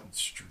that just comes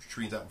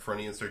streams out in front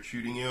of you and starts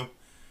shooting you.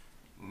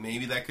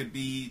 Maybe that could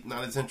be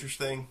not as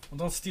interesting. Well,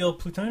 don't steal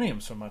plutonium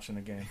so much in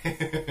the game.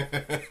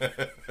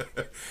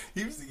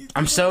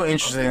 I'm so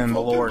interested in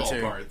the lore Pinball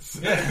too.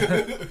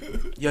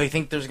 cards. Yo, you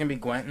think there's gonna be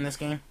Gwent in this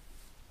game,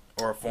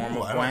 or a form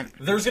Ooh, of I Gwent?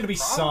 There's gonna be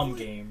some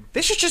Probably. game.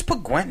 They should just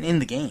put Gwent in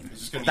the game.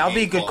 It's just gonna be That would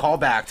be a game good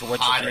called callback to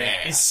Witcher Hot 3.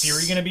 Ass. Is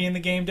Siri gonna be in the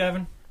game,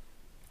 Devin?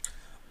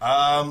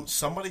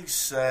 Somebody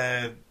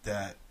said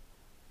that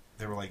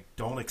they were like,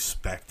 don't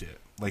expect it.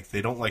 Like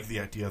they don't like the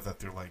idea that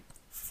they're like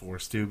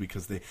forced to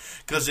because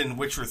in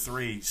Witcher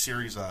 3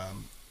 series,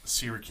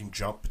 Siri can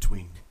jump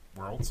between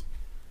worlds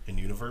and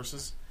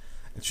universes,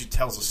 and she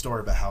tells a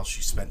story about how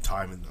she spent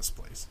time in this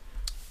place.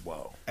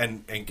 Whoa.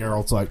 And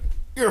Geralt's like,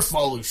 "You're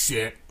full of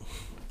shit."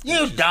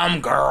 You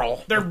dumb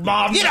girl. Their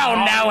mom. You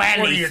don't know What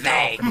are you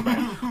anything.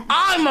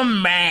 I'm a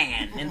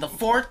man in the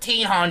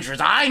 1400s.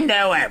 I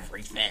know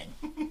everything.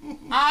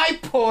 I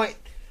put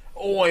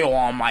oil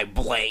on my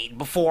blade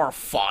before a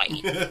fight.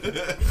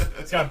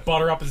 He's got to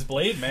butter up his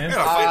blade, man.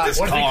 Fight this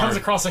What if he car. comes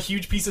across a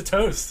huge piece of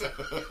toast?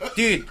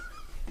 Dude,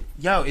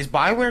 yo, is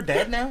BioWare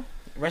dead now?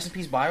 Rest in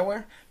peace,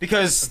 BioWare?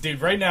 Because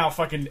Dude, right now,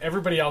 fucking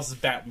everybody else is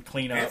batting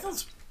clean up.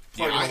 Anthem's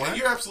Yeah, plugging away.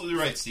 you're absolutely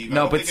right, Steve.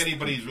 No, I don't but think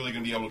anybody's really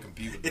going to be able to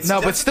compete with this.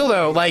 no, but still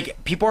though,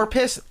 like people are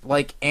pissed.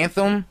 Like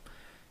Anthem,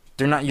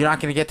 you're not going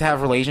to get to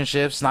have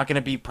relationships. Not going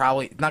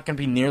to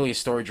be nearly as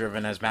story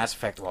driven as Mass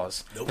Effect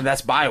was. Nope. And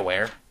that's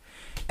BioWare.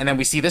 And then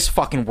we see this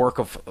fucking work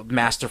of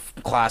master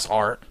class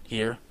art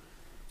here.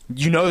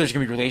 You know, there's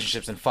going to be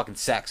relationships and fucking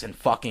sex and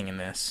fucking in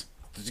this.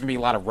 There's going to be a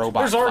lot of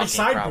robots. There's already fucking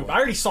side probably. boob. I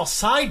already saw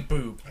side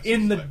boob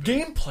in the side boob.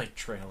 gameplay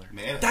trailer.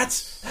 Man, that's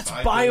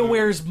side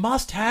BioWare's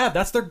must-have.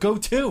 That's their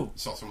go-to.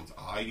 Saw someone's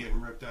eye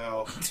getting ripped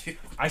out.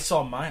 I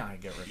saw my eye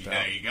get ripped out.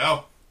 There you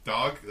go,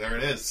 dog. There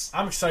it is.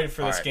 I'm excited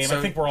for this Alright, game. so-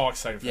 I think we're all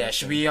excited for Yeah, this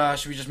should game.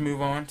 we just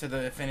move on to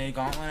the Infinity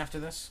Gauntlet after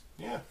this?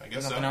 Yeah, I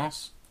guess Nothing so.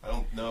 else? I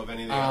don't know of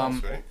anything Um,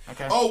 else, right?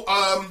 Okay.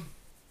 Oh,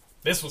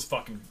 This was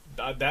fucking...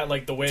 that,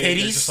 like, the way they're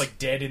Titties? just, like,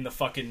 dead in the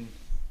fucking...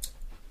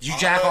 Did you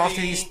jack off to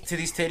I- these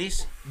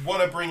titties?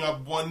 want to bring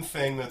up one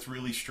thing that's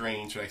really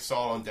strange. I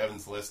saw it on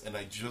Devin's list, and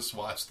I just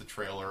watched the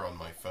trailer on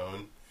my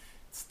phone.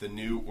 It's the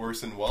new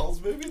Orson Welles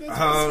movie that's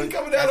supposed to be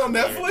coming out on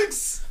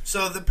Netflix.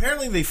 So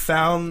apparently they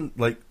found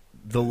like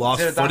the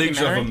lost Is it a footage of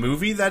a documentary?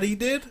 movie that he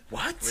did.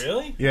 What?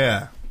 Really?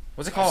 Yeah.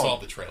 What's it I saw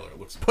called? the trailer. It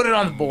looks Put it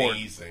on the board.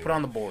 amazing. Put it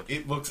on the board.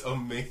 It looks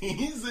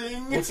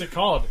amazing. What's it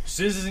called?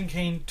 Citizen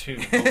Kane 2.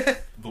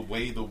 The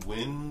way the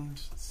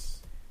wind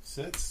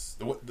sits.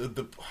 The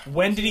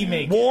When did he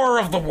make it? War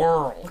of the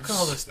Worlds. Look at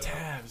all those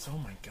tabs. Oh,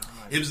 my God.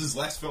 It was his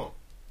last film.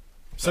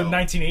 So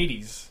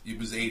 1980s. It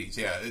was 80s.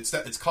 Yeah,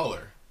 it's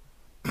color.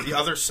 The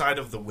Other Side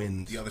of the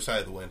Wind. The Other Side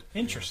of the Wind.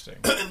 Interesting.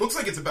 It looks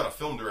like it's about a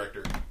film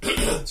director.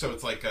 So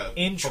it's like a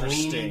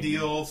Interesting. Fellini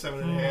deal,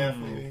 7.5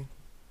 maybe,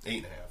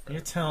 8.5. You're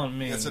telling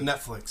me. It's a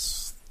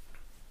Netflix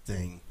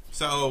thing.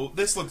 So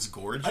this looks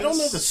gorgeous. I don't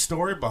know the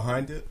story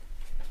behind it.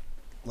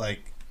 Like,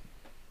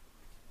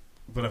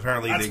 but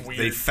apparently That's they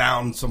weird.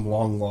 found some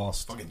long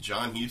lost. Fucking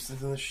John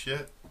Huston's in this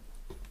shit.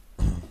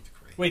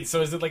 Wait,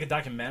 so is it like a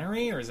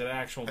documentary or is it an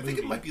actual I movie? think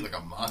it might be like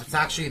a mockumentary. It's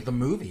actually the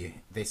movie,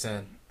 they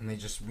said, and they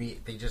just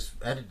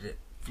edited it.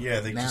 Yeah,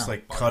 they Now. just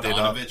like cut it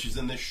up. Bogdanovich is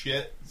in this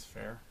shit. It's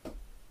fair.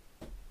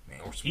 Man,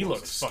 He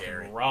looks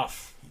fucking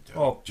rough.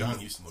 Oh, John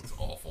Huston looks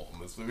awful in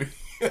this movie.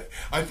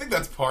 I think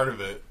that's part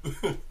of it. I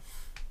think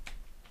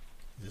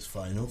This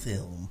final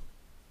film.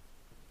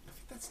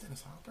 that's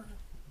Dennis Hopper.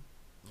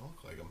 They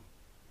look like him.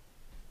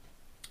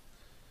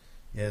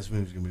 Yeah, this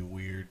movie's gonna be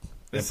weird.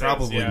 This And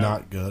probably is, yeah.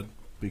 not good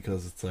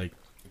because it's like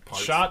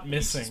Shot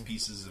missing.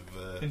 Pieces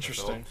of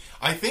Interesting. film.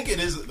 I think it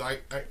is. I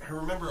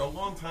remember a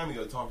long time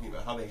ago talking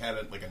about how they had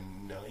like a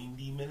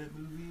 90-minute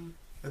movie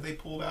that they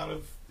pulled out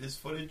of his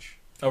footage,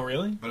 Oh,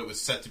 really? but it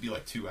was set to be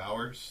like 2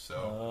 hours.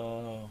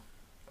 So,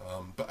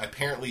 but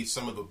apparently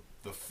some of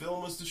the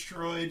film was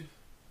destroyed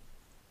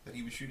that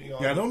he was shooting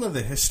on. yeah. I don't know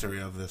the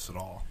history of this at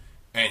all.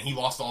 And he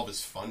lost all of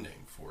his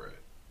funding for it.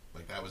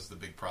 Like, that was the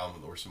big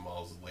problem with Orson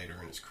Welles later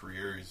in his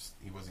career, is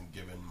he wasn't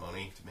given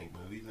money to make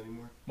movies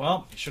anymore.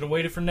 Well, you should have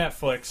waited for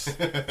Netflix.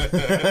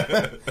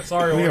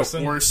 Sorry,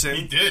 Orson. He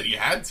Orson. did. He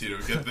had to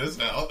get this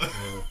out.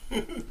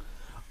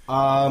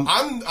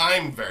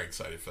 I'm very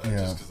excited for that,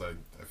 just because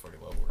I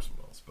fucking love Orson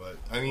Welles. But,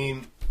 I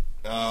mean,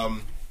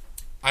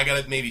 I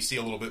gotta maybe see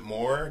a little bit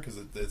more, because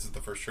this is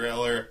the first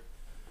trailer.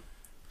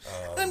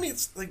 I mean,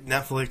 it's like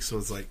Netflix, so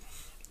it's like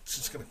it's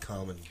just gonna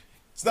come and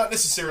It's not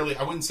necessarily,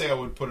 I wouldn't say I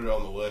would put it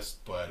on the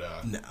list, but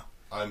no.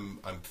 I'm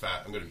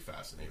going to be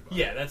fascinated by it.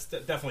 Yeah, that's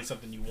definitely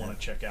something you want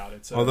to check out.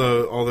 It's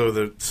Although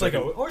the it's like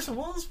Orson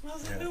Welles.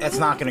 That's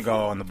not going to go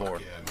on the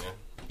board. Yeah, man.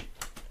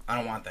 I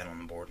don't want that on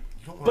the board.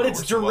 You don't want But it's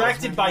Orson Welles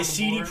directed movie by on the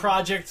CD board?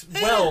 Projekt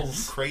You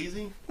Wells.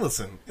 crazy?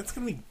 listen, it's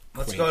gonna be.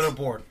 Let's quaint. go to the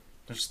board.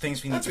 There's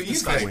things we need That's to what you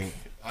discuss. think.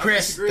 I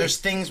Chris, disagree. there's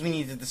things we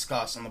need to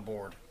discuss on the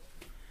board.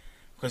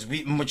 Because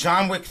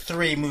John Wick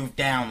 3 moved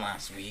down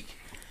last week.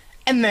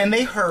 And then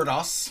they heard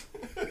us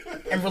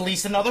and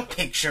released another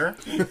picture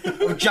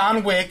of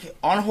John Wick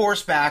on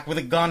horseback with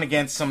a gun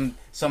against some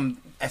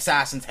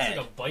assassin's Like head.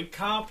 a bike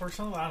cop or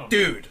something. I don't know.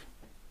 Dude.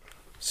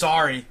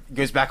 Sorry. It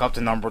goes back up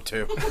to number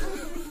 2.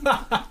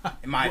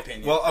 In my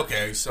opinion. Well,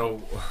 okay,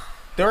 so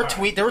there were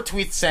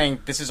tweets saying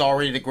this is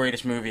already the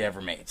greatest movie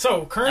ever made.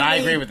 So And currently, I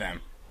agree with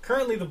them.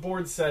 Currently, the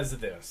board says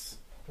this: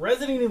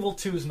 Resident Evil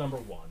 2 is number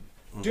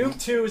 1, Doom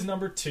 2 is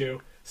number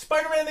 2,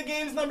 Spider-Man the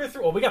game is number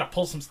 3. Well, we got to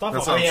pull some stuff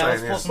That's off. what I'm let's saying,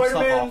 pull yeah. some stuff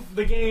Spider-Man off.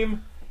 the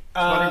game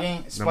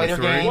Spider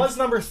three. Game. was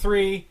number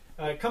 3.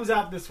 It comes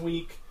out this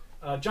week.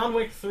 John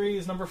Wick 3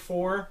 is number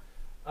 4.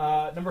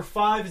 Number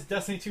 5 is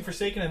Destiny 2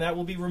 Forsaken, and that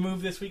will be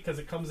removed this week because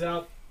it comes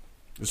out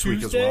this week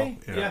as Tuesday.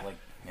 well. Yeah. Like,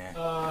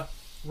 yeah.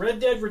 Red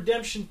Dead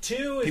Redemption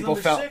 2 is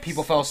number 6.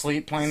 People fell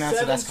asleep playing that, so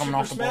 7, that's coming Super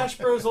off the board. Smash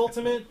Bros.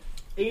 Ultimate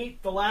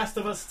 8, The Last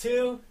of Us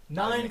 2,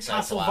 9,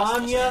 excited for Last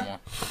of Us Castlevania, anymore.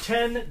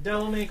 10,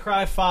 Devil May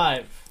Cry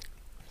 5.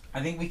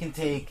 I think we can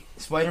take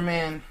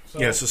Spider-Man,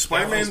 Yeah, so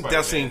Spider-Man, Definitely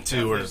Destiny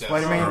Spider-Man. 2 are... Definitely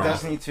Spider-Man, Alright.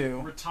 Destiny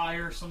 2,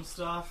 Retire some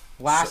stuff.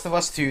 Last of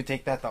Us 2.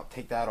 Take that off.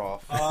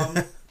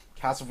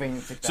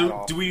 Castlevania. Take that So,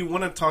 off. do we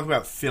want to talk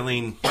about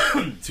filling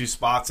 2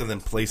 spots and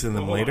then placing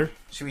them Hold on. later?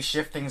 Should we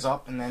shift things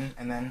up and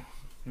then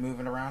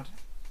moving around?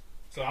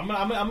 So I'm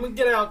gonna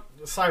get out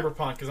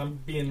Cyberpunk because I'm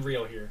being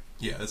real here.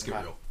 Yeah, let's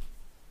get real.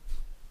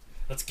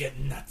 Let's get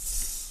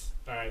nuts.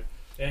 All right,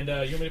 and you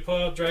want me to pull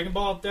out Dragon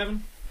Ball,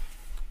 Devin?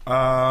 It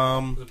I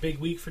was a big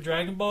week for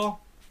Dragon Ball.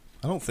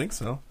 don't think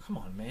so. Come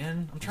on,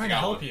 man. I'm trying to got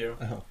help one. you.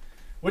 Oh.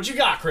 What you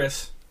got,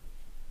 Chris?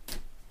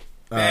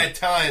 Bad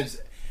times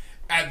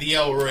at the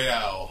El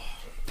Royale.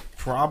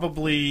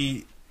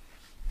 Probably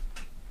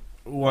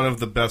one of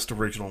the best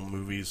original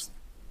movies,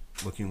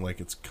 looking like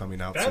it's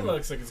coming out That soon.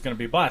 looks like it's going to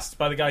be blessed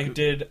by the guy who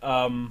did.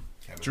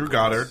 Drew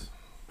Goddard.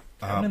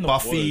 Cabin in the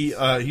Buffy.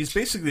 Woods. He's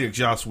basically a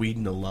Joss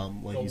Whedon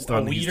alum. Like A he's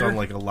done weeder?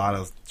 like a lot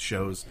of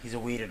shows. He's a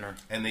Wheatener.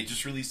 And they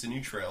just released a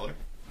new trailer.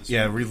 this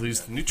Yeah, week.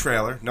 released a new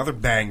trailer, another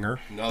banger.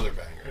 Another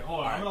banger.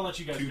 Hold on, I'm going to let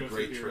you guys Two go through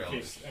great here in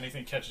trailers. case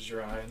anything catches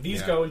your eye. And these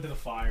Yeah. go into the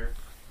fire.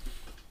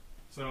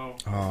 So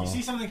Oh. if you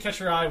see something catch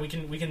your eye, we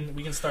can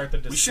start the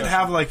discussion. We should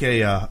have like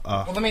a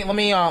Well, let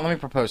me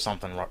propose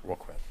something real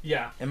quick.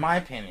 Yeah. In my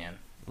opinion,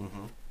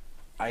 Mm-hmm.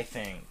 I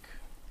think,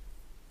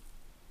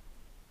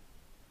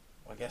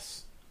 I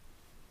guess,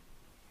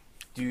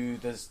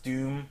 does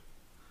Doom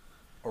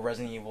or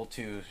Resident Evil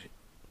 2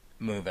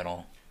 move at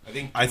all?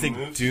 I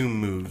think Doom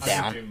moves. I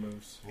Down. think Doom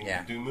moves. I think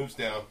Yeah. Doom moves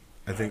down.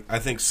 I think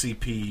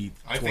CP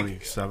I think-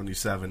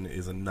 2077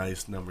 is a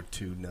nice number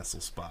 2 nestle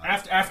spot.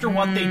 After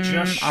what they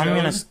just showed, I'm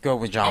gonna go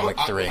with John Wick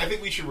 3. I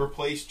think we should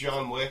replace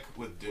John Wick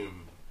with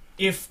Doom.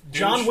 if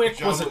John Wick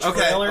John was a Wick-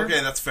 trailer,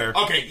 Okay, that's fair.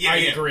 Okay, yeah, I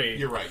yeah. agree.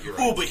 You're right.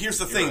 Oh, but here's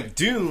the You're thing: right.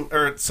 Doom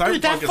or Cyberpunk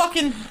Dude, that is,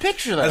 fucking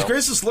picture though. as great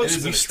as this looks, It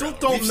is we in a still trailer.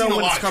 don't We've know seen a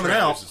when lot it's of coming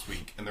trailers out. this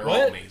week, and they're What?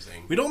 all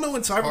amazing. We don't know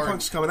when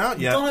Cyberpunk's coming out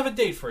you yet. don't have a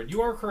date for it.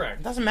 You are correct.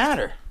 It doesn't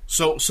matter.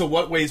 So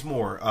what weighs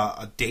more,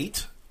 a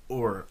date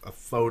or a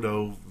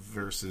photo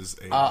versus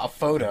A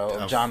photo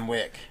of of John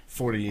Wick.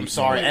 40? I'm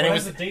sorry, Wait, and what it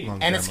is was, the date?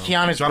 Long and it's demo.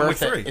 Keanu's John Wick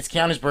birthday. 3. It's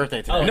Keanu's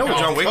birthday today. Oh, No, Oh,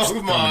 John Wick's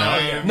come coming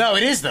out. on. No,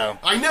 it is though.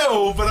 I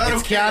know, but I don't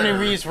It's care. Keanu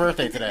Reeves'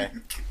 birthday today.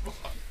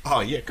 Oh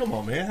yeah, come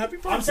on, man! Happy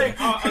birthday! I'm saying,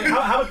 how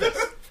about this?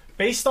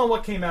 Based on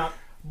what came out,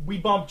 we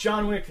bumped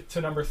John Wick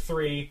to number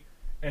 3,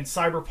 and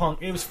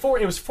Cyberpunk. It was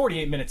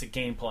 48 minutes of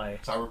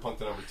gameplay. Cyberpunk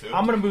to number 2.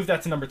 I'm gonna move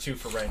that to number 2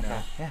 for right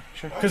now Yeah,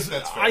 sure. because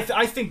that's fair.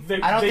 I think they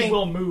I don't think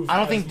will move. I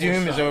don't as think more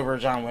Doom is stuff. over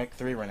John Wick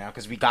 3 right now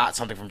because we got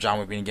something from John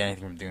Wick. We didn't get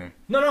anything from Doom.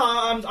 No,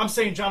 I'm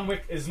saying John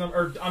Wick is number.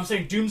 Or I'm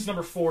saying Doom's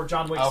number 4.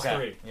 John Wick's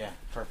 3 Yeah,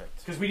 perfect.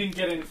 because we didn't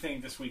get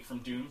anything this week from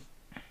Doom.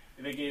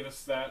 They gave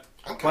us that.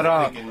 I'm But, kind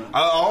of thinking.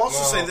 I'll also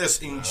Well, say this: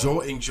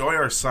 enjoy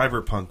our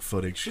Cyberpunk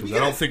footage Did because we I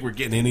get don't a- think we're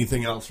getting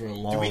anything else for a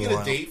long Do we get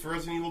while. a date for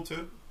Resident Evil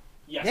 2?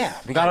 Yes. Yeah,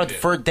 we got it did.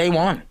 for day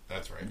one,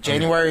 That's right.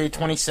 January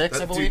 26th, I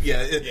That- believe. dude,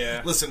 yeah,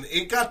 Yeah. Listen,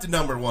 it got to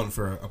number 1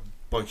 for a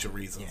bunch of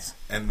reasons,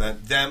 and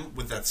then them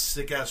with that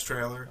sick ass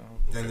trailer.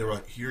 Then they were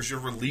like, "Here's your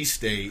release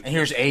date," And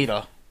here's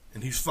Ada.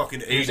 and he's fucking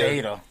Here's Ada.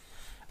 Ada.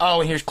 Oh,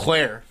 and here's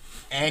Claire.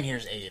 And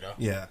here's Ada.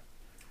 Yeah.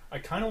 I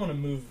kind of want to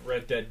move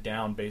Red Dead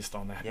down based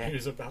on that Yeah.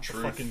 news about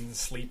Truth. the fucking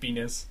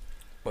sleepiness.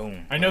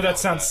 Boom. I know that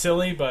sounds that.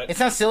 silly, but It's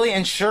not silly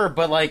and sure,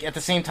 but like at the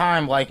same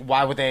time, like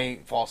why would they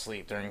fall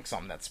asleep during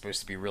something that's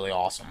supposed to be really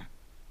awesome?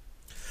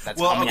 That's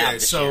Well, coming out okay,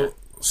 this year.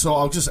 so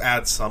I'll just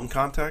add some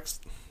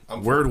context.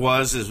 Word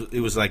was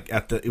it was like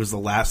it was the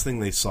last thing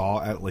they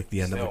saw at like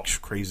the end of a Still,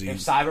 crazy if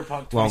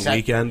Cyberpunk long 27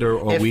 weekend or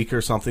a if- week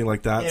or something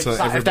like that. if, So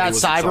cy- if everybody that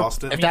was cyber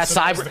exhausted. if that So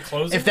that was cyber the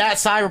closing? if that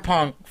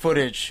Cyberpunk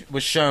footage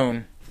was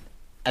shown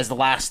as the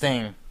last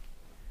thing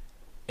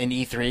in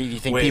E3, do you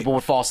think Wait, people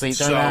would fall asleep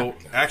during So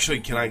that? actually,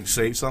 can I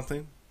say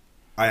something?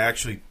 I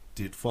actually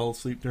did fall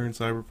asleep during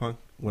Cyberpunk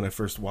when I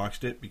first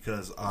watched it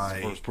because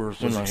I First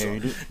person, I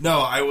hate it.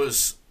 No, I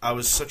was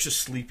such a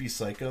sleepy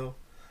psycho.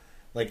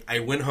 Like I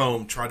went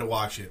home, tried to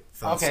watch it.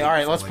 fell Okay, asleep all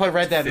right, for, let's like, put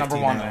Red Dead number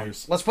 15 one. Then.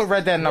 hours. Let's put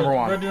Red Dead number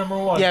one. Red Dead number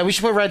 1. Yeah, we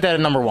should put Red Dead at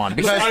number one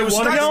because I was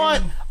you know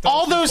not- what?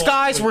 All those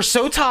guys were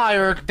so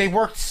tired. They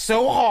worked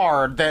so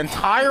hard the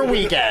entire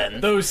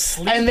weekend, Those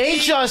sleep. and they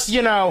just,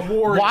 why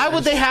Warriors.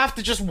 would they have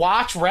to just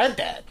watch Red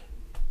Dead?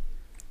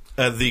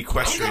 The I'm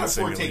equestrian kind of for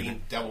simulator.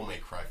 taking Devil May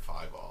Cry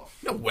 5 off.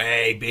 No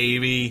way,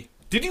 baby.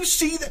 Did you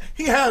see that?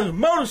 He had a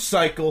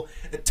motorcycle.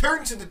 It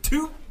turns into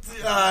two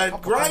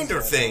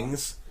grinder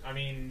things. I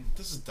mean,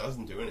 This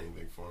doesn't do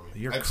anything for me.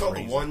 You're I saw the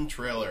crazy. one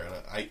trailer,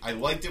 and I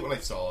liked it when I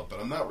saw it, but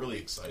I'm not really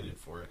excited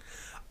for it.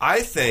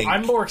 I think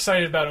I'm more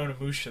excited about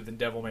Onimusha than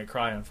Devil May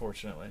Cry,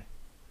 unfortunately.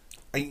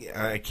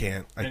 I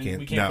can't. I And can't.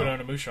 we can't no.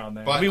 put Onimusha on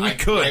there. But I mean, we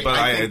could, but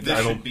I think this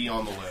don't- should be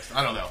on the list.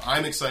 I don't know.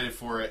 I'm excited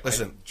for it.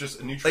 Listen, Just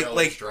a new trailer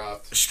like just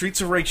dropped.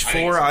 Streets of Rage I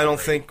think 4. it's I don't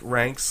great. think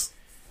ranks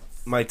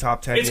my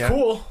top 10 it's yet.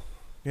 cool.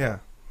 Yeah.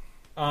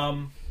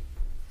 Um,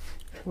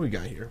 What we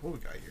got here?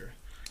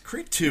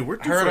 Creed 2. We're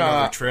I due heard, for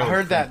another trailer. I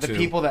heard for that the Creed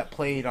 2. people that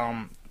played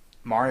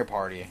Mario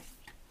Party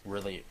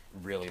really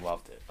really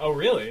loved it. Oh,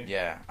 really?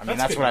 Yeah, I mean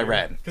that's what I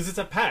read. Because it's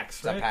at PAX,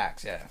 It's right? at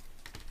PAX, yeah.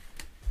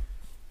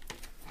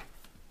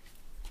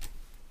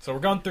 So we're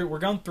going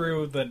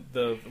through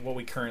the what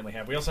we currently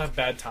have. We also have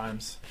Bad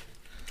Times.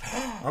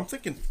 I'm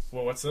thinking.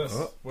 Well, what's this?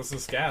 Oh. What's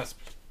this gasp?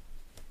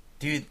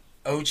 Dude,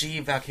 OG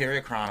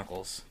Valkyria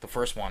Chronicles, the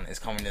first one, is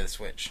coming to the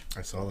Switch.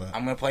 I saw that.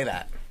 I'm gonna play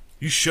that.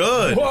 You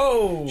should.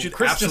 Whoa! You should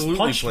Chris just absolutely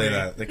punched play me.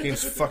 that. That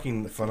game's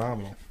fucking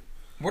phenomenal.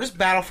 Where does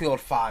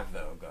Battlefield 5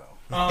 though go?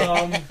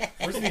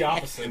 Where's the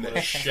opposite? In the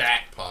The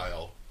shack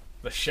pile.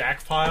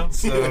 shack pile.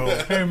 So,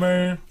 Hey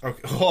man.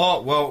 okay.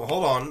 Oh, well,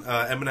 hold on.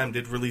 Eminem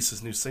did release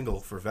his new single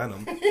for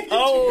Venom.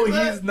 Oh,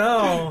 he's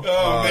no.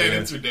 Oh, man, yeah.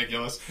 it's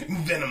ridiculous.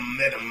 Venom.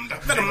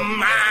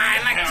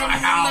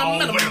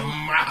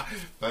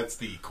 That's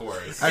the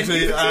chorus.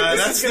 Actually,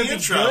 that's gonna the be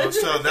intro. good?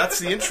 So that's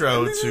the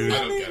intro I to.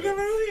 don't get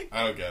it.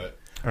 I don't get it.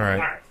 All right. All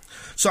right.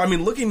 So I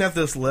mean, looking at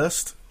this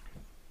list,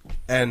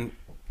 and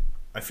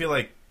I feel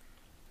like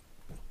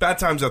Bad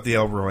Times at the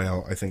El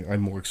Royale. I think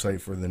I'm more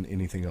excited for than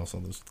anything else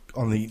on this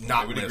on the I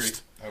not would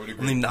list. agree. I would On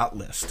the agree. not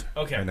list.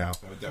 Okay. Right now,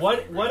 I would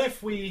definitely What agree.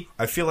 if we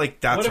I feel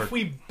like that's what our, if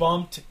we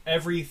bumped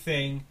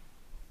everything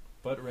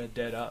but Red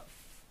Dead up?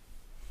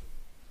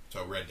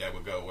 So Red Dead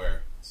would go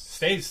where?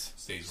 Stays.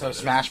 Stays So Red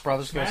Dead. Smash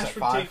Brothers goes Smash at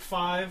would take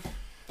 5. 5.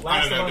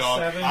 Last don't know, of Us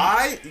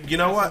dog. 7. you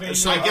know what? Castlevania.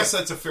 So I guess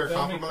that's a fair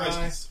Devil May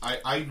compromise.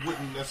 I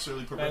wouldn't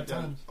necessarily put Bad Red Dead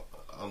Times.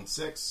 on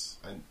 6.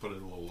 I'd put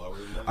it a little lower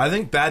than that. I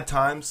think Bad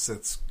Times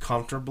sits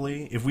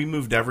comfortably. If we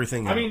moved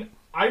everything, I up. mean,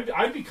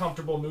 I'd be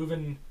comfortable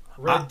moving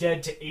Red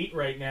Dead to 8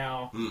 right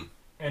now Hmm.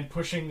 and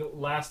pushing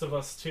Last of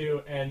Us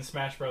 2 and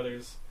Smash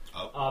Brothers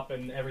Up. up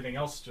and everything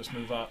else just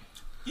move up.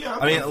 Yeah,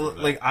 I mean,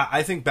 like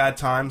I think Bad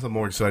Times. I'm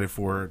more excited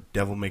for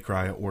Devil May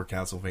Cry or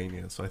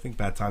Castlevania. So I think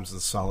Bad Times is a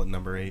solid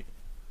number 8.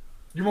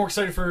 You're more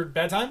excited for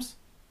Bad Times?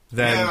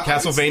 Then Yeah, I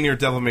Castlevania or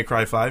Devil May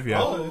Cry 5.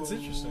 Yeah. Oh, that's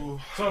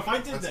interesting. So if I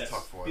did That's a this,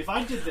 tough one. if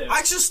I did this,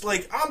 I just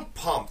I'm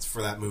pumped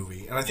for that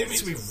movie, and I think Yeah,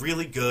 it's me gonna be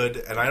really good.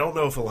 And I don't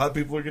know if a lot of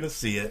people are gonna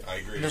see it. I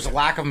agree. There's a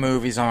lack of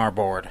movies on our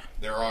board.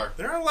 There are.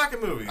 There are a lack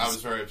of movies. I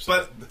was very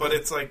upset. but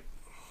it's like.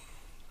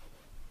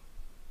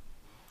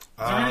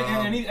 is there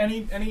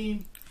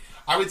any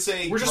I would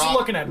say We're just drop-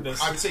 looking at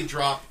this. I would say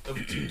drop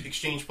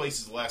exchange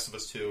places Last of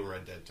Us 2 and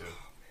Red Dead 2.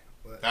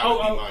 That Oh,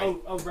 would be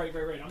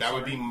my right. that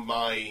would be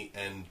my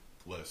end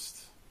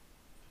list.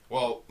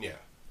 Well, yeah,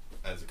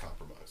 as a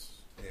compromise.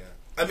 Yeah.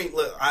 I mean,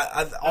 look,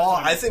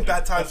 I think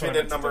Bad Times That's what I being at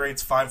meant to number do.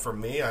 8's fine for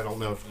me. I don't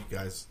know if you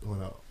guys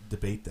want to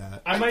debate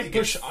that. I might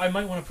think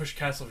want to push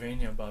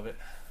Castlevania above it,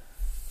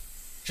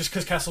 just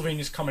because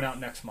Castlevania's coming out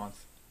next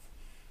month.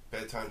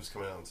 Bad Times is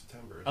coming out in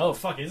September. Oh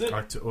fuck, is it?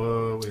 Wait,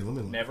 let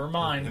me. Never It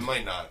mind.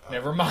 might not.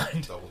 Never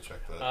mind. Double check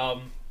that.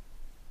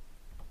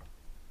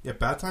 Yeah,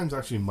 Bad Times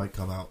actually might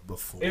come out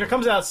before. If it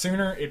comes out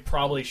sooner, it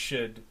probably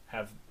should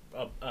have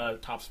a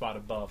top spot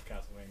above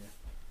Castlevania.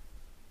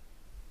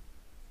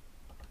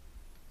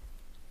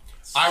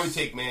 I would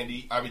take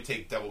Mandy. I would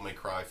take Devil May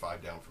Cry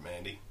 5 down from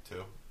Mandy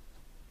too.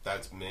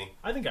 That's me.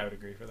 I think I would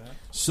agree for that.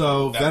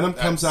 So That- Venom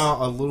comes that's-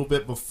 out a little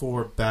bit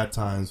before Bad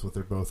Times, but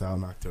they're both out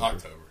in October.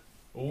 October.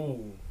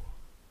 Ooh,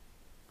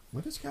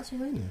 What is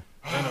Castlevania?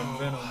 Venom.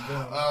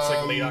 It's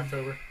like late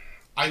October.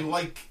 I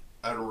like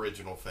an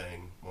original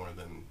thing more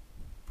than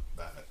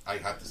that. I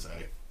have to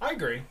say. I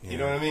agree. You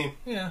know what I mean?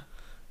 Yeah.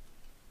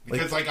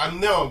 Because like I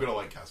know I'm gonna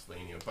like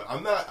Castlevania, but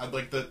I'm not. I'd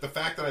like the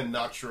fact that I'm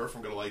not sure if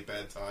I'm gonna like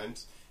Bad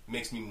Times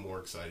makes me more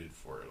excited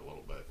for it a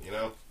little bit. You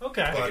know,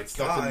 Okay. like it's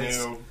something guys,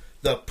 new.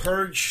 The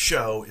Purge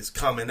show is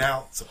coming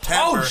out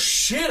September. Oh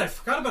shit! I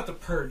forgot about the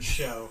Purge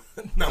show.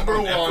 number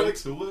On 1.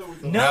 Netflix,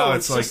 Hulu, No, No,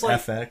 it's it's like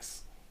just like FX.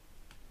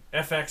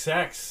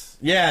 FXX.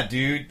 Yeah,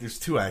 dude. There's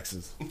 2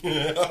 X's.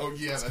 oh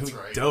yeah, that's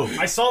right. Dope.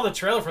 I saw the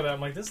trailer for that.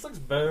 I'm like, this looks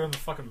better than the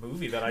fucking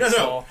movie that I No,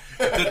 saw.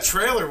 no. The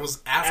trailer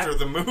was after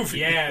the movie.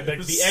 Yeah, It the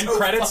was end so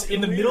credits. fucking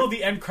In the weird. middle of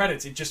the end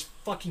credits, it just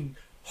fucking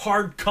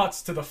hard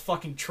cuts to the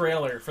fucking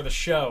trailer for the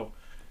show.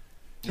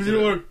 Is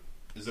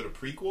it a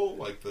prequel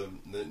like the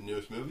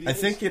newest movie? I is?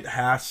 think it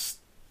has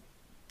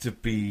to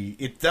be.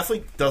 It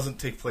definitely doesn't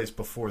take place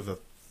before the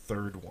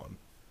 3rd one.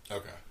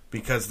 Okay.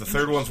 Because the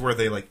 3rd one's where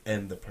they like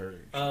end the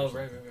purge. Oh,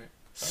 right. Oh, really?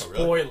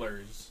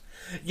 Spoilers.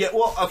 Yeah,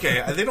 well,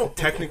 okay, they don't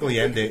technically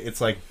end it.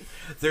 It's like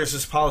there's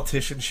this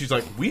politician. She's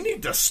like, "We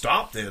need to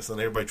stop this," and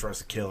everybody tries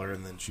to kill her,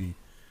 and then she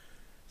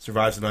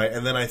survives the night.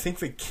 And then I think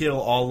they kill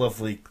all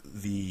of like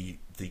the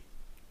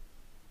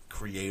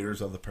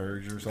creators of the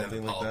purge or And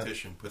something the like that.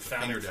 politician puts a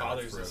Founding finger down her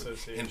Fathers throat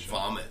Association. and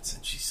vomits,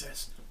 and she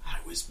says, "I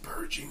was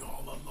purging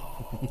all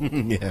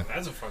along." Yeah.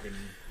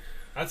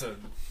 That's a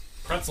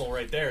pretzel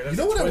right there. That's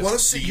You know a what I twist. want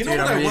to see? You know Dude,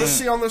 what I'm I want reading- to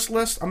see on this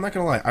list? I'm not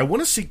gonna lie. I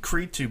want to see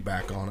Creed 2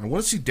 back on. I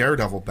want to see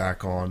Daredevil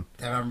back on.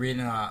 And I'm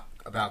reading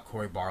about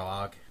Cory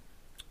Barlog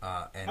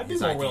and I'd be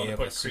his more willing idea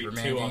to of a put Creed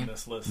Superman 2 on game.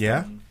 this list.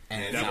 Yeah? than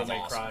And it Devil sounds May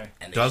awesome. Cry.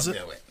 And they Does should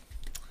it? do it.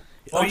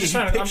 Well, I'm yeah, just, he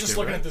I'm pitched just it,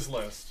 looking right? at this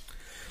list.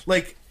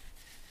 Like,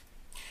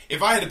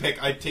 If I had to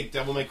pick, I'd take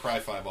Devil May Cry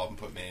 5 off and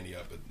put Mandy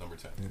up at number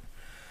 10.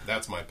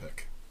 That's my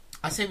pick.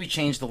 I say we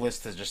change the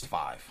list to just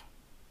 5.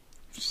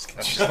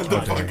 Shut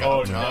the fuck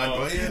Oh, up, John. no.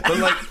 will ya? But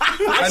like,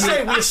 I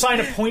say we assign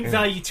a point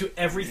value to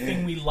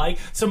everything we like.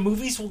 So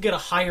movies will get a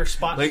higher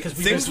spot like because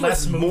we things there's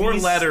less with more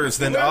movies. letters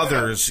than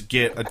others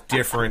get a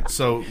different.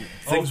 So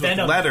things with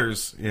Venom.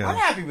 letters, I'm yeah.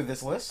 happy with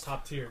this list.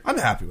 Top tier. I'm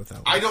happy with that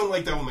one. I don't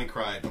like Devil May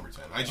Cry at number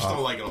 10. I just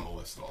don't like it on the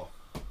list at all.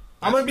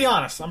 I'm gonna be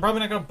honest. I'm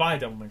probably not gonna buy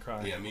Devil May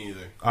Cry. Yeah, me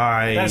either.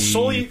 That's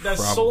solely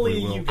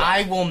probably will. you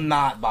guys. I will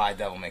not buy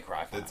Devil May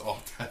Cry 5. That's all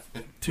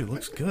Devin. Dude,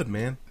 looks good,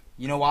 man.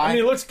 You know why? I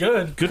mean, it looks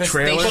good. Good 'Cause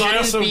trailer. they But I shouldn't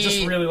also be-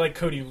 just really like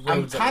Cody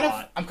Rhodes a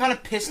lot. I'm kind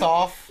of pissed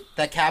off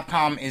that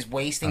Capcom is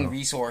wasting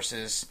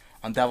resources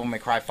on Devil May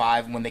Cry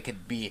 5 when they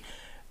could be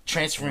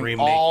transferring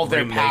all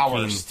their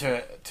powers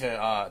to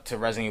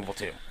Resident Evil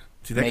 2.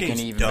 Dude, that Making game's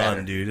it even done,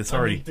 better. dude. It's I mean,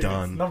 already dude,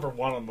 done. It's number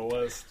one on the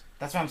list.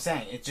 That's what I'm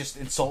saying. It just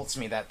insults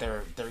me that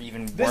they're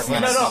even This, working no,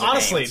 on no, this other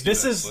honestly, game.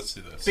 this Let's is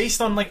do this.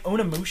 based on like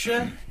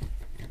Onimusha.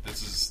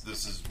 This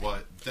is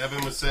what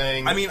Devin was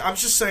saying. I mean, I'm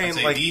just I'd saying,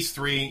 say like, these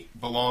three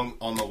belong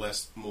on the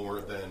list more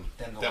than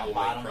Than the Devil May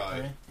bottom Cry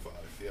three? 5.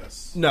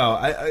 Yes. no,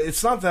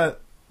 it's not that.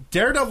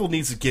 Daredevil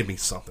needs to give me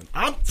something.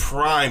 I'm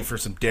primed for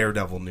some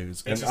Daredevil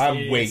news, and It's just- I'm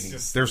it's waiting.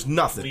 just There's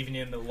nothing. Leaving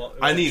you in the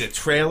I need a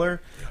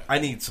trailer. I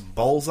need some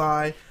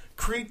Bullseye.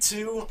 Creed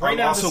 2, Right I'm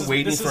now, also this is-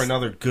 waiting this for is-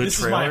 another good this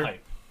trailer. Is my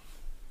hype.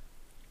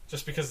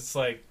 Just because it's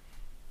like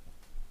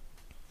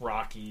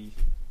Rocky,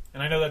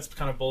 and I know that's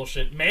kind of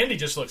bullshit. Mandy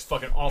just looks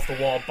fucking off the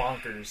wall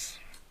bonkers.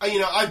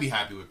 I'd be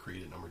happy with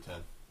Creed at number 10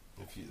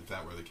 if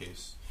that were the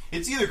case.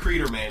 It's either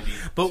Creed or Mandy.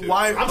 But too.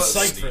 why- I'm But-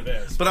 psyched for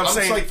this. But I'm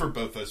saying, psyched for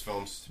both those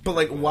films. but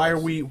like, why are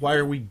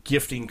we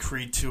gifting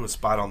Creed 2 a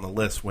spot on the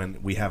list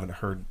when we haven't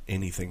heard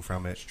anything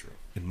from it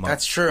in months?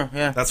 That's true.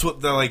 Yeah. That's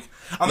what they're like.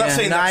 I'm not Yeah,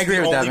 saying no, that's I agree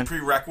the with only Devin.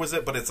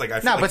 prerequisite, but it's like I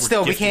feel No, like but we're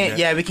still, we gifting can't. it.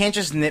 Yeah, we can't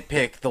just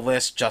nitpick the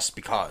list just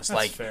because.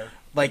 That's fair.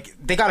 Like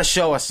they got to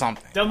show us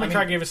something. Devil May I mean,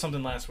 Cry gave us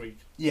something last week.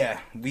 Yeah,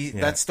 Yeah.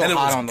 that's still And it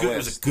hot was on the good. It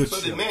was a list. good So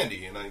show. did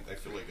Mandy, and I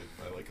feel like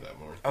I like that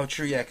more. Oh,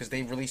 true. Yeah, because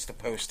they released a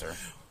poster.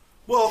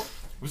 Well,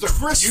 was a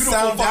Chris beautiful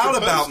found fucking out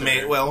about poster.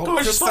 Mandy. Well,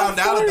 Gosh, Chris so found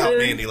out about funny.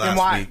 Mandy And last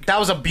why? week. That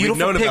was a We've beautiful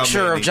known about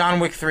picture of Mandy. John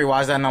Wick 3.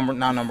 Why is that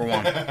not number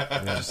one?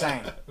 Just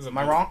saying. Am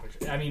I wrong?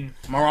 I mean,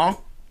 Am I wrong?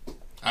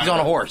 He's on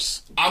a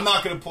horse. I'm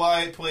not going to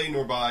play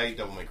nor buy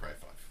Devil May Cry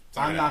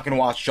 5. I'm not going to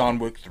watch John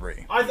Wick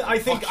 3. I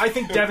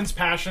think Devin's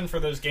passion for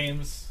those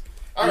games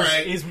All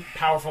right. is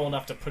powerful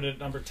enough to put it at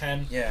number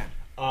 10. Yeah.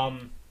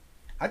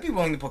 I'd be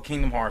willing to put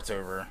Kingdom Hearts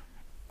over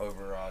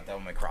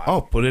Devil May Cry.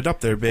 Oh, put it up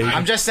there, baby.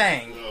 I'm just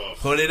saying.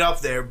 Put it up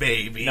there,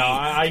 baby. No,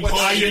 I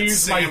shit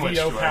use my sandwich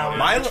veto do I power.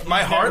 want?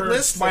 my heart Never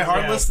list. My said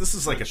heart yeah. list. This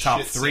is like a top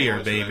Shit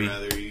threer, sandwich I'd baby.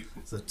 rather eat.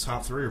 It's a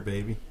top three,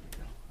 baby.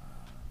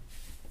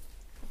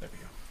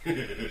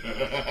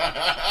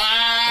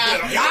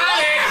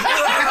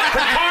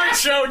 Card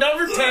show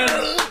number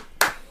 10.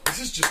 This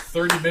is just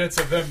 30 minutes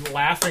of them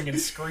laughing and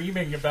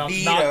screaming about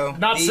Vito.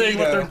 not saying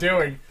what they're Vito.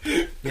 doing.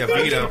 Yeah, The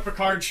Vito.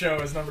 Picard show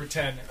is number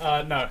 10.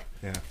 No.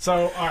 Yeah.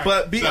 So, all right.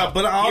 But So,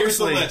 but here's the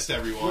obviously, list,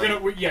 everyone.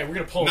 we're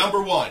gonna pull it.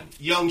 Number 1,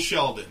 Young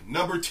Sheldon.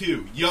 Number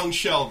 2, Young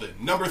Sheldon.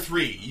 Number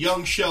 3,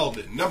 Young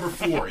Sheldon. Number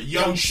 4,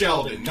 Young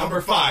Sheldon. Number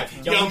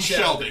 5, Young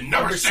Sheldon.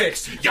 Number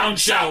 6, Young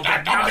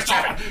Sheldon. Number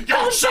 7,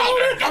 Young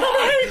Sheldon. Number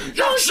 8,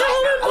 Young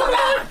Sheldon. Number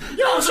 9,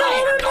 Young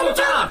Sheldon. Number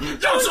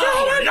 10, Young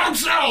Sheldon. Young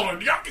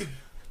Sheldon.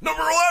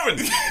 number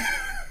 11.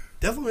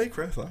 Devil May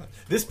Cry 5.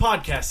 This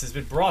podcast has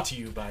been brought to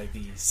you by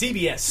the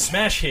CBS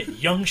smash hit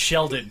Young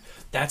Sheldon.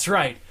 That's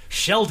right,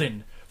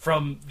 Sheldon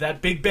from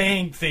that Big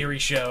Bang Theory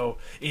show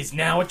is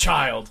now a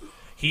child.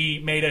 He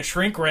made a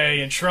shrink ray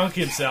and shrunk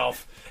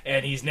himself,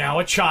 and he's now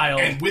a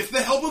child. And with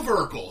the help of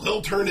Urkel,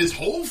 he'll turn his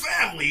whole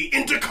family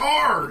into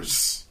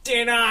cars.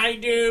 Did I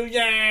do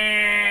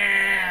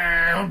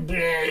that?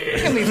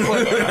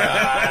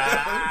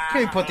 Can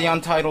we put the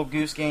Untitled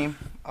Goose Game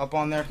up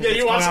on there? 'Cause Yeah, it's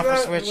you coming watching out for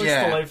that? Switch. It looks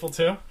Yeah. delightful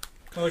too.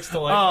 It looks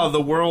delightful. Oh, the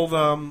world.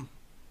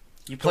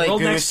 You play World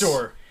Goose, Next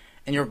Door,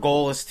 and your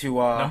goal is to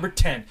number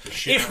 10.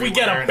 If we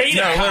get a everywhere. beta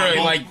no, literally, copy,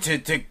 like to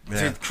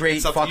create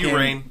It's up to you, fucking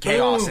Rain.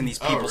 chaos Boom. in these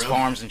Oh, people's really?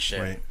 farms and shit.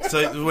 Right.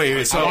 So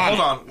wait. So I hold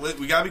want on.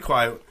 We gotta be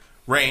quiet.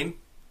 Rain,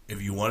 if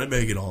you want to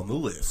make it on the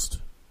list,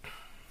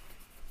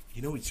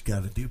 you know what you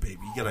gotta do, baby.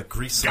 You gotta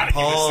grease some Gotta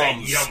give us that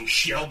palms. Young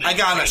Sheldon. I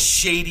got a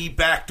shady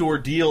backdoor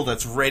deal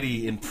that's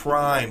ready and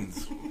primed.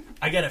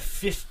 I got a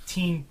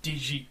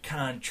 15-digit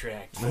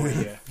contract for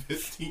you.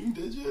 15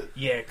 digit?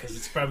 Yeah, because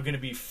it's probably going to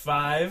be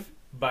 5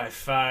 by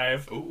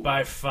 5 Ooh.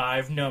 by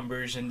 5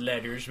 numbers and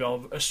letters,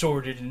 all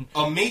assorted, and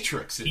A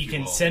matrix, if he you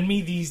can will. send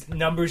me these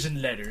numbers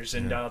and letters,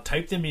 and I'll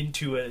type them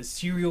into a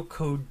serial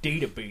code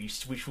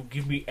database, which will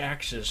give me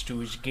access to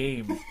his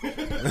game.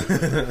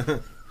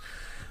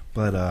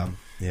 But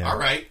yeah. All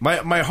right.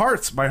 My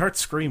heart's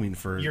screaming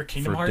for Your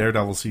Kingdom Heart?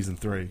 Daredevil season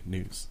 3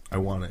 news. I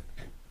want it.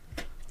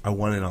 I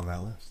want it on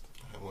that list.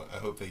 I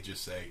hope they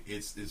just say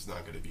it's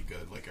not going to be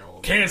good like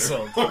all the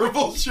Canceled. other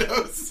horrible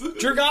shows.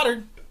 Drew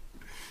Goddard.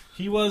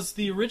 He was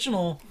the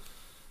original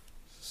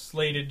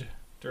slated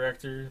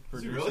director,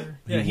 producer. really?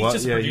 Yeah, he's He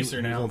just a producer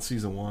he now. was on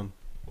season 1.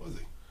 Was he?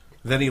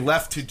 Then he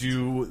left to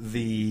do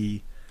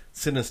the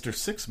Sinister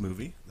Six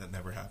movie that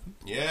never happened.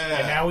 Yeah.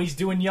 And now he's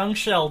doing Young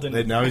Sheldon.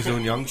 And now he's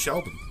doing Young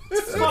Sheldon.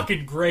 It's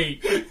fucking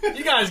great.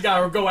 You guys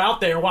gotta go out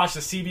there and watch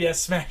the CBS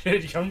smash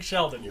hit Young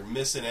Sheldon. You're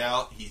missing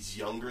out. He's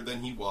younger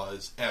than he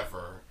was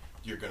ever.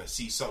 You're going to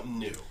see something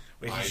new.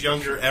 Wait, he's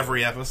younger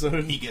every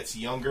episode? He gets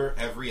younger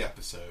every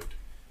episode.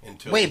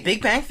 Until Wait,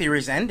 Big Bang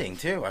Theory's ending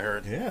too. I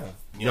heard. Yeah.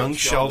 Young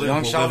Sheldon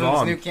Young will Sheldon's live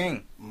on. new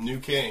king. New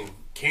king.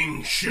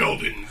 King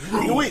Sheldon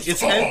rules No, wait,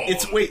 it's all.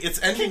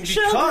 it's ending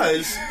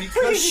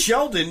because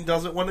Sheldon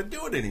doesn't want to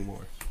do it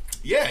anymore.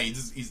 Yeah, he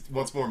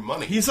wants more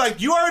money. He's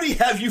like, you've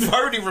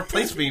already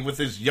replaced me with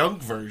this young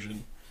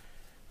version.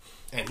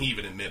 And he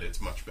even admitted it's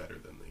much better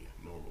than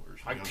the normal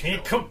version. I Young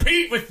can't Sheldon.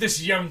 compete with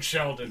this Young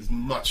Sheldon. He's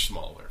much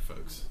smaller,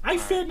 folks. I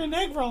fit in an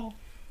egg roll.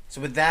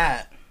 So with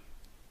that,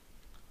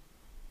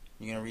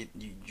 you gonna read?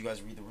 You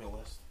guys read the real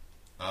list?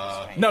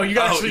 No, you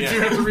actually yeah. do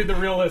have to read the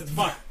real list.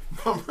 Fuck.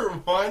 Number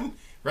 1,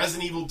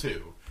 Resident Evil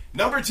 2.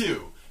 Number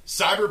 2,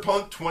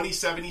 Cyberpunk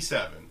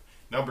 2077.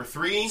 Number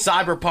 3,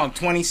 Cyberpunk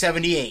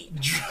 2078.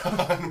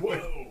 John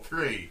Wick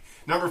 3.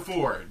 Number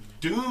 4,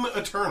 Doom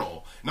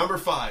Eternal. Number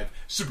 5,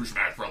 Super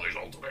Smash Bros.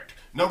 Ultimate.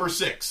 Number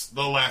 6,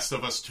 The Last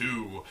of Us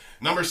 2.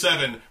 Number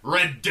 7,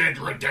 Red Dead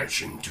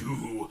Redemption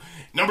 2.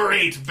 Number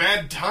 8,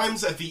 Bad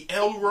Times at the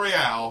El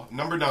Royale.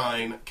 Number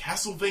 9,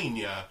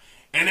 Castlevania.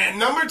 And at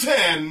number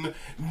 10,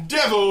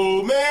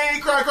 Devil May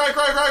Cry, Cry,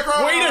 Cry, Cry,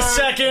 Cry. Wait a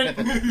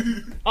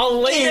second. A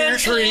late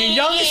entry.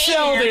 Young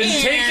Sheldon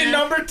taking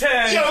number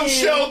 10. Young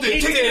Sheldon,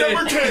 He taking did it.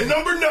 number 10,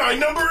 number 9,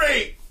 number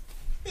 8.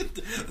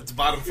 It's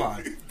bottom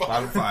 5.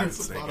 Bottom 5.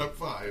 It's the bottom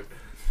 5.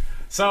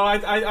 So, all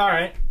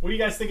right. What do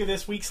you guys think of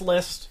this week's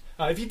list?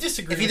 If you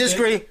disagree, If you with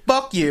disagree, it,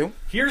 fuck you.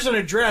 here's an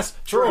address.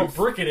 Throw a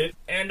brick at it.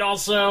 And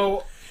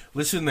also,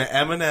 Listen to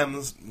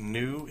Eminem's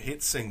new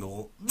hit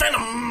single,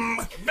 Venom,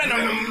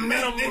 Venom,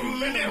 Venom,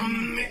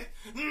 Venom,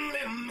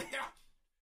 Venom.